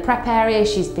been in the prep area,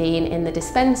 she's been in the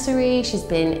dispensary, she's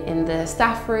been in the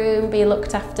staff room being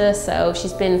looked after, so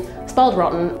she's been spoiled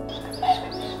rotten.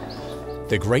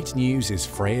 The great news is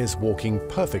Freya's walking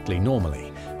perfectly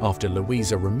normally after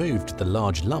Louisa removed the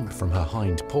large lump from her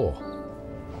hind paw.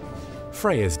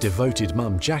 Freya's devoted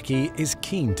mum Jackie is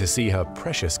keen to see her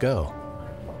precious girl.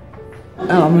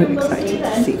 Oh, I'm really excited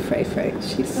to see Freya.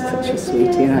 She's such a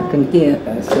sweetie and I can hear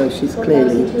her, so she's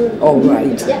clearly all right.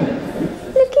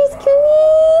 Look, he's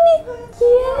coming!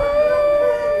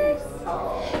 Yes!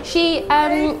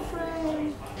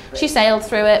 She sailed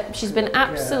through it. She's been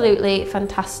absolutely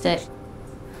fantastic.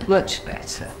 Much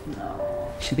better.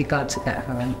 She'll be glad to get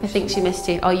her in. I think she missed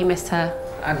you. Oh, you missed her.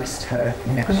 I missed her.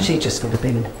 Yeah. She just would have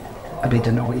been a bit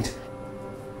annoyed.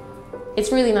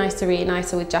 It's really nice to reunite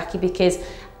her with Jackie because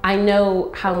I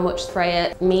know how much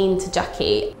Freya means to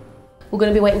Jackie. We're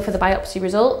going to be waiting for the biopsy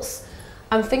results,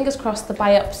 and fingers crossed the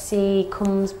biopsy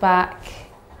comes back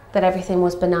that everything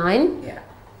was benign. Yeah.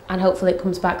 And hopefully it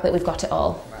comes back that we've got it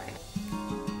all. Right.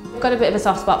 I've got a bit of a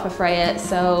soft spot for Freya,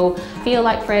 so I feel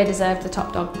like Freya deserved the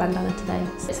top dog bandana today.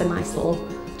 It's a nice little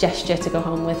gesture to go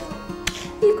home with.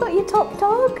 You've got your top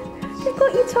dog. You've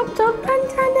got your top dog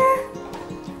bandana.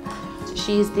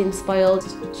 She's been spoiled.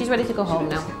 She's ready to go home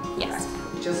now. Yes.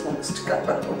 Just wants to go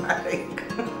home, I think.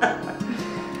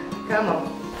 Come on.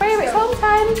 Freya, it's home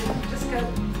time. Just go.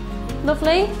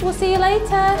 Lovely. We'll see you later.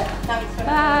 Yeah, thanks.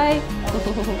 Bye.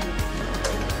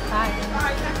 Bye.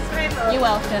 Bye, thanks very much. You're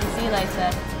welcome. See you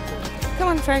later. Come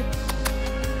on, Freya.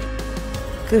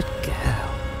 Good girl.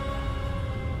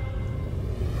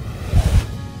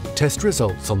 Test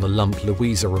results on the lump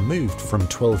Louisa removed from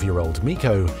 12-year-old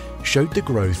Miko showed the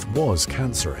growth was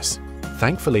cancerous.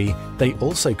 Thankfully, they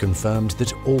also confirmed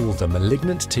that all the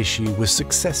malignant tissue was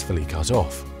successfully cut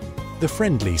off. The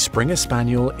friendly Springer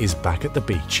Spaniel is back at the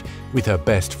beach with her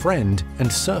best friend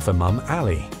and surfer mum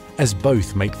Ali, as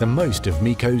both make the most of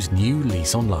Miko's new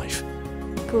lease on life.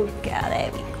 Good girl,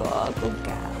 there we go, good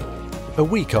girl. A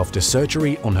week after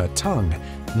surgery on her tongue,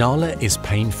 Nala is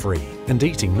pain-free and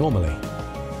eating normally.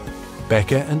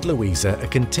 Becca and Louisa are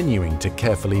continuing to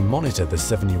carefully monitor the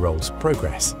 7-year-old's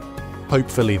progress.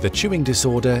 Hopefully the chewing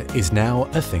disorder is now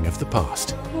a thing of the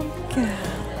past.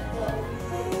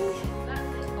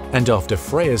 And after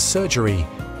Freya's surgery,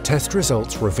 test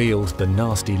results revealed the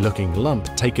nasty-looking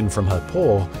lump taken from her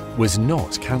paw was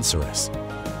not cancerous.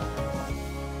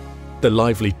 The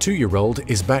lively 2-year-old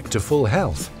is back to full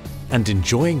health and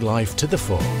enjoying life to the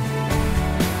full.